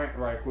rant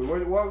right quick.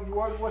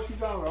 What she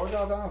talking about? What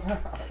y'all talking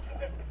about?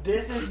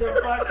 This is the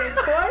fucking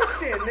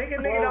question.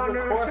 Nigga don't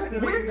know.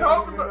 question? We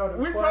talked about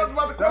the That's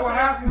what question.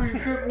 happened when you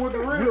sit with the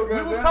real. We was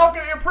goddamn.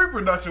 talking in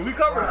pre-production. We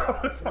covered all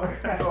this.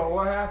 So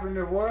what happened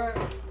if what?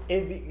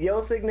 If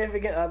your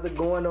significant other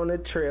going on a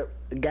trip,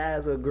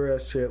 guys or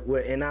girls trip,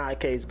 well, in our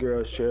case,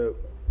 girls trip,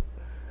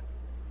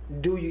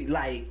 do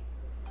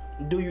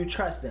you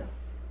trust them?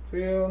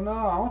 Hell no,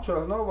 I don't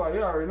trust nobody.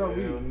 You already know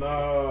Hell me. I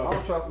nah.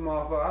 don't trust a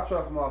motherfucker. I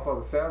trust a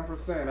motherfucker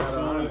 7% out As of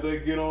soon as 100. they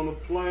get on the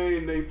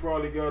plane, they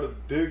probably got a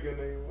dick in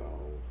they.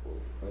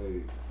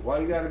 Hey, why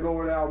you gotta go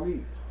without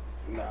me?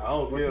 Nah, I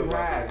don't What care you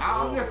about hide? that.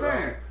 I'm just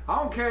saying. I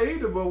don't care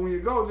either, but when you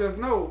go, just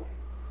know.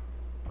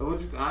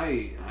 I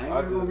ain't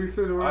just gonna be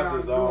sitting I around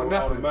just doing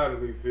nothing.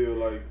 automatically feel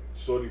like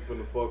shorty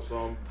finna fuck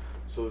something.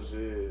 So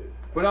shit.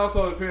 But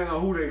also depending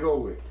on who they go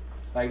with.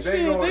 Like Shit,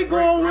 they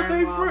going with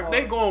they friend.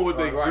 They going with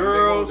their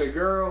girls. They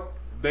girl.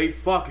 They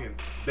fucking.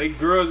 They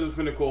girls is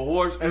finna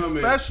cohort them.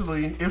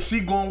 Especially if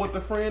she going with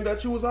the friend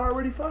that you was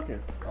already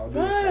fucking. Facts.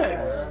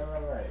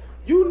 Right.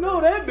 You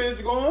know that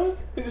bitch going.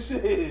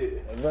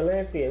 Shit.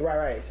 Valencia,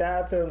 right.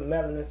 Shout out to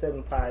Melanin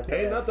 7 Podcast.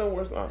 Ain't nothing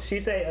worse.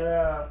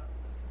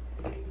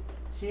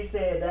 She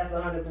said that's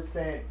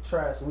 100%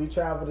 trust. We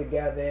travel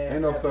together and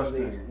Ain't no such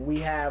separately. thing. We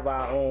have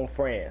our own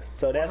friends.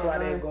 So that's why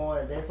they're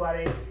going. That's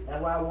why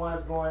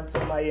one's going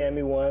to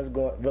Miami, one's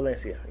going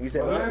Valencia. You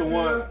said Well, That's the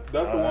one.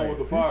 That's the one with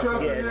the You trust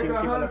podcast. yeah, she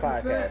on the 100%?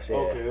 podcast. Yeah.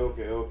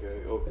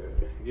 Okay.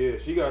 Yeah,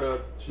 she got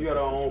her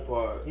own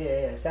pod.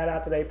 Yeah. Shout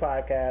out to their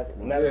podcast,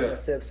 Melanin Yeah.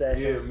 Sip Yeah,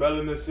 Sessions.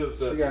 Melanin Sip She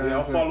Session. got Yeah,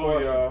 I'll follow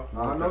y'all.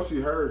 I know she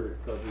heard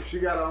it. Because if she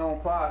got her own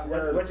pod, she What-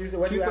 heard what it. you-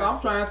 what she you said, asked?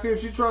 I'm trying to see if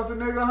she trusts a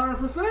nigga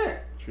 100%.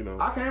 She know.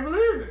 I can't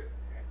believe it.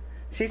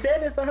 She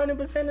said it's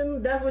 100%,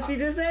 and that's what she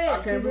just said. I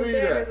can't she just believe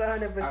said that. it's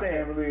 100%. I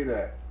can't believe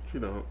that. She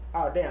don't.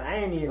 Oh damn, I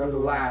ain't even That's a do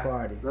the watch lie.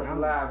 party. That's a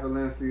lie,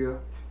 Valencia.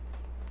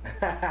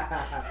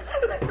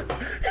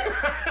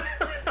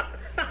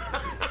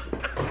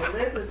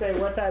 Listen, say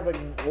what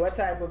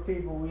type of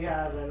people we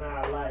have in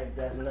our life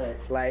that's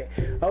nuts. Like,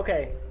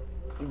 okay,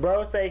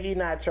 bro say he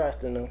not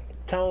trusting them.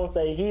 Tone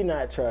say he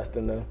not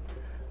trusting them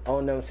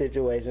on them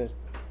situations.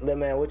 Little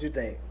man, what you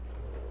think?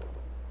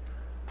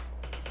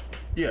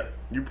 Yeah,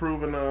 you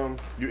proven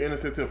you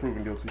innocent till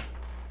proven guilty.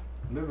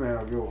 This man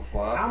don't give a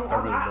fuck.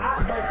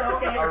 But so,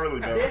 okay, I really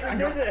don't. This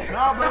is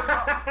No,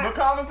 but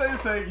conversation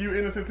say you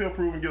innocent till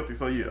proven guilty.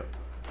 So yeah,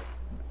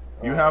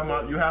 you have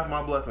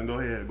my blessing. Go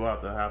ahead, go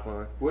out there, have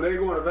fun. Were they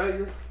going to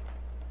Vegas?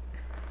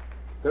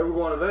 They were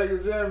going to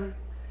Vegas, Jeremy?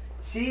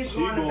 She's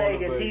going to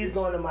Vegas. He's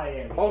going to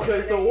Miami.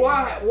 Okay, so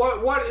what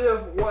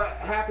if what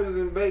happens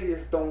in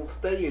Vegas don't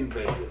stay in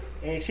Vegas?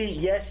 And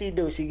yes, she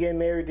do. She getting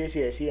married this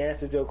year. She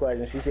answered your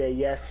question. She said,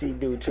 yes, she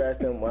do.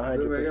 Trust him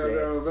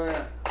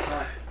 100%.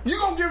 You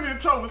gonna give me a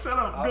trouble? Shut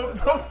up. Go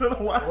talk to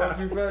the wife. What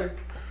you say?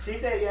 She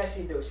said, yes,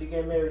 she do. She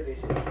getting married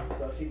this year.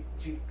 So she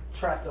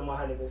trusts him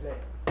 100%.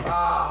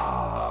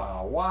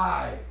 Ah,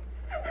 why?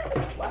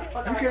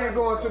 You can't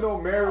go into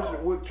no marriage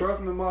with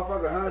trusting the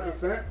motherfucker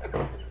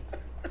 100%.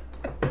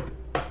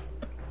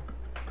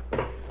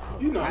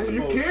 You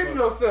kidding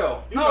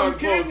yourself. No, you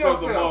kidding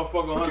trust a yourself.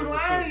 motherfucker 100%. But you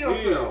lying to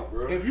yourself.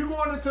 bro. If you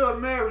going into a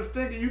marriage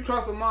thinking you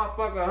trust a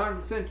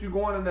motherfucker 100%, you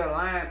going in there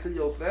lying to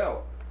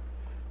yourself.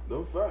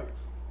 No facts.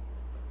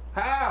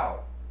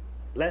 How?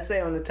 Let's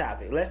stay on the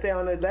topic. Let's stay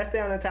on the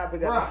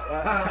topic. We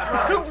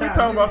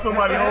talking about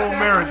somebody's whole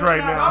marriage right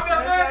now. I'm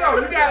just saying though,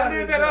 you gotta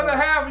live that other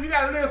half. You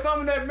gotta live some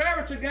of that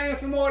marriage to gain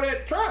some more of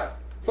that trust.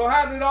 So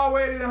how did it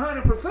already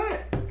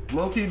 100%?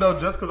 Low key though,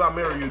 just because I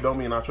marry you don't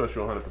mean I trust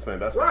you 100%.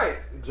 That's Right.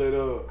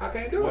 J-Dub, I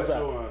can't do what's it.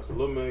 your answer?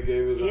 Little man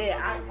gave his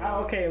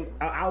Okay.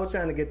 I was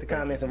trying to get the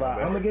comments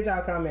involved. I'm gonna get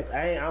y'all comments.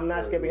 I'm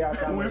not skipping y'all We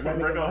comments. finna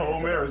break our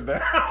whole marriage down.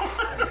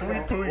 We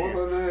What's tweaking.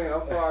 her name?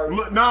 I'm sorry.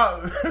 Look,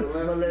 nah.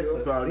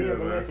 Valencia. Sorry, Yeah,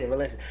 man.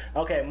 Valencia.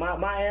 Okay,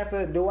 my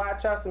answer. Do I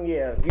trust him?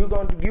 Yeah. You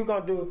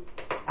gonna do?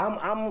 I'm.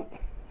 What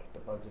the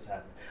fuck just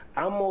happened?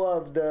 I'm more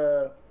of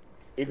the.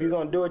 If you're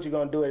gonna do it, you're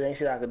gonna do it. Ain't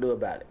shit I can do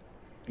about it.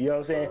 You know what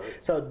I'm saying?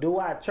 Right. So do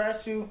I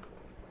trust you?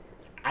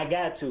 I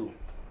got to.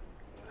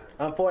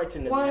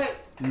 Unfortunately. What?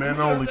 Men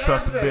only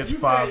trust a bitch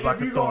fives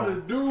like a thorn.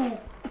 If you're gonna do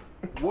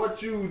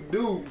what you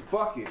do,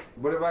 fuck it.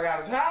 But if I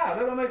got a child,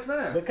 that don't make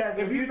sense. Because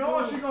if you know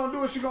what she gonna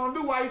do, what she gonna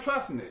do, why you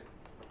trusting it?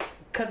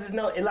 Because it's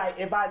no, like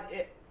if I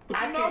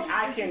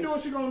can do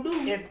what she gonna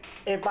do.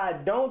 If I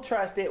don't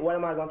trust it, what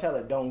am I gonna tell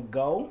her? Don't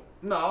go.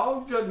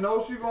 No, just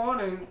know she going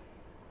and.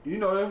 You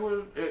know, that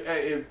was.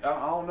 I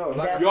don't know.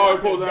 Like you always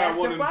supposed to have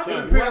one in the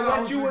ten.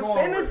 What you was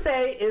finna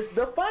say is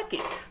the fuck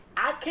it.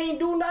 I can't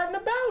do nothing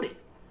about it.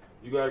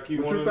 You gotta keep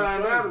but one you in the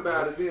find out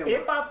about it then.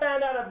 If I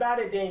find out about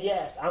it, then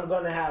yes, I'm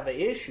gonna have an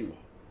issue.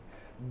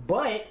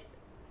 But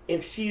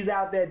if she's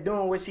out there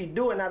doing what she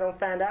doing, I don't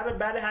find out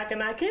about it, how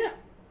can I care?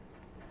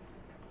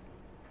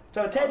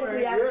 So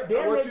technically,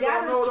 what you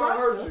don't know don't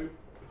hurt you.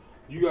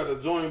 You got a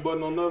join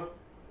button on there?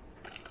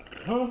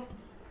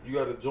 You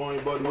got a join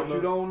button on there? What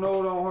you don't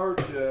know don't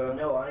hurt you.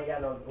 No, I ain't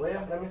got no.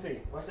 Well, let me see.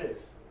 What's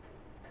this?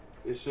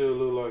 It should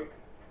look like.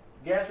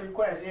 Guest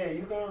request. Yeah,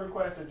 you can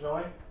request a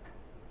join.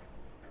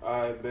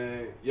 Alright,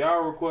 man.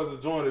 Y'all request a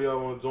join if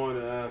y'all want to join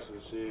the answer.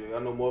 Shit, I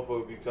know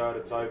motherfuckers be tired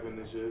of typing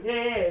and shit.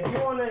 Yeah.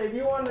 If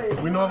you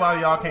wanna. We know a lot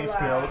of y'all can't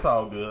spell. It's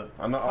all good.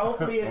 I know.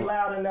 Hopefully it's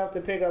loud enough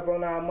to pick up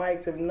on our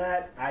mics. If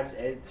not, I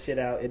just shit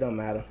out. It don't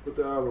matter. Put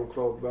the album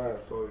close by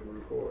so you can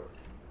record.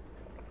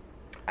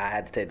 I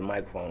had to take the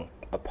microphone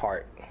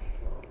apart.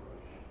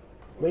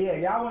 But yeah,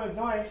 y'all want to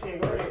join?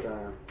 Shit, go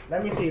ahead.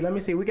 Let me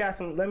see. We got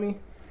some. Let me.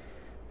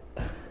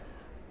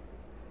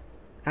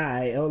 All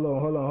right, hold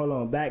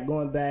on.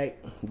 Going back.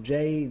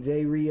 Jay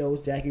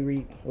Rios, Jackie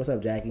Reed. What's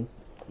up, Jackie?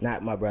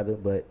 Not my brother,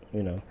 but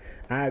you know,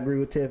 I agree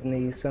with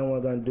Tiffany.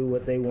 Someone gonna do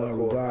what they want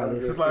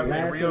regardless. His last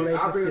name Rios.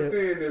 I've been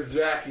seeing this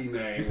Jackie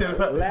name. You said his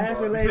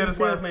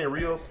last name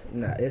Rios?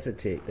 Nah, it's a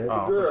chick. That's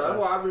a girl. That's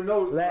why I've been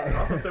noticing. I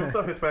was gonna say, what's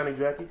up, Hispanic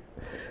Jackie?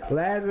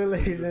 Last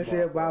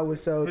relationship, I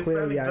was so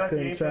clearly I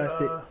couldn't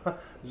trust it.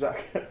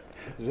 Jackie.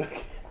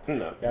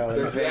 No. I don't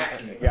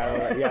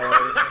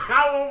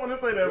want to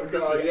say that.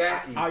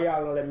 Yaki. Oh,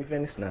 y'all gonna let me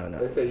finish? No.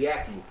 They say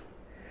Yaki.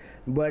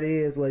 But it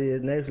is what it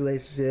is. Next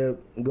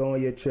relationship, go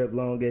on your trip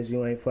long as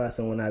you ain't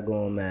fussing when I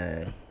go on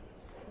mine.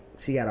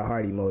 She got a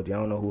heart emoji. I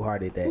don't know who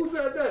hearted that. Who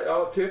said that?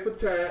 Oh, tit for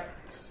tat.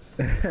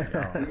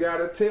 You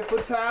got a tit for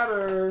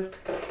tatter.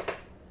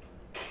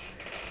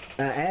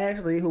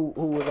 Ashley, who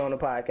was on the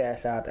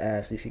podcast, shout out to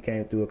Ashley. She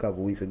came through a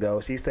couple weeks ago.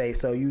 She say,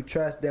 so you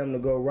trust them to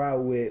go raw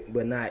with,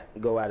 but not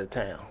go out of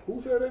town.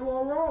 Who said they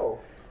going raw?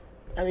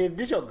 I mean, if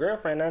this your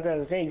girlfriend, 9 times out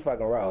of 10, you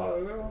fucking raw.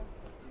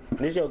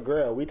 This your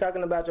girl. We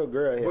talking about your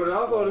girl here. But it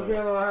also depends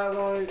on how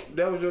long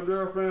that was your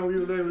girlfriend when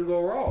you was able to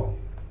go raw.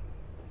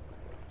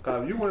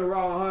 Cause if you went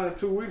raw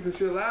 102 weeks and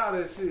she allowed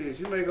that shit,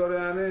 she may go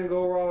down there and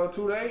go raw in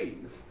 2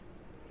 days.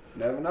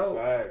 Never know.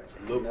 Facts.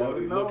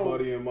 Little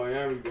buddy in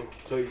Miami gonna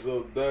take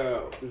some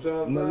down.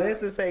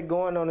 Melissa say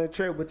going on a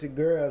trip with your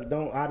girls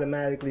don't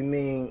automatically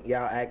mean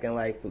y'all acting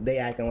like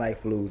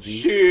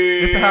floozy.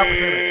 Shit. It's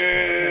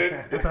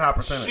a high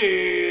percentage.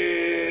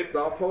 Shit.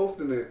 Stop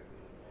posting it.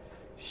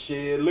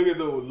 Shit. Look at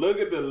the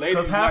ladies.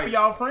 Because half of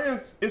y'all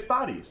friends is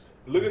thotties.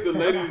 Look at the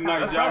ladies'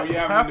 nights y'all be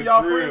having in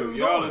the crib.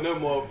 Y'all and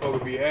them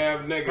motherfuckers be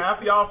half naked. Half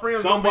of y'all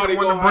friends Somebody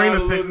gonna bring the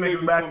hire 6 little niggas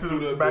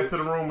niggas back to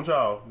the room with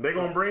y'all. They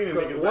gonna bring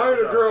the niggas back. One of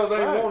the with girls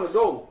y'all. ain't want to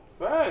go.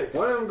 Facts.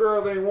 One of them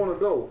girls ain't want to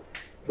go.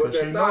 But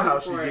she know how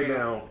she get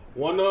down.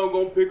 One of them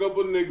gonna pick up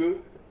a nigga,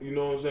 you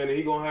know what I'm saying, and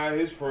he gonna have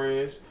his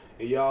friends,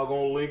 and y'all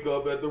gonna link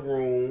up at the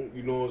room,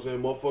 you know what I'm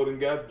saying, motherfucker done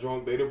got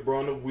drunk, they done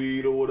brung the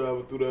weed or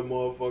whatever through that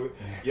motherfucker,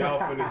 y'all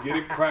finna get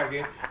it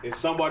cracking, and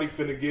somebody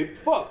finna get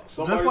fucked.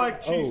 Somebody Just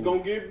like- cheeks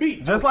gonna get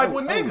beat. Just like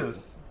with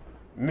niggas.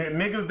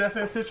 Niggas that's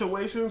in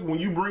situations when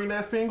you bring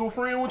that single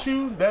friend with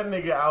you, that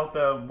nigga out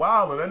there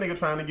wilding, that nigga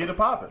trying to get it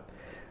popping.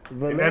 If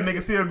that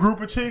nigga see a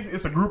group of chicks,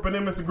 it's a group of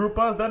them, it's a group of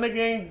us, that nigga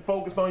ain't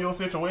focused on your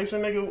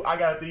situation, nigga. I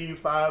got these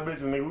 5 bitches,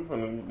 nigga, we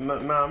finna, know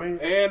what I mean?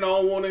 And I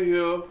don't wanna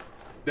hear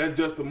that's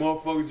just the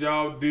motherfuckers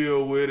y'all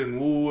deal with and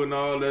woo and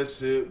all that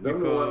shit.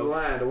 Them the ones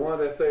lying. The ones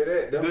that say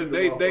that. Them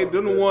They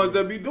the ones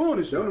that be doing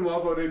this shit. Them the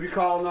motherfuckers they be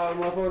calling all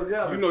the motherfuckers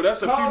together. You know,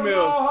 that's a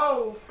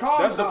female.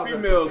 That's a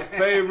female's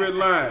favorite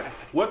line.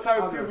 What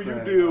type of people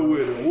you deal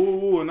with? And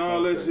woo and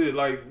all that shit.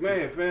 Like,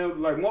 man,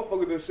 fam, like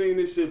motherfuckers done seen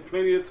this shit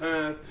plenty of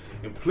times.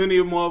 And plenty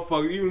of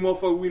motherfuckers, even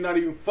motherfuckers we not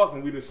even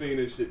fucking, we done seen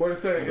this shit. What it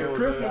say? You know If what I'm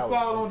Christmas saying?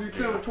 fall on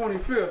December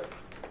 25th,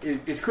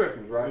 it's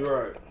Christmas, right?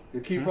 You're right. You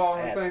keep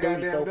falling on the same At 3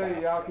 goddamn so day.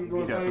 far. Y'all keep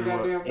doing the same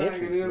goddamn thing.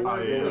 Entrance, And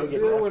nigga. then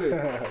deal with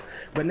it.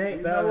 But next,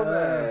 You know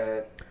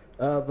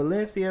that.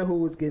 Valencia, who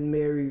was getting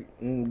married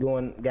and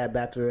got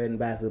bachelorette and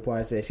bachelor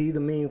party, said she's the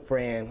mean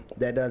friend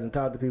that doesn't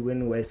talk to people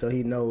anyway, so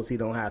he knows he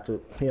don't have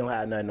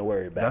nothing to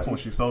worry about. That's when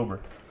she's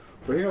sober.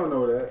 But he don't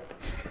know that.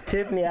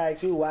 Tiffany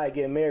asked you why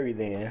get married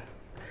then.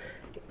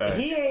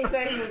 He ain't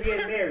say he was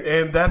getting married.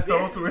 And that's the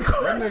ultimate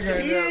That nigga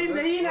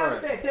ain't He never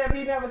right. said.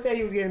 Tiffany never said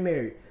he was getting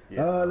married.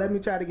 Let me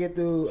try to get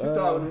through. She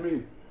talking to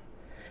me.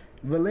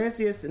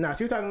 Valencia. No,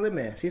 she was talking to Lil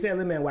Man. She said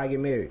Lil Man why get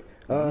married.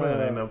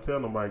 Man, ain't never tell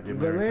nobody get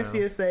married.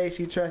 Valencia says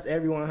she trusts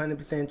everyone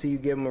 100% until you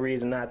give them a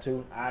reason not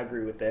to. I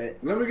agree with that.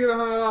 Let me get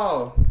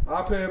 $100.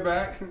 I'll pay it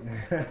back.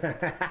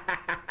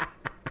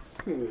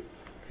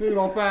 You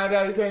gonna find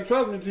out you can't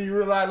trust me until you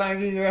realize I ain't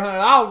getting you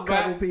 $100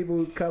 back.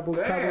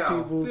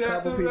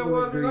 Couple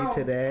people agreed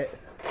to that.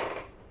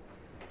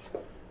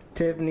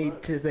 Tiffany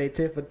to say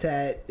tit for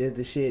tat is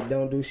the shit.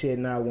 Don't do shit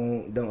and I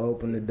won't. Don't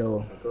open the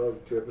door. I told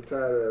you, tip for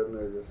tight ass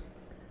niggas.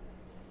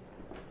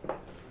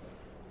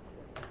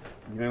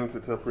 You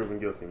didn't tell proven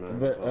guilty, man.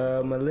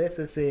 But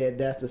Melissa said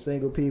that's the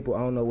single people. I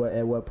don't know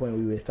at what point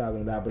we was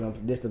talking about,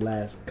 but this the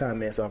last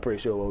comment, so I'm pretty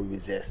sure what we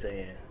was just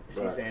saying.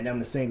 She's saying them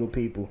the single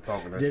people.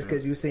 Just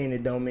because you seen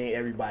it don't mean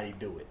everybody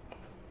do it.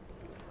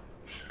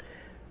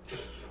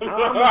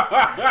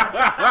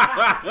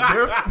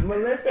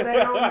 Melissa, they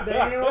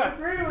don't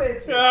agree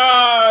with you.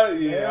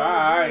 Yeah,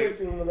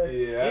 alright.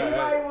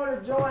 Anybody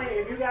want to join?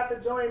 If you got the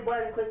join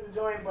button, click the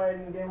join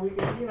button. Then we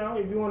can,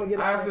 if you want to get.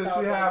 I said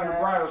she having a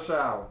bridal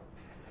shower.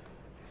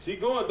 They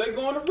going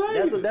to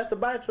Vegas. That's the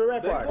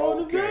bachelorette They party.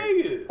 going to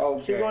Vegas.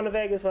 Okay. She going to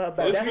Vegas for her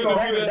birthday.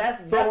 Let's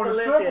That's So when the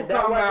Valencia. stripper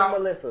That come wasn't out,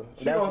 Melissa.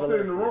 She That's gonna sit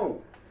in the Valencia.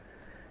 room.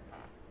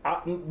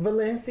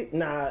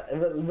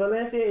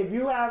 Valencia, if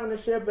you having a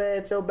stripper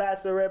at your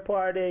bachelorette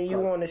party and you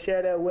want to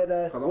share that with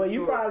us, I'm well, you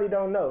sure- probably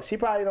don't know. She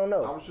probably don't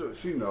know. I'm sure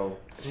she know.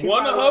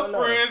 One of probably her don't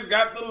know. friends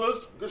got the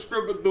little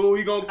stripper dude.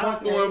 He gonna come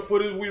through and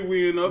put his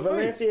wee in her face.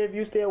 Valencia, if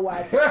you still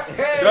watching,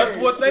 That's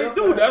what they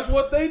do. That's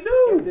what they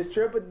do. if the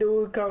stripper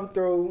dude come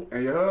through,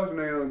 And your husband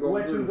ain't gonna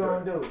what do you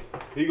gonna that. do?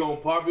 He gonna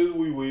pop his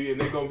wee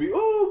and they gonna be,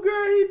 oh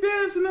girl, he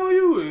dancing on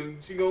you,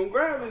 and she gonna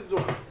grab his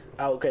joint.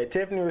 Okay,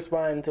 Tiffany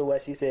responding to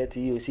what she said to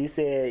you. She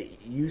said,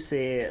 you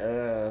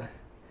said,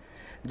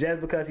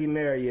 just because he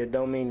married you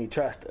don't mean he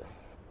trust her.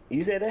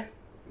 You said that?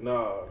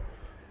 Nah.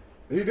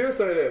 He did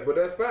say that, but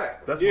that's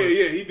fact. That's Yeah, what,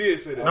 he did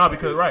say that. Nah,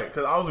 because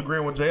I was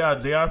agreeing with J.I.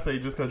 J.I. say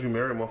just because you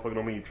married a motherfucker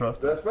don't mean you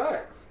trust her. That's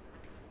facts.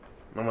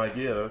 I'm like,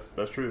 yeah,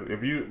 that's true.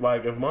 If you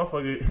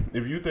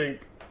if you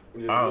think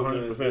Yeah, I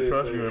Lil 100% Man did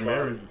trust say you and that.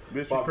 married, bitch,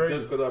 you Pop, crazy.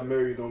 just because I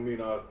married you don't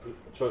mean I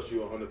trust you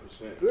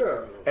 100%.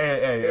 Yeah.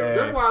 Hey,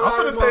 That's why a I'm lot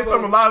finna of say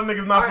something. A lot of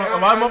niggas not. I A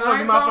lot of ain't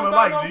motherfuckers not talking gonna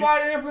about like. G.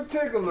 nobody in Go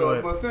particular,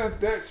 ahead. but since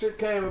that shit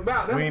came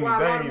about, that's We ain't, why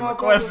they a ain't even lot of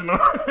question.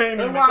 motherfuckers. They ain't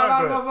That's even why a lot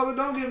talk of about it. motherfuckers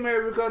don't get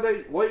married because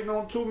they waiting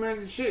on too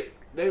many shit.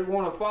 They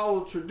want to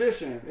follow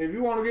tradition. If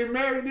you want to get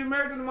married to the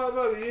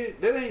motherfucker.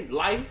 That ain't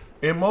life.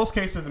 In most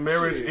cases,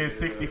 marriage Shit, is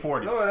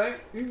 60-40. No, it ain't.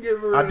 You can get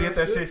rid of I did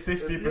that shit You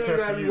 60% ain't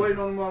gotta for be you. waiting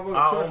on the motherfucker.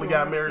 I trust only you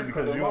got 100% married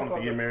because the you wanted to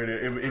motherfucker- get married.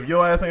 If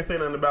your ass ain't say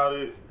nothing about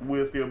it,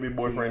 we'll still be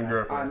boyfriend and I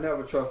girlfriend.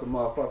 never trust a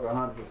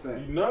motherfucker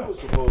 100%. You never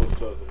supposed to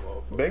trust a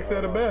motherfucker. Bank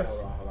said the best.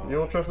 You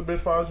don't trust a bitch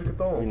far as you can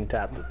throw We him. can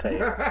tap the tape.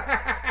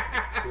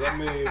 'Cause I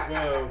mean,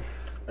 fam,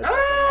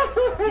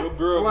 your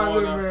girl Why going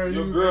look, out, man,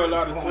 your you- girl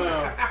out of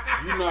town,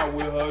 you not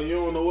with her, you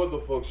don't know what the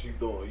fuck she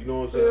doing. You know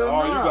what I'm saying? Yeah,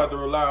 All you nah. got to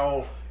rely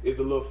on is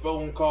the little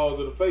phone calls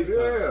or the FaceTime.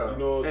 Yeah. You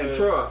know what I'm And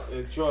saying? trust.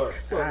 And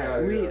trust. Fuck All right,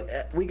 outta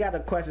here. we got a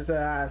question to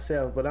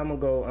ourselves, but I'm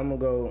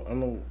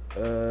gonna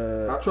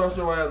I trust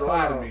your ass to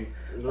lie to me.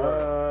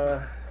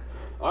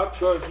 I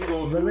trust you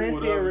gonna do Valencia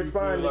whatever you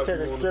responded feel like to you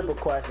the wanna stripper do.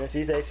 question.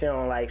 She said she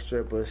don't like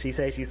strippers. She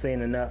said she's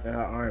seen enough in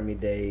her army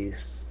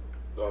days.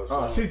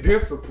 Oh, she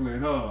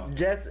disciplined, huh?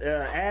 Just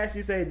as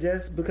she said,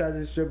 just because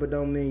it's stripper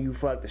don't mean you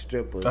fuck the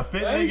stripper. A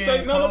fit I ain't nigga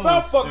say in nothing clothes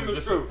about fucking is the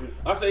just stripper.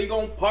 I say he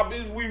gonna pop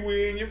his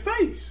wee in your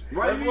face.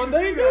 Why That's you what need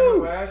to they see that, though,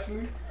 do.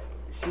 Ashley?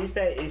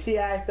 she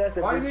asked us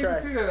if Why you we need to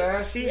trust. see that,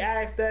 Ash? She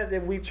asked us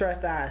if we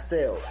trust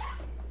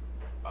ourselves.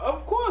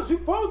 Of course, you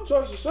probably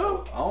trust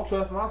yourself. I don't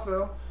trust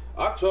myself.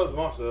 I trust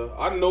myself.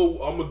 I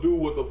know I'm gonna do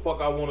what the fuck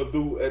I want to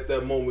do at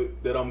that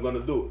moment that I'm gonna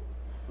do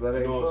it. That You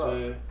ain't know what trust. I'm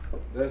saying?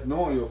 That's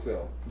knowing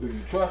yourself. Do you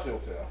trust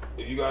yourself?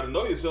 You gotta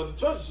know yourself to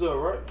trust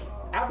yourself, right?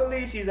 I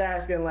believe she's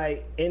asking,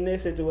 like, in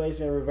this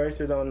situation, reverse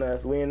it on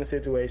us. We in the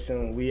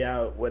situation, we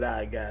out with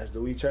our guys.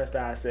 Do we trust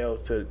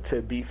ourselves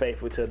to be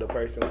faithful to the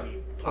person we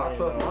I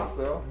trust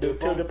myself.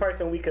 to the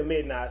person we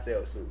committing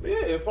ourselves to?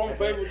 Yeah, if I'm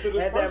faithful to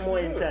this At person, that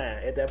point in yeah. time.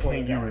 At that point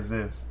Can in you time.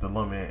 resist the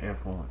woman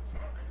influence?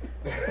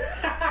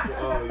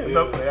 Oh yeah.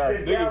 No, they are.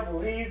 The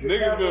devil, he's the Niggas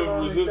devil been on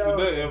the resisting show.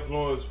 that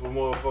influence for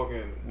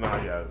motherfucking.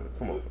 Nah, yeah,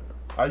 come on.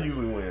 I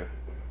usually win.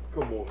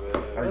 Come on,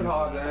 man. It's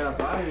hard to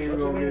answer. I ain't even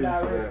gonna get into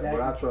What that,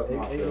 but I trust you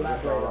myself. mean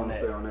That's all I'm elaborate gonna on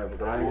say on that.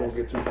 Because I ain't gonna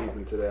get too deep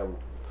into that one.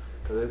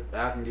 Because if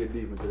I can get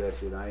deep into that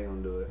shit, I ain't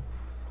gonna do it.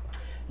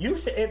 You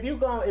should, if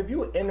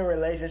you in a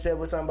relationship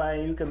with somebody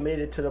and you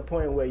committed to the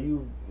point where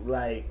you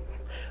like,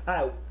 all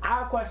right,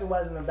 our question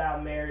wasn't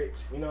about marriage.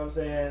 You know what I'm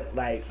saying?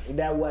 Like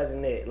that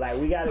wasn't it. Like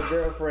we got a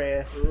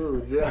girlfriend.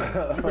 Ooh,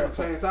 yeah. You finna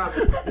change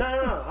topic?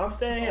 No, I'm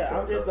staying here.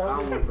 I'm I just. don't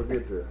want to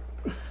forget that.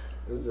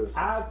 It's just.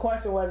 Our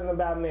question wasn't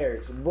about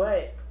marriage,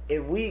 but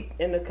if we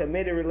in a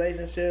committed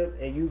relationship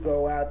and you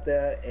go out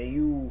there and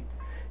you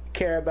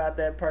care about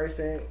that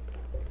person,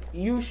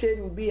 you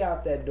shouldn't be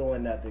out there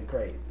doing nothing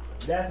crazy.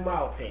 That's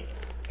my opinion.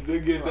 They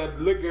get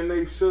that liquor in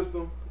their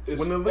system. It's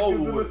When the over liquor's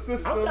in the with.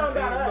 system, I'm talking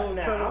about ain't us no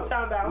now. telling- I'm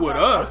talking about With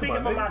I'm us, speaking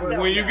my for nigga.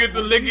 myself. When you now. get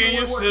the liquor in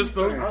your What you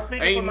system, saying? I'm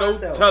speaking ain't for no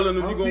myself. telling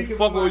if I'm you gonna speaking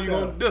fuck for or you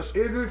myself. gonna diss.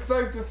 Is it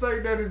safe to say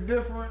that it's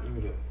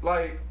different?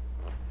 Like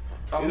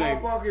a It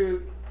ain't.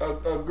 motherfucker,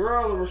 a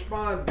girl will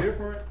respond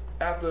different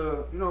after,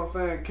 you know what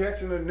I'm saying,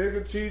 catching a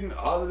nigga cheating.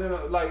 Other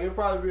than like it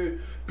probably be,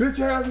 bitch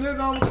ass nigga,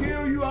 I'ma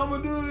kill you, I'ma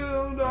do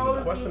this.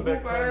 The question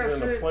that comes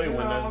into play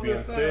when that's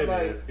being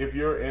said is if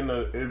you're in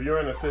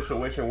a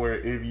situation where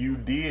if you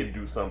did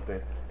do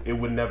something, it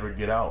would never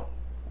get out.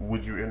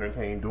 Would you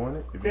entertain doing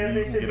it? If you knew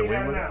you can get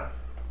away with it?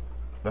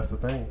 That's the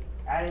thing.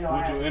 I didn't know Would I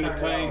you had to turn it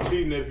entertain off.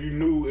 cheating if you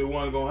knew it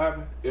wasn't gonna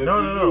happen? If No,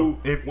 you no. knew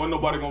If wasn't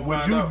nobody gonna would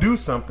find you out? do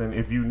something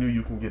if you knew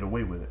you can get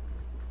away with it?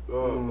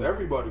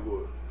 Everybody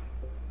would.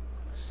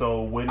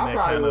 So wouldn't I that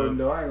probably kind wouldn't of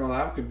though. I ain't gonna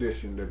lie. I'm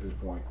conditioned at this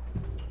point.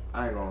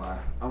 I ain't gonna lie.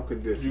 I'm You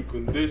conditioned.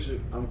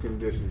 condition. I'm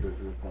conditioned at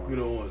this You point.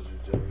 don't want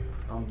to, Jay.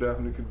 I'm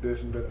definitely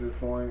conditioned at this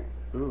point.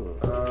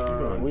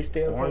 We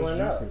still orange pulling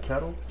juice up. and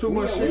kettle? Too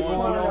much Yeah, shit we going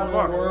want on to in the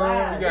fuck. world.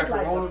 You got It's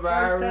like the first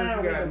coronavirus. time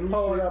You we got done new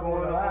pulled shit up on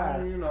going the line.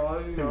 on. You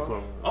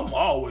know. I'm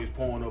always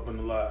pouring up in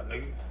the lie,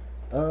 nigga.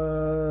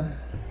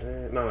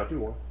 No, not you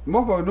one.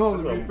 Motherfucker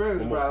normally be So,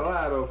 finished by a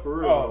lie though, for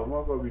real. Oh.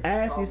 Motherfucker be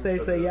Ashley talking say,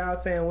 shit so up. y'all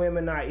saying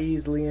women are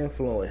easily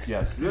influenced.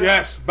 Yes. Yeah.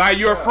 Yes, by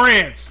your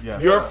friends. Yeah.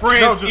 Your Yeah.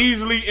 friends No, just-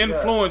 easily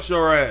influence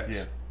your ass.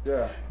 Yeah.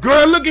 Yeah.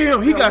 Girl, look at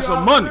him. He Yeah, got we some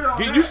all money.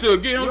 agree on You that. still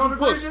get him You some don't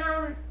agree, pussy.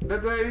 Jeremy?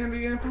 That they in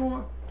the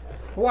influence?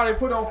 Why they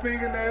put on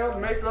fingernails,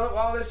 makeup,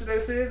 all that shit they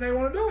said they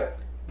want to do it.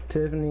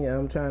 Tiffany,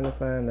 I'm trying to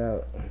find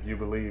out. You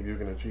believe you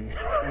can achieve.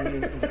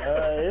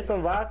 There's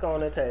some vodka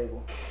on the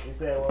table. You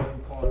said what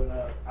we pouring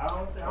up. I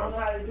don't know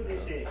how to do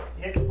this shit.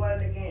 Hit the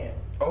button again.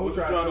 Oh, What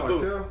you trying to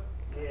do? Tell?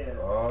 Yeah.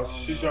 Oh,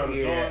 She trying to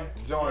yeah.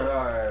 Join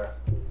her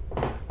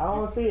ass. I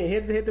don't see it.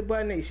 Hit the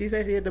button. She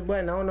said she hit the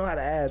button. I don't know how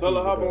to add. Tell her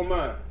people, hop though. on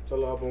mine.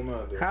 Tell her hop on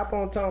mine. Dude. Hop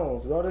on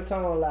Tones. Go to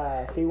Tone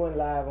Live. He went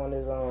live on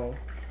his own.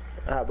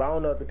 But I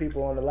don't know if the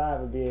people on the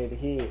live will be able to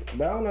hear it.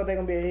 But I don't know if they're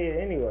going to be able to hear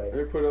it anyway.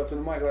 They put it up to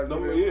the mic like No,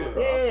 that.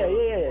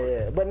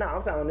 yeah. Yeah. But no,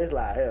 I'm talking on this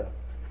live here.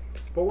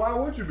 But why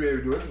would you be able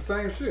to do it? It's the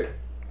same shit.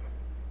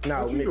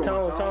 No, What you doing,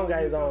 Tone Tom?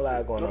 got his own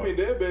live going I mean, on.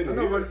 they're better I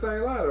know, but the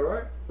same ladder,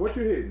 right? What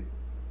you hitting?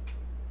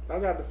 I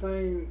got the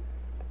same.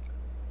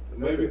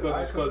 Maybe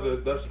because it's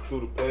because that's through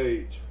the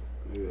page.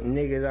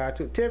 Niggas are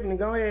too. Tiffany,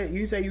 go ahead.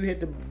 You say you hit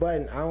the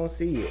button. I don't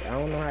see it. I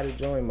don't know how to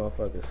join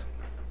motherfuckers.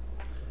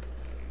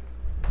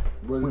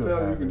 But it We're tells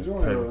you having can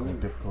join technical her.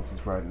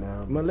 difficulties right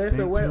now. Melissa,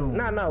 Stay what? tuned.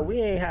 No,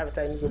 we ain't having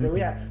technical. We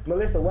have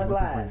Melissa. What's With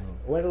the lies? real.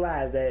 What's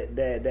lies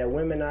that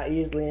women are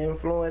easily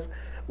influenced?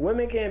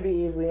 Women can't be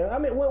easily. I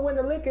mean, when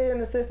the liquor in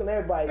the system,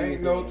 everybody Ain't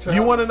easily. no telling.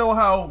 You want to know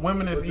how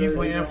women is But there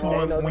easily you go.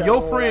 influenced? Ain't no When your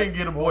telling friend what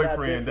get a I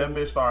boyfriend, did that some-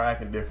 bitch start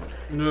acting different.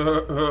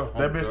 That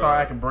That bitch start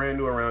acting brand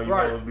new around you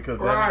Right. hoes because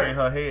Right. that ain't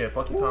her head.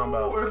 Fuck you talking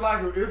about? Ooh,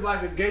 it's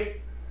like a gate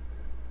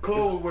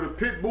closed with a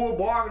pit bull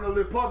barking, a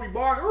little puppy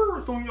barking.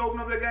 As soon as you open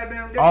up that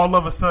goddamn gate. All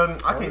of a sudden,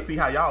 I can't see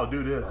how y'all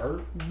do this.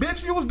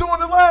 Bitch, you was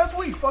doing it last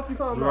week. Fuck you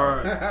talking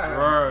about?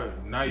 Right.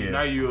 Now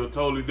Yeah. you're a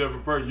totally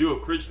different person. You're a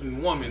Christian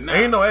woman now.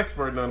 Ain't no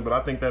expert in nothing, but I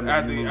think that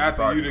After- maybe you lose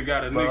after this you done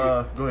got a argument.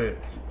 nigga. But, go ahead.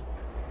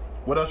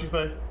 What else you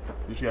say?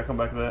 Did she gotta come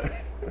back to that?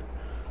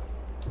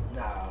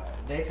 Nah,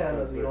 they telling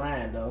us we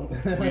lying though.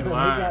 We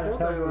lying.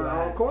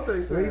 Of course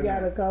they say We that.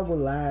 got a couple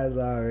lies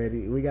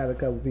already. We got a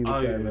couple people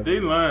Oh, telling yeah. us. They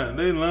lying.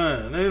 They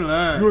lying. They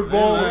lying. You was born They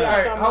with lying.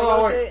 hey, Something hold on on,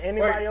 your wait. shit?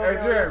 Anybody over Hey, there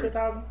on your Jeremy. shit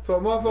talking? So a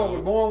motherfucker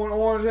was born with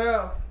orange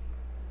hair.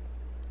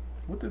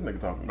 What this nigga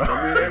talking I mean,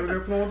 about? they was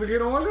influenced to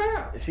get orange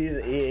hair.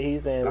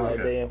 He's saying like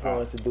Okay. they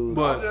influence the dude.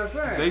 But I'm just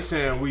saying. they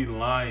saying we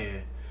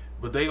lying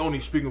but they only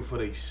speaking for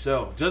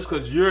themselves. Just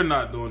because you're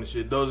not doing the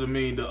shit doesn't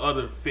mean the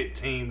other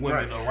 15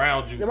 women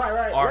around you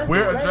Right. are.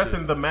 We're Let's-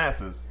 addressing the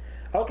masses.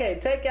 Okay,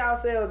 take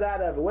yourselves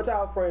out of it. What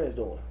y'all friends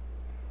doing?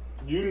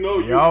 You know,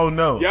 Y'all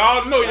know.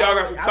 Y'all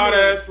got some I tight mean-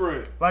 ass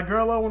friends. Like,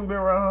 girl, I wouldn't be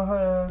around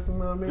her ass. You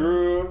know what I mean?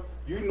 Girl,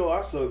 you know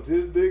I sucked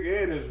his dick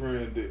and his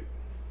friend dick.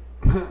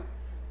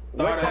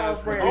 What y'all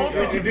friends? I don't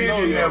think you did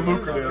see that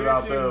lucrative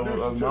out there. I She don't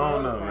introduced her to the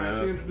other know, friend.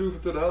 She man. introduced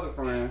her to the other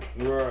friend.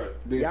 Right.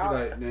 Then she Y'all-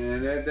 like,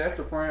 man, that's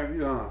the friend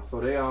you on. So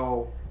they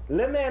all.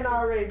 Lil Man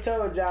already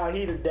told y'all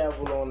he the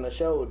devil on the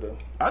shoulder.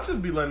 I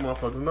just be letting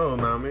motherfuckers know,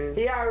 know what I mean?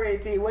 He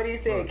already what he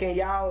said. Can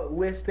y'all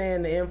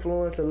withstand the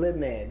influence of Lil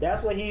Man?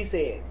 That's what he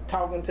said.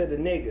 Talking to the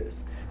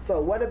niggas.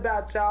 So what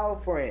about y'all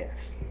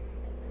friends?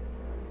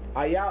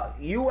 Are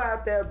you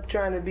out there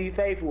trying to be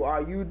faithful?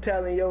 Are you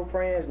telling your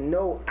friends,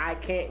 no, I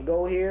can't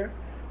go here?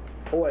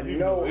 Or You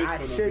no, know it's I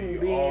finna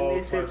shouldn't be in all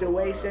this type of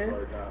situation? lies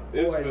right now.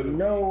 It's Or finna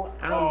no,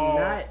 be I'm all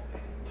not.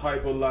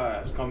 type of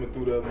lies coming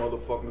through that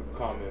motherfucking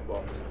comment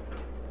box.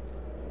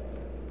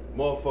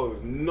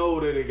 Motherfuckers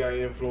know that they got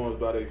influenced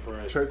by their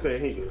friends. Church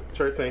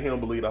saying he don't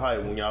believe the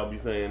hype when y'all be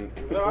saying.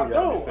 No, I y'all be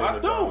don't. saying I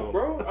that y'all don't,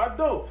 bro. I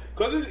don't.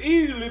 Because it's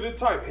easily the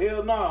type.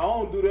 Hell nah, I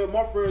don't do that.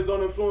 My friends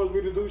don't influence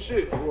me to do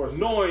shit. course.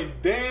 Knowing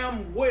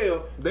damn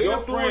well They your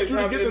influence friends you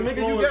to have get the nigga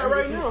you influenced got to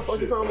right do now. some Fuck you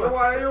shit. talking That's about?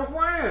 why they your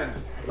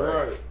friends.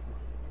 Right.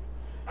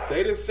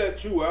 They done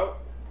set you out.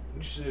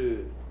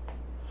 Shit.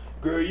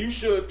 Girl, you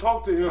should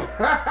talk to him.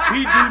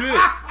 He do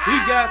this. He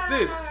got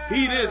this.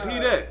 He this. He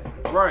that.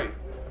 Right.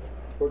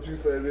 What you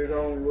say, big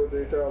homie? What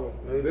they tell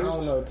them? I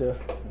don't know, Tiff.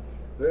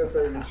 They'll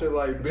say some shit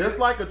like, bitch. Just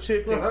like a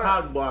chick can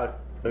cock block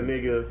a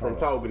nigga from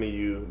talking to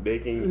you, they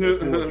can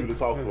influence you to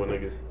talk to a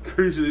nigga.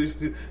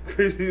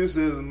 Creasy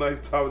says a nice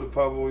topic to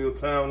pop on your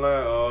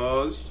timeline.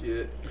 Oh,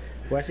 shit.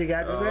 What she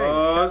got to say?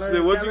 Oh, Tell her-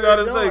 shit. What tell you her got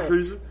to to say, join.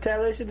 Creasy?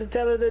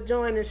 Tell her to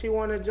join if she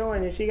want to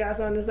join. If she got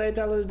something to say,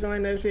 tell her to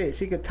join that shit.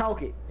 She could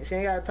talk it. She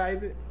ain't gotta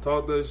type it.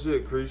 Talk that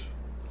shit, Creasy.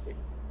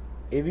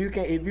 If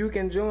you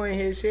can join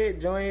his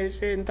shit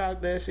and talk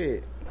that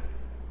shit.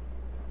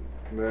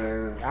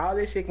 Man, All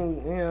this shit can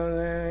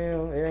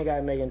it ain't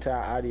gotta make it into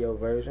our audio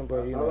version,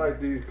 but you I know. like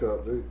these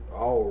cups. They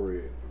all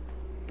red.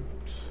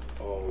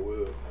 Oh,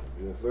 well.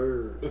 Yes,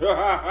 sir.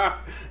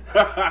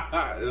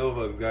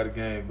 Motherfucker got a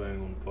game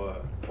bang on the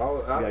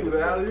pod. I threw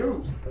the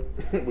alley-oops.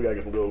 We gotta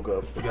get some gold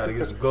cups. You gotta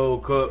get some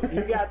gold cup.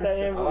 You got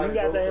the like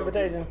those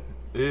invitation.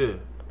 Yeah.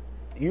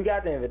 You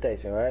got the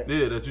invitation, right?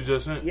 Yeah, that you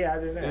just sent. Yeah, I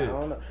just saying. Yeah.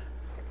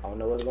 I don't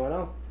know what's going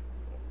on.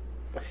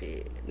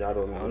 Shit. Y'all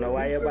don't I don't know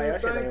why You everybody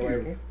else said shit ain't thank you.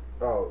 working.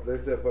 Oh, they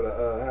said for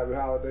the happy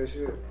holiday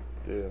shit.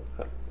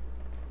 Yeah.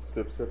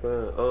 Sip, in.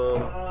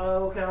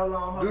 Okay, hold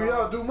on.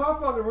 Do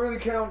motherfuckers really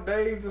count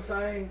days the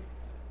same?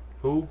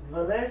 Who?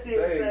 Valencia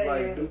Days, saying,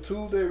 like, do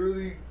Tuesday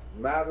really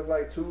matters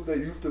like Tuesday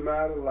used to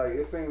matter? Like,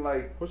 it seemed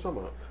like, What's talking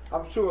about?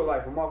 I'm sure,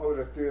 like, for motherfuckers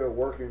that's still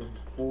working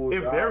full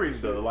It job varies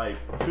and though. shit.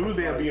 Like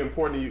Tuesday can be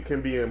important to you,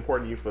 can be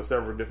important to you for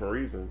several different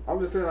reasons. I'm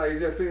just saying, like, it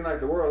just seems like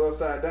the world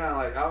upside down.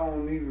 Like, I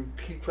don't even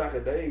keep track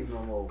of days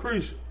no more.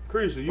 Creasy,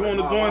 you Like, want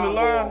my to join the alarm go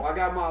live? off. I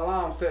got my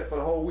alarm set for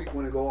the whole week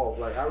when it go off.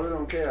 Like, I really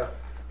don't care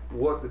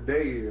what the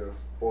day is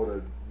or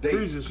the date.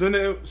 Creasy, send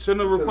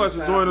a request to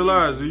the join the time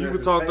live. So you message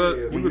can talk that.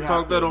 is. You When can talk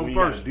have that to- on when you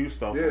gotta person. do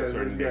stuff Yeah, on you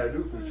certain gotta days.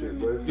 do some shit.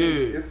 But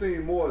Yeah. it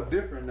seems more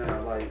different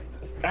now. Like,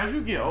 As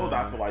you get older,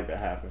 I feel like that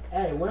happens.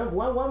 hey, one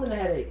woman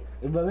had a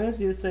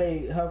Valencia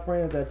say her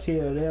friends are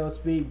chill. They don't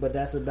speak, but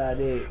that's about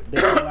it.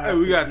 Hey,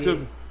 we got Tiff.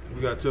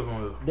 We got Tiff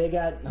on here. They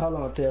got. Hold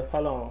on, Tiff.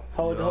 Hold on.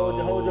 Hold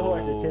your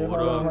horses, Tiff. What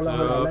Hold on.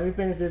 up, Let Tiff? me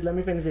finish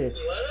this.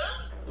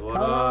 What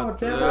Hold on, up,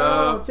 Tiff. Tiff? Hold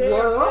on, Tiff.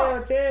 What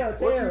up?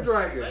 Chill. what you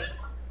drinking?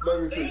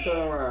 Let me see.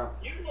 Turn around.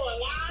 You doing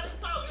live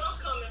talk, I'm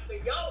coming for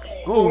your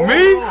ass. Who,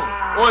 me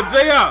or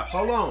JR?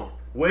 Hold on. Me?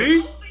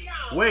 Wait. Both of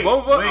y'all. Wait.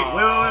 Both of-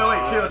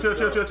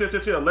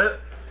 Chill.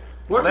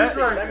 What Let-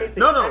 you Let me drinking? see.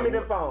 No. Hand me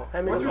the phone.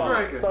 Hand me What the you phone.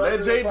 drinking? So Let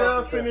it's J closer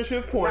Dub to- finish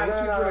his No, point.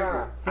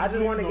 no. I just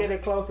want to get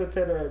it closer to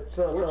the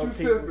so What so you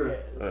people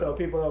sipping? so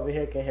people over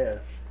here can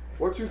hear.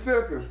 What you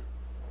sipping?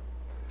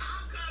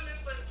 I'm coming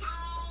for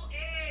tall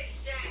and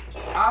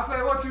Jackie. I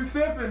say, what you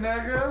sipping,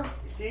 nigga?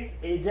 She's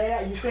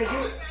Jay. You said I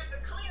you. got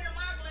to clear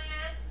my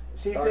glass.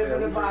 She's Oh, sipping yeah,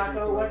 the we vodka.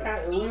 drinking What too.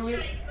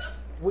 kind?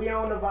 We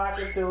on the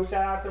vodka too.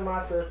 Shout out to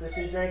my sister.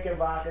 She drinking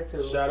vodka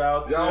too. Shout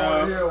out to Y'all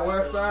want to y'all. hear a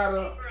West Sider?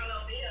 Girl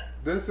over here.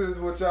 This is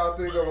what y'all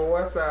think of a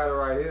West Sider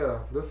right here.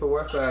 This is a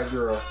West Side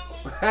girl.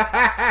 Niggas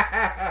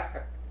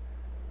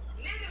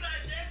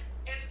are just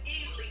as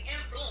easily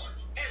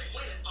influenced as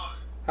women are.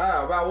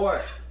 How about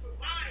what?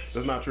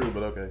 That's not true,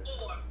 but okay.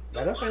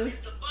 Let her finish.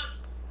 So, for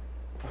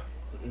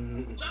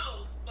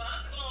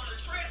us to go on a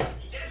trip, that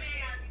man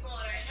got to be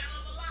going a hell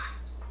of a lot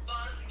for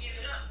us to give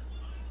it up.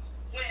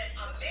 When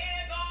a man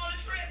go on a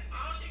trip,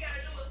 all she got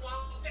to do is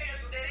walk past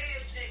with that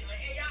ass shaking, like,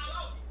 hey, y'all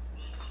on it.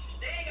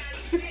 They ain't got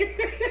to do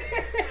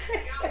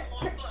anything. Y'all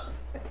want fuck.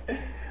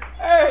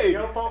 Hey,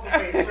 Your poker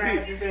face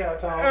trash as hell,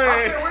 Tom. I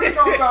hey, think we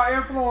talking about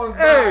influence.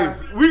 hey.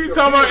 by We your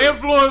talking about peers.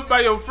 influenced by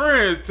your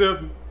friends, Tiff.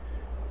 Of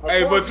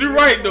Hey, course but you you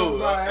right influenced though.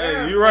 by Hey,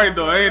 him. you right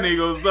though. I ain't even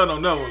gonna stun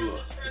on that one, look.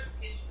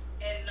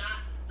 And not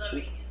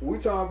We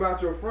talking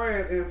about your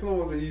friends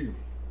influencing you.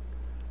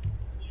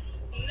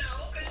 No,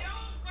 because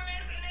your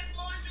friends can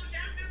influence you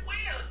just as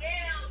well.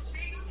 Damn,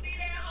 see, you see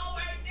that hoe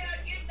right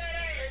there? Get that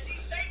ass.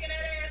 She's shaking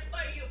that ass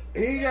for you.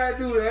 He ain't gotta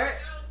do that.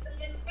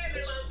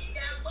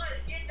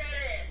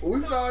 We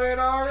saw that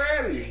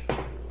already.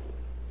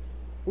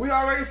 We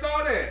already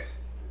saw that.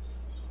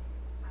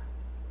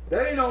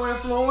 That ain't no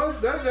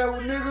influence. That's just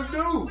what niggas do.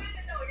 Y'all always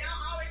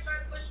try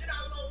to push shit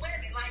out on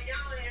women like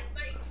y'all ain't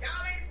safe.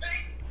 Y'all ain't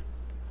safe.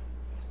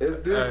 It's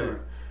different.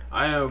 Hey,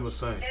 I am a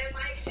saint. And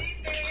like she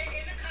said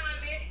in the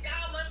comment,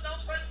 y'all must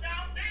don't trust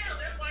y'all damn.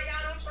 That's why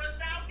y'all don't trust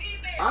y'all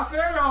females. I said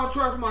I don't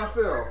trust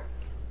myself.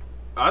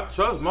 I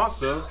trust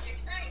myself. You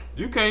can't.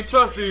 You can't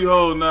trust these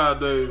hoes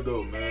nowadays,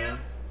 though, man.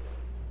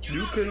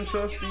 You couldn't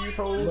trust these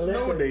hoes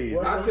Melissa, nowadays.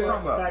 what's I the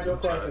tell- type of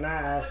question I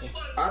ask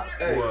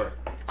him? What?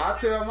 I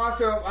tell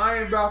myself I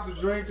ain't about to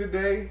drink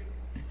today,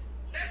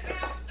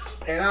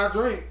 and I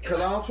drink because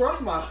I don't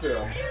trust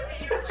myself.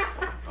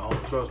 I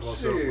don't trust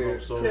myself when I'm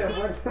Shit.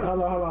 sober. Tiff,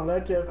 hold on.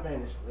 Let Tiff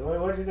finish.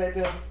 What you say,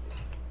 Tiff?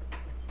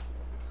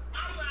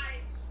 I'm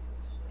like,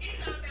 he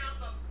talking about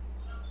some,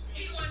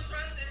 he wasn't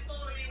trusting his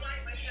phone to be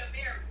right, but he a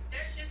married.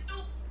 That's just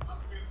stupid.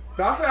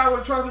 Now, I said I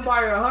wouldn't trust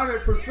somebody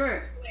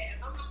 100%.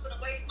 I'm not gonna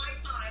waste my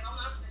time. I'm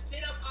not gonna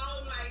sit up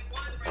all night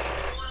wondering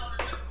what's going on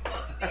in the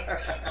fucking thing.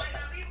 You might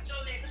not be with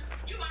your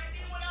niggas. You might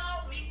be with a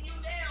hoe meeting you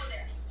down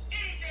there.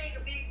 Anything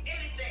could be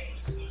anything.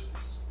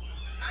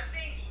 I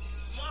think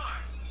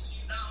smart,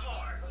 not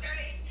hard,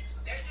 okay?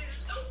 That shit is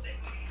stupid.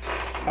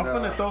 I'm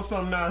finna throw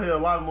something out here. A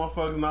lot of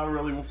motherfuckers not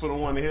really for the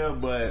one to hear,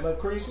 but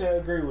Lucretia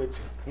agree with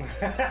you.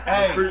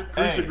 hey, Chris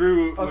hey.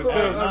 agree with So,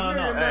 Tiff. no,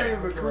 nigga hey.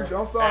 name Lucretia.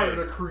 I'm sorry, Hey.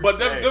 Lucretia. But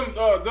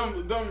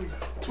them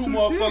two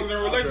motherfuckers in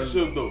a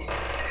relationship though.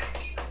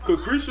 Cause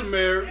Krisha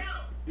married,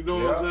 you know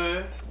what I'm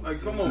saying?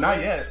 Like, come on, Not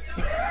man. yet.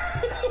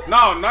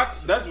 No,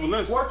 not that's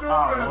Valencia. What you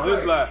Oh, gonna This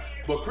say? lie.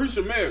 But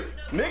Krisha married.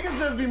 Niggas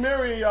just be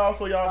marrying y'all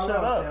so y'all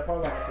shut up.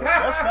 Hold on.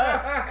 That's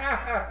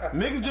fact.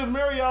 Niggas just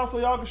marry y'all so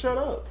y'all can shut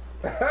up.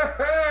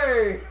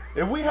 Hey,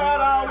 If we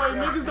had our way,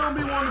 niggas don't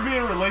be wanting to be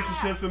in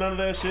relationships and none of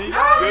that shit.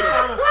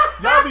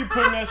 Y'all be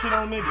putting that shit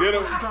on niggas. Get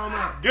 'em. What you talking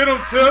about? Get him,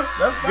 Tiff.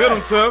 Get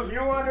him, Tiff.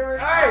 You want to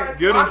hey,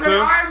 Get him, I can't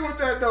Tim. argue with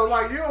that though.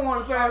 Like you don't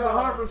want to say it's 100%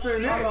 Hold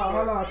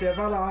nigga. on, Tiff.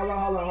 Hold on.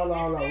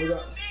 We got.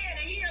 Man, and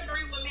he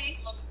agree with me.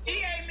 He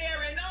ain't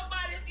marrying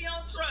nobody if he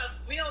don't trust.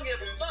 We don't give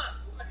a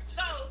fuck.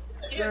 So,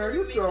 he Sarah, agree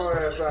you with your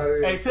me. ass out of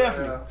here. Hey,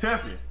 Tiffany.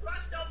 Trust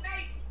your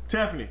mate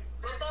Tiffany.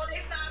 before they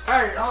start.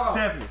 Hey, hold on.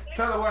 Tiffany.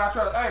 Tell her what I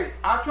trust. Hey,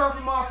 I trust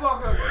the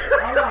motherfucker.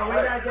 Hold on, we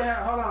got to.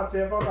 Hold on,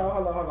 Tiff.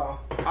 Hold on.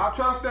 I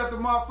trust that the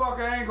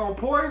motherfucker ain't gonna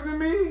poison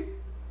me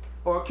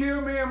or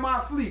kill me in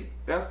my sleep.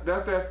 That's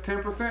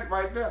 10%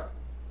 right there.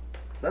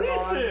 That's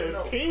all I need to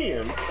know. 10.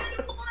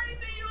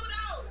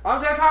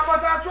 I'm just talking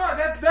about that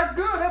trust. That's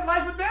good. That's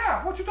life or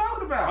death. What you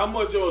talking How about?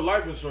 much your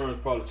life insurance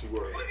policy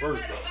worth?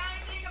 First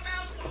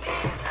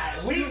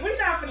off. We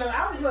not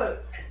finna.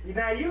 Look.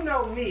 Now you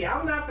know me.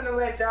 I'm not finna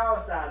let y'all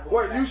start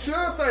going. Wait, you should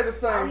say the I'm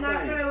same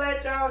not thing. gonna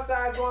let y'all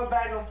start going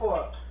back and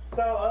forth.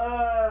 So,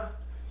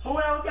 who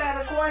else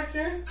had a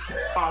question?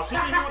 Oh, she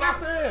didn't hear what I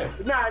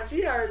said. Nah,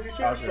 she heard you.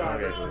 She was shit,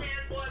 trying. okay.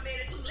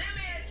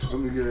 Let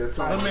me get that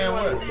tone. That man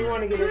what? She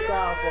want to get a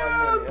towel for a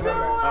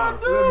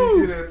minute. Let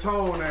me get that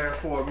tone ass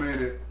for a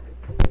minute.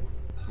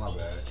 My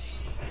bad.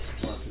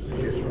 I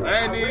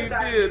I ain't wish even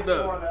I could did get you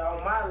that.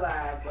 on my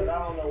live, but I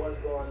don't know what's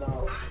going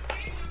on.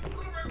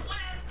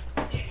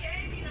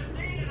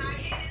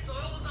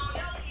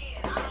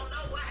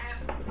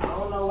 I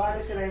don't know why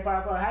this shit ain't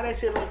pop up. How that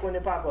shit look when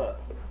it pop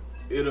up?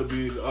 It'll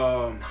be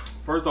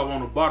first off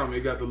on the bottom.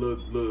 It got the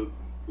little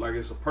like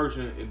it's a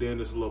person, and then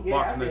there's a little Yeah,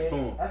 box I see next it. to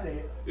him. I see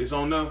it. It's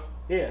on there.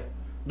 Yeah.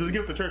 Just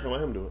give it to church and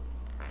let him do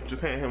it.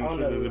 Just hand him Oh, shit.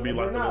 no, It'd be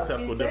like no, the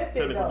she said it,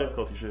 technical though.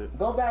 difficulty shit.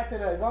 Go back to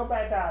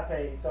our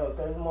page, so cause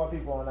there's more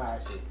people on our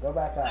shit. Go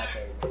back to our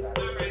page.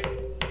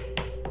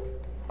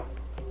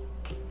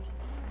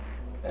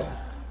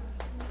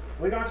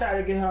 We're gonna try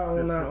to get her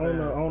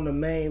on the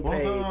main What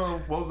page.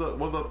 was the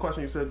other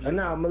question you said?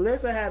 No,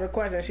 Melissa had a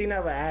question. She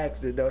never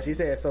asked it though. She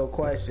said so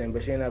question,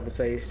 but she never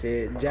say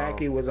shit.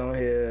 Jackie was on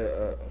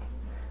here.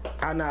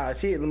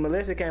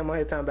 Melissa came on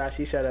here talking about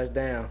she shut us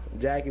down.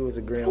 Jackie was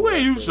agreeing. Where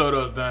with you her, too. shut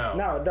us down?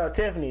 No,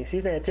 Tiffany.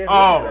 She saying Tiffany.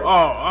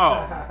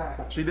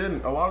 Oh. She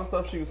didn't. A lot of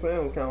stuff she was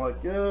saying was kind of like,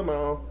 yeah,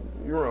 no,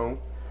 you're wrong.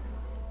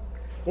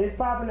 It's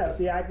popping up.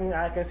 See, I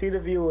can see the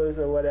viewers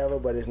or whatever,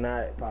 but it's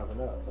not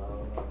popping up. So I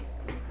don't know.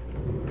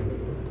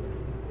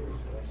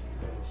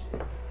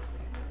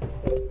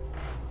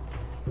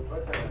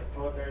 What's that?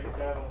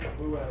 4:37.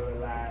 We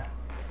went live.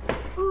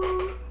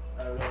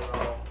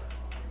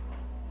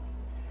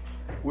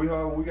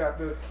 We got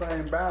the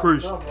same balance.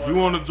 Chris, you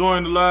want to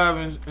join the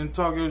live and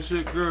talk your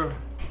shit, girl?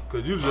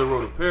 Cause you just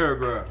wrote a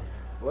paragraph.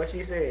 What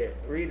she said?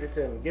 Read it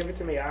to me. Give it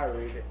to me. I'll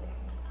read it.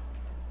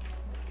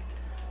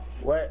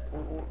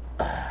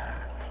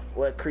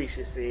 What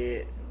Krisha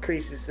said?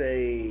 Krisha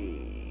say,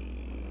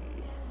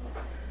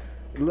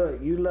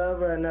 Look, you love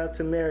her enough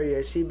to marry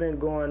her. She been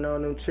going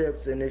on them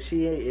trips, and if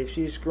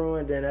she's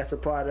screwing, then that's a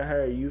part of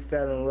her. You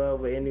fell in love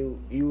with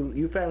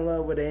you fell in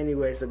love with her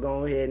anyway. So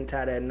go ahead and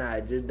tie that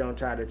knot. Just don't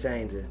try to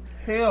change her.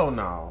 Hell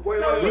no.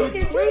 So we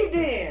can cheat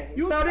then.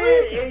 You so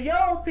cheating. then, in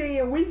your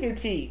opinion, we can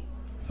cheat.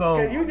 So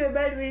Because you just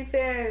basically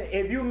saying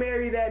if you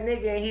marry that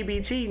nigga and he be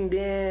cheating,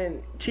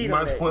 then cheat Might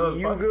on as well that.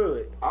 You fuck.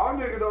 good. All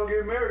niggas don't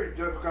get married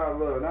just because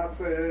of love. Not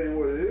to say that ain't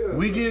what it is.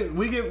 we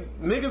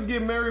get niggas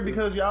get married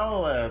because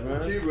y'all ass,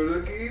 man.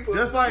 cheaper to keep her.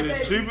 Just like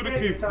It's cheaper to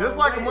keep. Just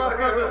like a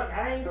motherfucker.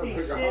 I ain't see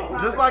shit.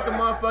 Just like a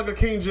motherfucker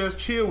can't just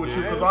chill with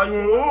you because all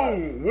you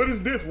want, what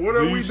is this? What are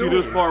Do we you see doing?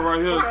 this part right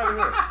here? Fuck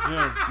outta here.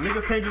 Yeah.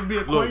 Niggas can't just be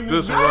Look,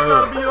 acquaintances. this one Niggas right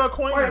gotta here. be your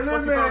acquaintance. Wait, Fuck little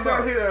you man talking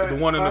just about? hit a,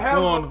 The one in a the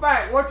hell of corner. a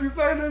fact. What you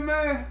say, little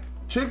man?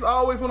 Chicks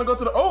always want to go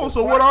to the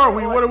so what are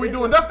we? What are we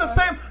doing? That's the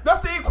same.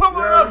 That's the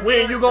equivalent of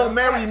when you gonna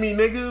marry me,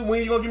 nigga?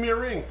 When you gonna give me a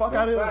ring? Fuck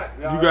out of here.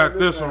 You got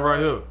this one right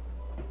here.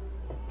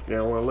 They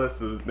don't want to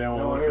listen. They don't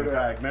want to listen to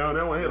facts. They don't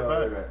want to hear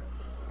the facts.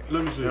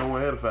 Let me see. They don't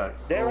want to hear the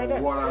facts. That right there.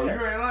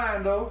 You ain't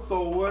lying though.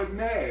 So what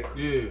next?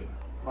 Yeah.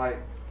 Like,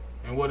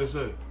 And what it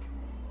say?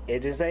 It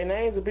just say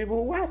names of people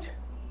who watch.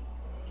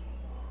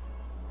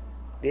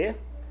 Yeah.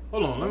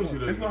 Hold on, let me see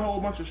that. It's a again.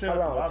 whole bunch of shit.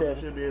 Hold on, A lot Tiff. of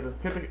shit be able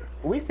to hit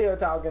the. We still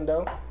talking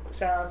though.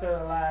 Shout out to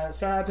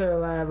the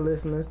live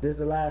listeners. This is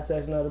the live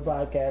session of the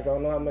podcast. I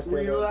don't know how much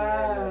we they're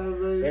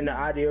live, baby. in the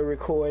audio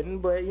recording,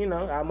 but you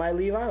know, I might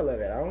leave all of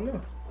it. I don't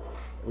know.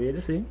 Weird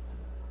to see.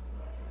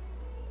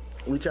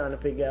 We trying to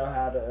figure out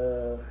how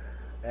to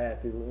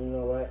add people. You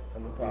know what?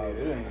 I'm gonna Yeah, pause.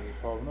 it ain't even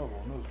popping up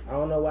on this. I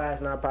don't know why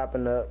it's not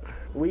popping up.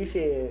 We've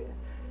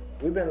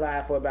been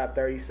live for about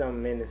 30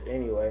 something minutes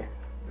anyway.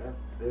 Yeah,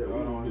 we I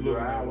don't don't be do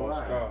looking our at my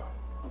live. sky.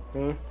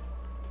 Hmm?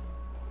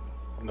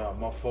 Nah,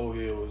 my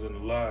forehead was in the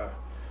live.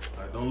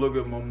 Like, don't look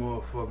at my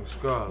motherfucking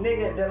sky.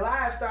 Nigga, Lord. the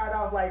live started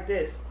off like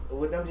this,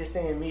 with them just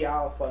seeing me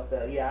all fucked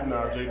up. Yeah, I know.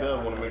 Nah, that. J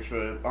Dub want to make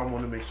sure. I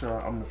want to make sure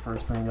I'm the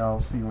first thing y'all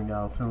see when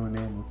y'all tune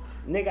in.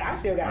 Nigga, I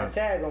still got a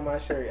tag on my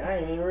shirt. I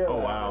ain't even realize Oh,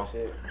 wow. that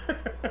shit.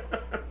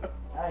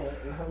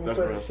 Let me That's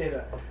put real. this shit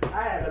up.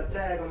 I had a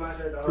tag on my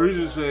shirt. The whole Creasia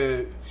time.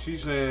 said,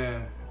 she's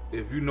saying,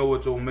 if you know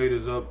what your mate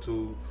is up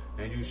to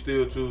and you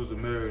still choose to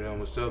marry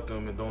them, accept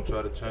them, and don't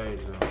try to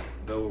change them,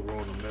 that will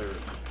ruin the marriage.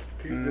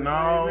 Keep the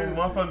No, same energy.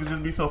 motherfuckers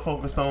just be so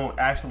focused on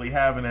actually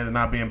having it and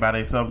not being by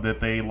themselves that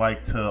they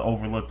like to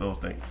overlook those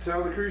things.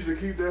 Tell the creature to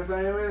keep that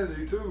same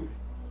energy too.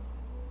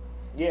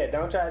 Yeah,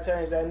 don't try to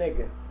change that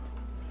nigga.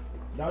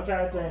 Don't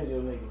try to change your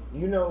nigga.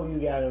 You know who you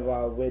got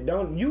involved with.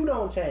 You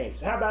don't change.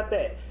 How about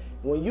that?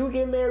 When you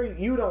get married,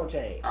 you don't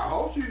change. I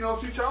hope she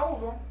knows she chose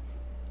him.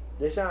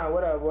 Deshaun,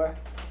 what up, boy?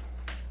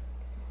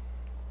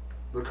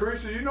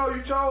 Lucretia, you know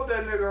you chose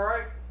that nigga,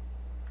 right?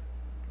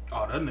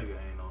 Oh, that nigga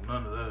ain't know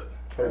none of that.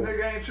 That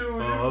nigga ain't choose you.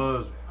 Her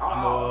husband.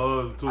 I know her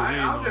husband too. He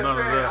ain't I'm know just none of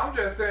saying. that. I'm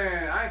just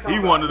saying. I ain't talking He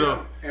about one of him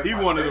them. in He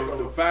one of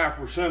particular. the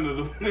 5%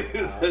 of the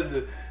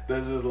niggas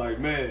that's just like,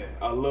 man,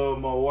 I love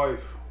my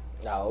wife.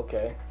 Oh,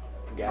 okay.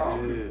 Got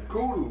Oh, you. Yeah.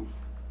 kudos.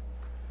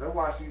 That's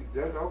why she.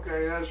 That's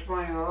okay. That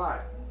explains a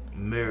lot.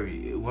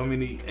 Married. How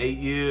many? 8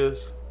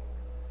 years?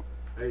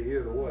 8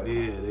 years or what?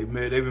 Yeah, they've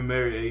been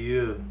married 8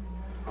 years.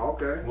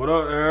 Okay. What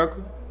up,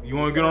 Erica? You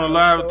want to get on the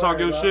live and talk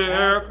your shit,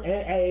 Erica?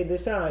 And, hey,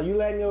 Deshaun, you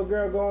letting your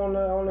girl go on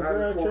the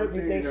girl trip?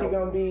 You think she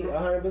gonna be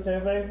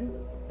 100%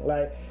 faithful?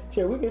 Like,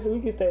 shit, we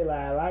can stay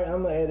live.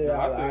 I'm gonna edit Yeah,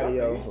 I all the think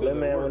audio. he still Let at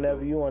man, work, whenever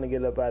though. you want to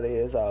get up out of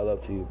here, it's all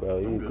up to you, bro.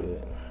 You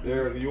good?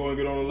 Erica, you want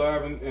to get on the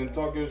live and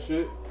talk your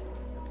shit?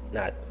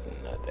 Not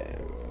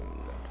that.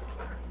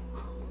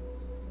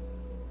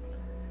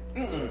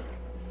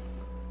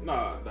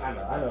 Nah, I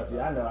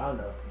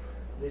know.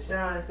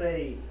 Deshaun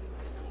say,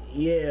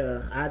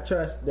 yeah, I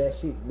trust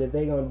that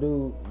they gonna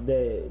do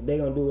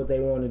what they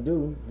want to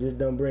do. Just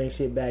don't bring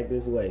shit back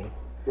this way.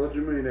 What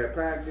you mean that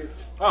package?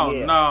 Oh,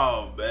 Yeah.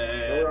 no,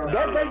 man.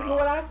 That's basically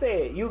what I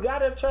said. You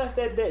gotta trust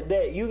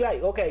that you got.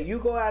 Okay, you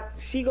go out.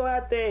 She go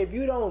out there. If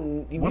you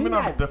don't, if Women you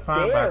are not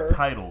defined there, by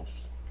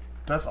titles.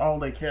 That's all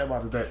they care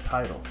about is that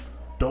title.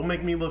 Don't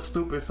make me look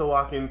stupid so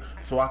I can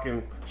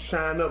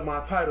shine up my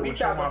title we and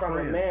show my talking from a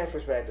friends. man's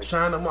perspective.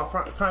 Shine up my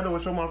title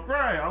and show my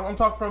friends. I'm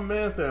talking from a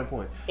man's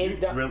standpoint.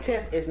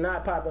 It's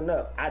not popping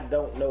up. I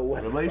don't know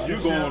what.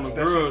 Relationships, You go on the that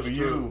shit girls for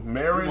trip. you.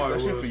 Marriage, might that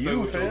as shit well for stay you,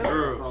 with your fam.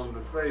 girls. On the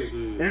face.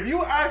 Shit. If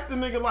you ask the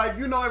nigga like,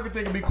 you know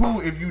everything can be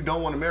cool if you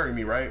don't want to marry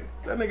me, right?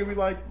 That nigga be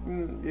like,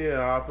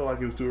 yeah, I feel like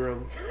it was too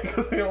early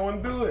because they don't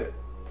want to do it.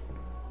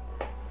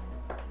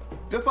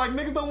 Just like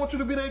niggas don't want you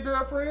to be their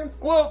girlfriends.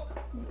 Well,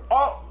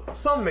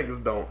 some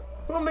niggas don't.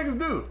 Some niggas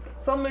do.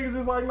 Some niggas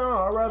just like,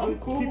 nah, I'd rather I'm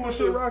cool keep this with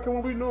shit the- rocking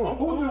what we doing. I'm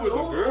cool with the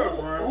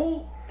girlfriend.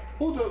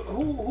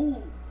 Who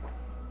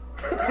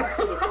comes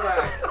to the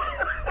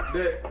fact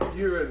that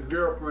you're his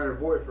girlfriend or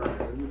boyfriend?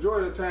 The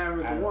majority of the time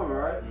it's a woman,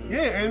 right? Yeah,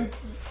 and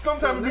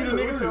sometimes it be the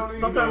nigga too.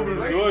 Sometimes it be the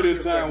nigga. Majority of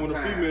the time when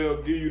a female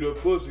give you the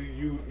pussy,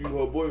 you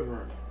her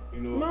boyfriend. You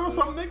know. No,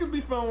 some niggas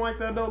be feeling like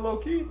that though, low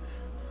key.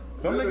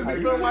 Some niggas be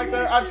Niggas feeling be- like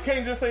that. I just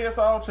can't just say it's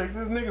all chicks.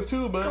 It's niggas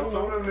too, but you Some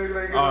know. of them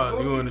niggas ain't get no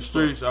pussy. You in the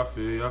streets, I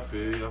feel you.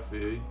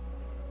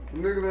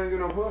 Niggas ain't get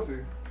no pussy.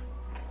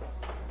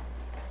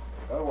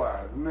 That's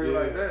why. Nigga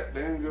like that,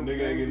 they ain't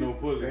Nigga ain't get no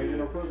pussy. They ain't get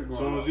no pussy going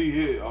Soon on. as he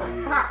hit, oh yeah,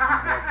 you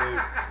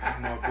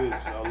my baby, you my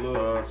bitch. I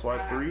love you.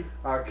 Swipe 3.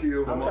 I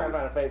killed I'm him. trying to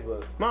find a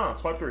Facebook. Nah,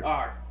 swipe 3.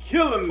 I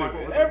kill a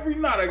nigga. Every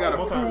night I gotta One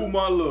more time. prove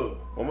my love.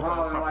 One more time.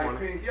 Hollering Top like one.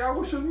 Pinky. I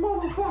wish his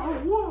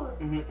motherfucker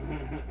would.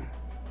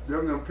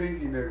 Them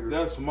Pinky niggas.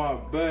 That's my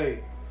babe.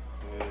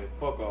 Man,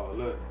 fuck all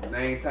that.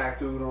 Name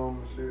tattooed on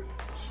and shit.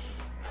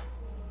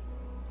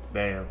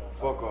 Damn.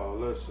 Fuck all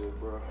that shit,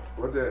 bro.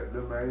 What that?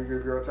 This man, you get a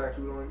girl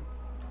tattooed on you?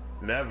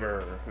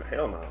 Never.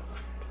 Hell no.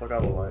 Fuck I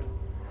look like.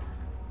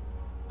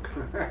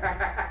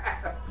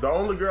 The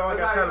only girl I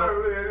got tatted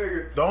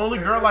on. The only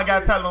girl I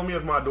got tatted on me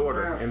is my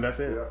daughter, and that's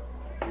it.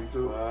 Yeah. Me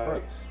too.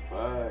 Facts.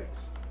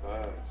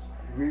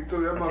 Me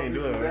too. That I must can't be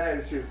do some it.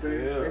 daddy shit. See,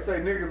 Yeah. they say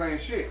niggas ain't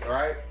shit,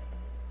 right?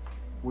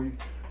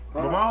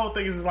 But my whole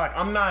thing is like,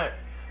 I'm not.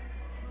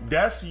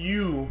 That's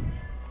you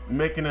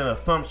making an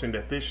assumption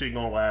that this shit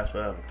gonna last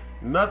forever.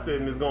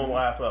 Nothing is gonna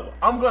last forever.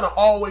 I'm gonna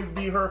always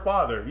be her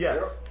father.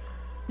 Yes.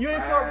 You you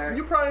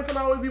probably ain't gonna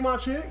always be my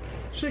chick.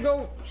 She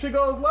goes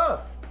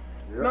left.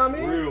 You know what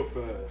I mean? Real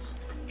fast.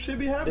 Shit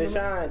be happening.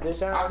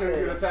 Deshaun I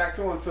couldn't get a said,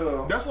 tattoo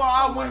until. That's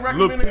why I wouldn't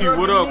recommend Look, a girl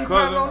what get up, tatted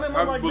cousin? on them.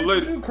 I'm like, Happy bitch,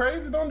 belated. you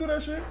crazy? Don't do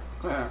that shit.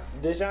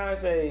 Deshaun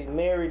say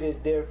married is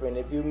different.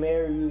 If you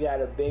marry, you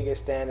got a bigger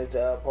standard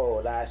to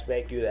uphold. I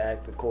expect you to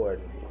act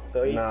accordingly.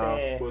 So he's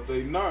saying But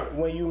they not.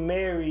 when you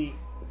marry,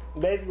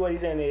 basically what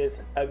he's saying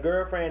is a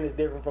girlfriend is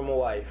different from a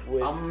wife.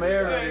 Which, I'm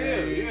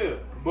married. Yeah.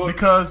 But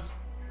Because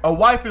a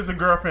wife is a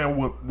girlfriend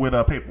with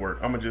paperwork.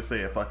 I'm gonna just say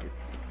it. Fuck it.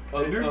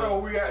 You know,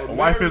 we got A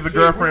wife is a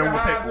girlfriend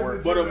with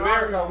paperwork. But a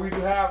married- we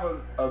have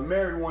a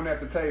married one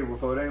at the table,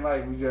 so it ain't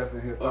like we just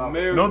in here a talking.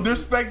 married, No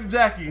disrespect to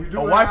Jackie.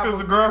 do A wife have is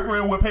a a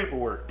girlfriend with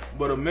paperwork.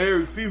 but a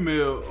married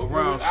female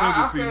around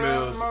single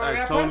females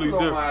act totally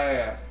different. My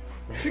ass.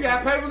 She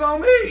got papers on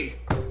me.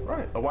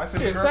 Right. A wife is a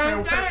Shit, girlfriend same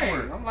with thing.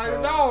 paperwork. I'm like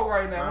a dog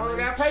right now. Mother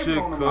got papers Shit,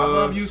 on them. I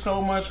love you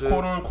so much, Shit.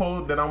 quote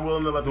unquote, that I'm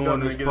willing to let the Doing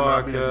government this get in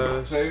my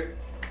business. podcast. See?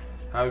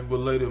 Happy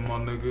belated, my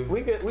nigga.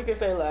 we could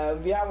stay live.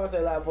 If y'all want to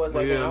stay live for a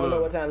second, yeah, I don't know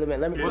look. what time limit.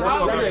 Let me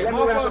Well, let me finish it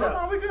motherfucker,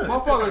 up. we good.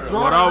 motherfucker drunk.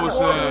 What I was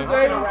in the saying-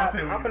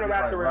 morning, I'm finna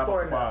wrap the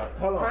recording up.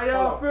 Hold on. How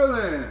y'all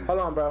feeling? Hold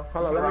on, bro.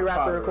 Hold on. Let me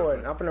wrap the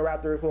recording. I'm finna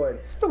wrap the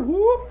recording. The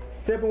whoop.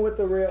 Sipping with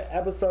the Real,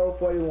 episode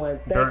 41.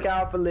 Thank Dirt.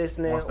 y'all for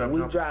listening. One step We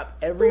jump. drop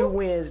every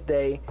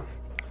Wednesday.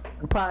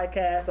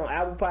 Podcast on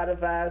Apple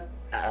Spotify.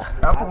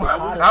 Apple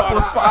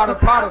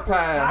Potter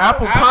pie.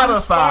 Apple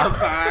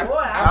Spotify. Boy,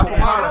 Apple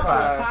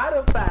Spotify.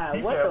 Spotify.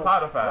 He What said the?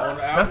 Spotify. On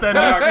the That's Apple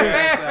that new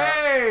shit.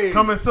 Hey!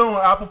 Coming soon,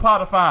 Apple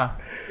Spotify.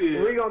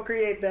 We gonna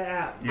create the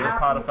app. Yeah,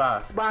 Apple,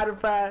 Spotify.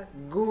 Spotify,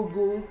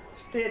 Google,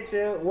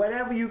 Stitcher,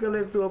 whatever you can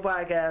listen to a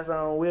podcast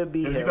on, we'll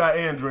be If here. you got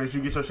Androids,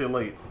 you get your shit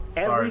late.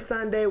 Every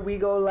Sorry. Sunday we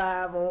go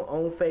live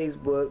on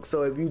Facebook.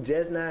 So if you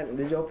just not,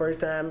 this is your first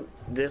time,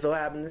 just so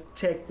happens to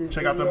check this.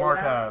 Check out video them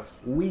archives.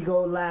 We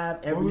go live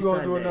every When we gonna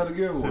Sunday. do another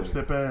giveaway? Sip,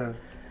 sip, in.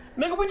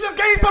 Nigga, we just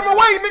gave something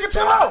away. Nigga,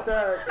 chill out.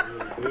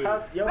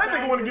 That That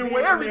nigga want to give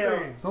away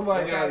everything.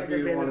 Somebody Yeah, gotta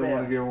be the one that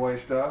want to give away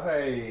stuff.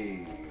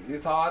 Hey,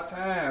 it's hard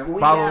time.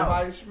 Follow-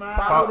 Everybody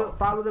smile.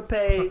 Follow the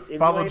page. If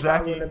Follow you ain't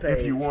Jackie following the page.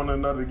 if you want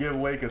another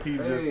giveaway because he's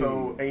just Hey.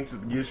 so anxious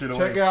to get shit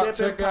away.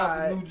 Check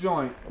out the new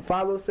joint.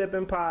 Follow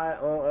Sippin' Pie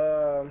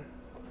on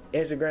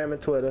Instagram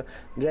and Twitter.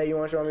 Jay, you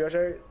want to show me your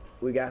shirt?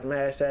 We got some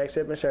hashtag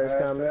sipping shirts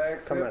coming.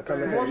 Come in.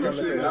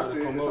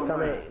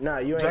 Come in. Nah,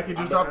 you ain't. Jackie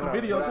just dropped the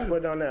video too. Put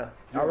it on there.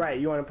 All right,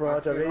 you want to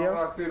promote your video?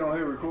 I see it on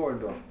here recording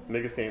though.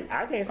 Niggas can't.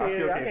 I can't see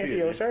still it. I can't see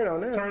your shirt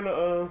on there. Turn the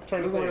Look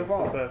on your thing.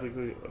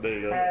 phone. There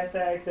you go.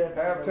 Hashtag sipping.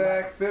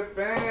 Hashtag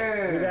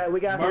sipping. We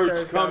got some Merch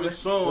shirts coming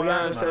soon. We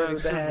got some shirts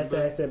with the Hashtag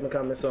hashtag sipping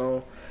coming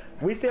soon.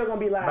 We still gonna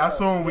be live. That's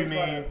though. soon we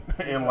need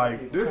in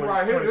like This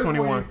right here, this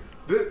 2021.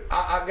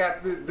 I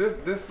got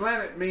this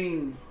slanted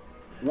mean.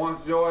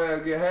 Once your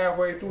ass get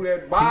halfway through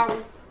that bottle,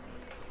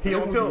 He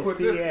don't tilt. put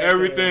See this.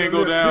 Everything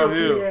go See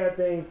downhill.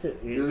 everything to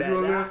It's a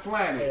little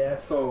slanted. Yeah,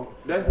 that's- So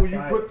that's when you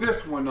fire. put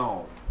this one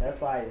on. That's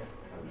fire.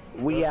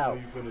 We That's out.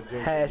 when you finna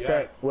drink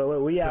Hashtag.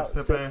 We out.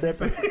 Sip, Sip, sip,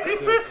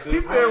 sipping. He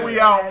said we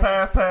out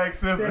past tag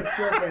sipping. Sip,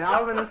 sipping. I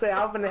was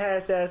gonna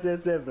hashtag sip,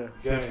 sipping.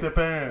 Sip,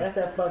 sipping. That's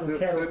that fucking Sip,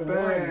 kettle sipping. one,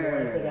 boy.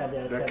 That's that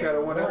goddamn That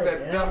kettle one, that's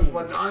that boy. dust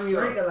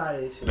Drink lasagna. a lot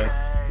of this shit.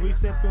 We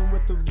sipping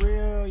with the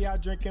real, y'all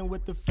drinking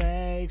with the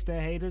fakes. The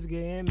haters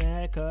getting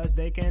mad cause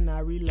they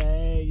cannot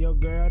relate. Your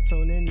girl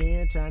tuning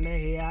in, trying to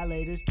hear our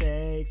latest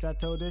takes. I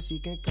told her she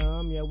can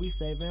come, yeah, we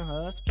saving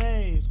her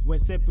space. When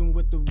sipping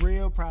with the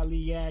real, probably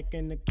yak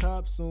in the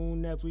cup.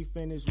 Soon as we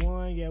finish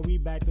one, yeah, we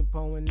back to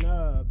pulling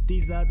up.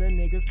 These other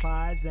niggas'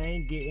 pies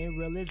ain't getting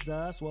real as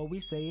us. What we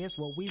say is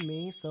what we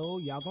mean, so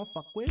y'all gon'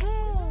 fuck with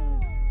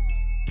us.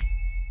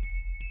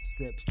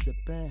 Sip,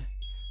 sippin'.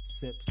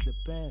 Sip,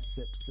 sippin',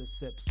 sip, sip,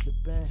 sip,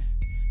 sippin',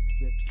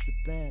 sip,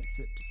 sippin',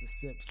 sip, sip,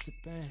 sip,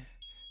 sippin',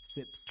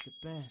 sip,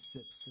 sippin',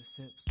 sip, sip,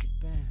 sip,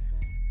 sippin'.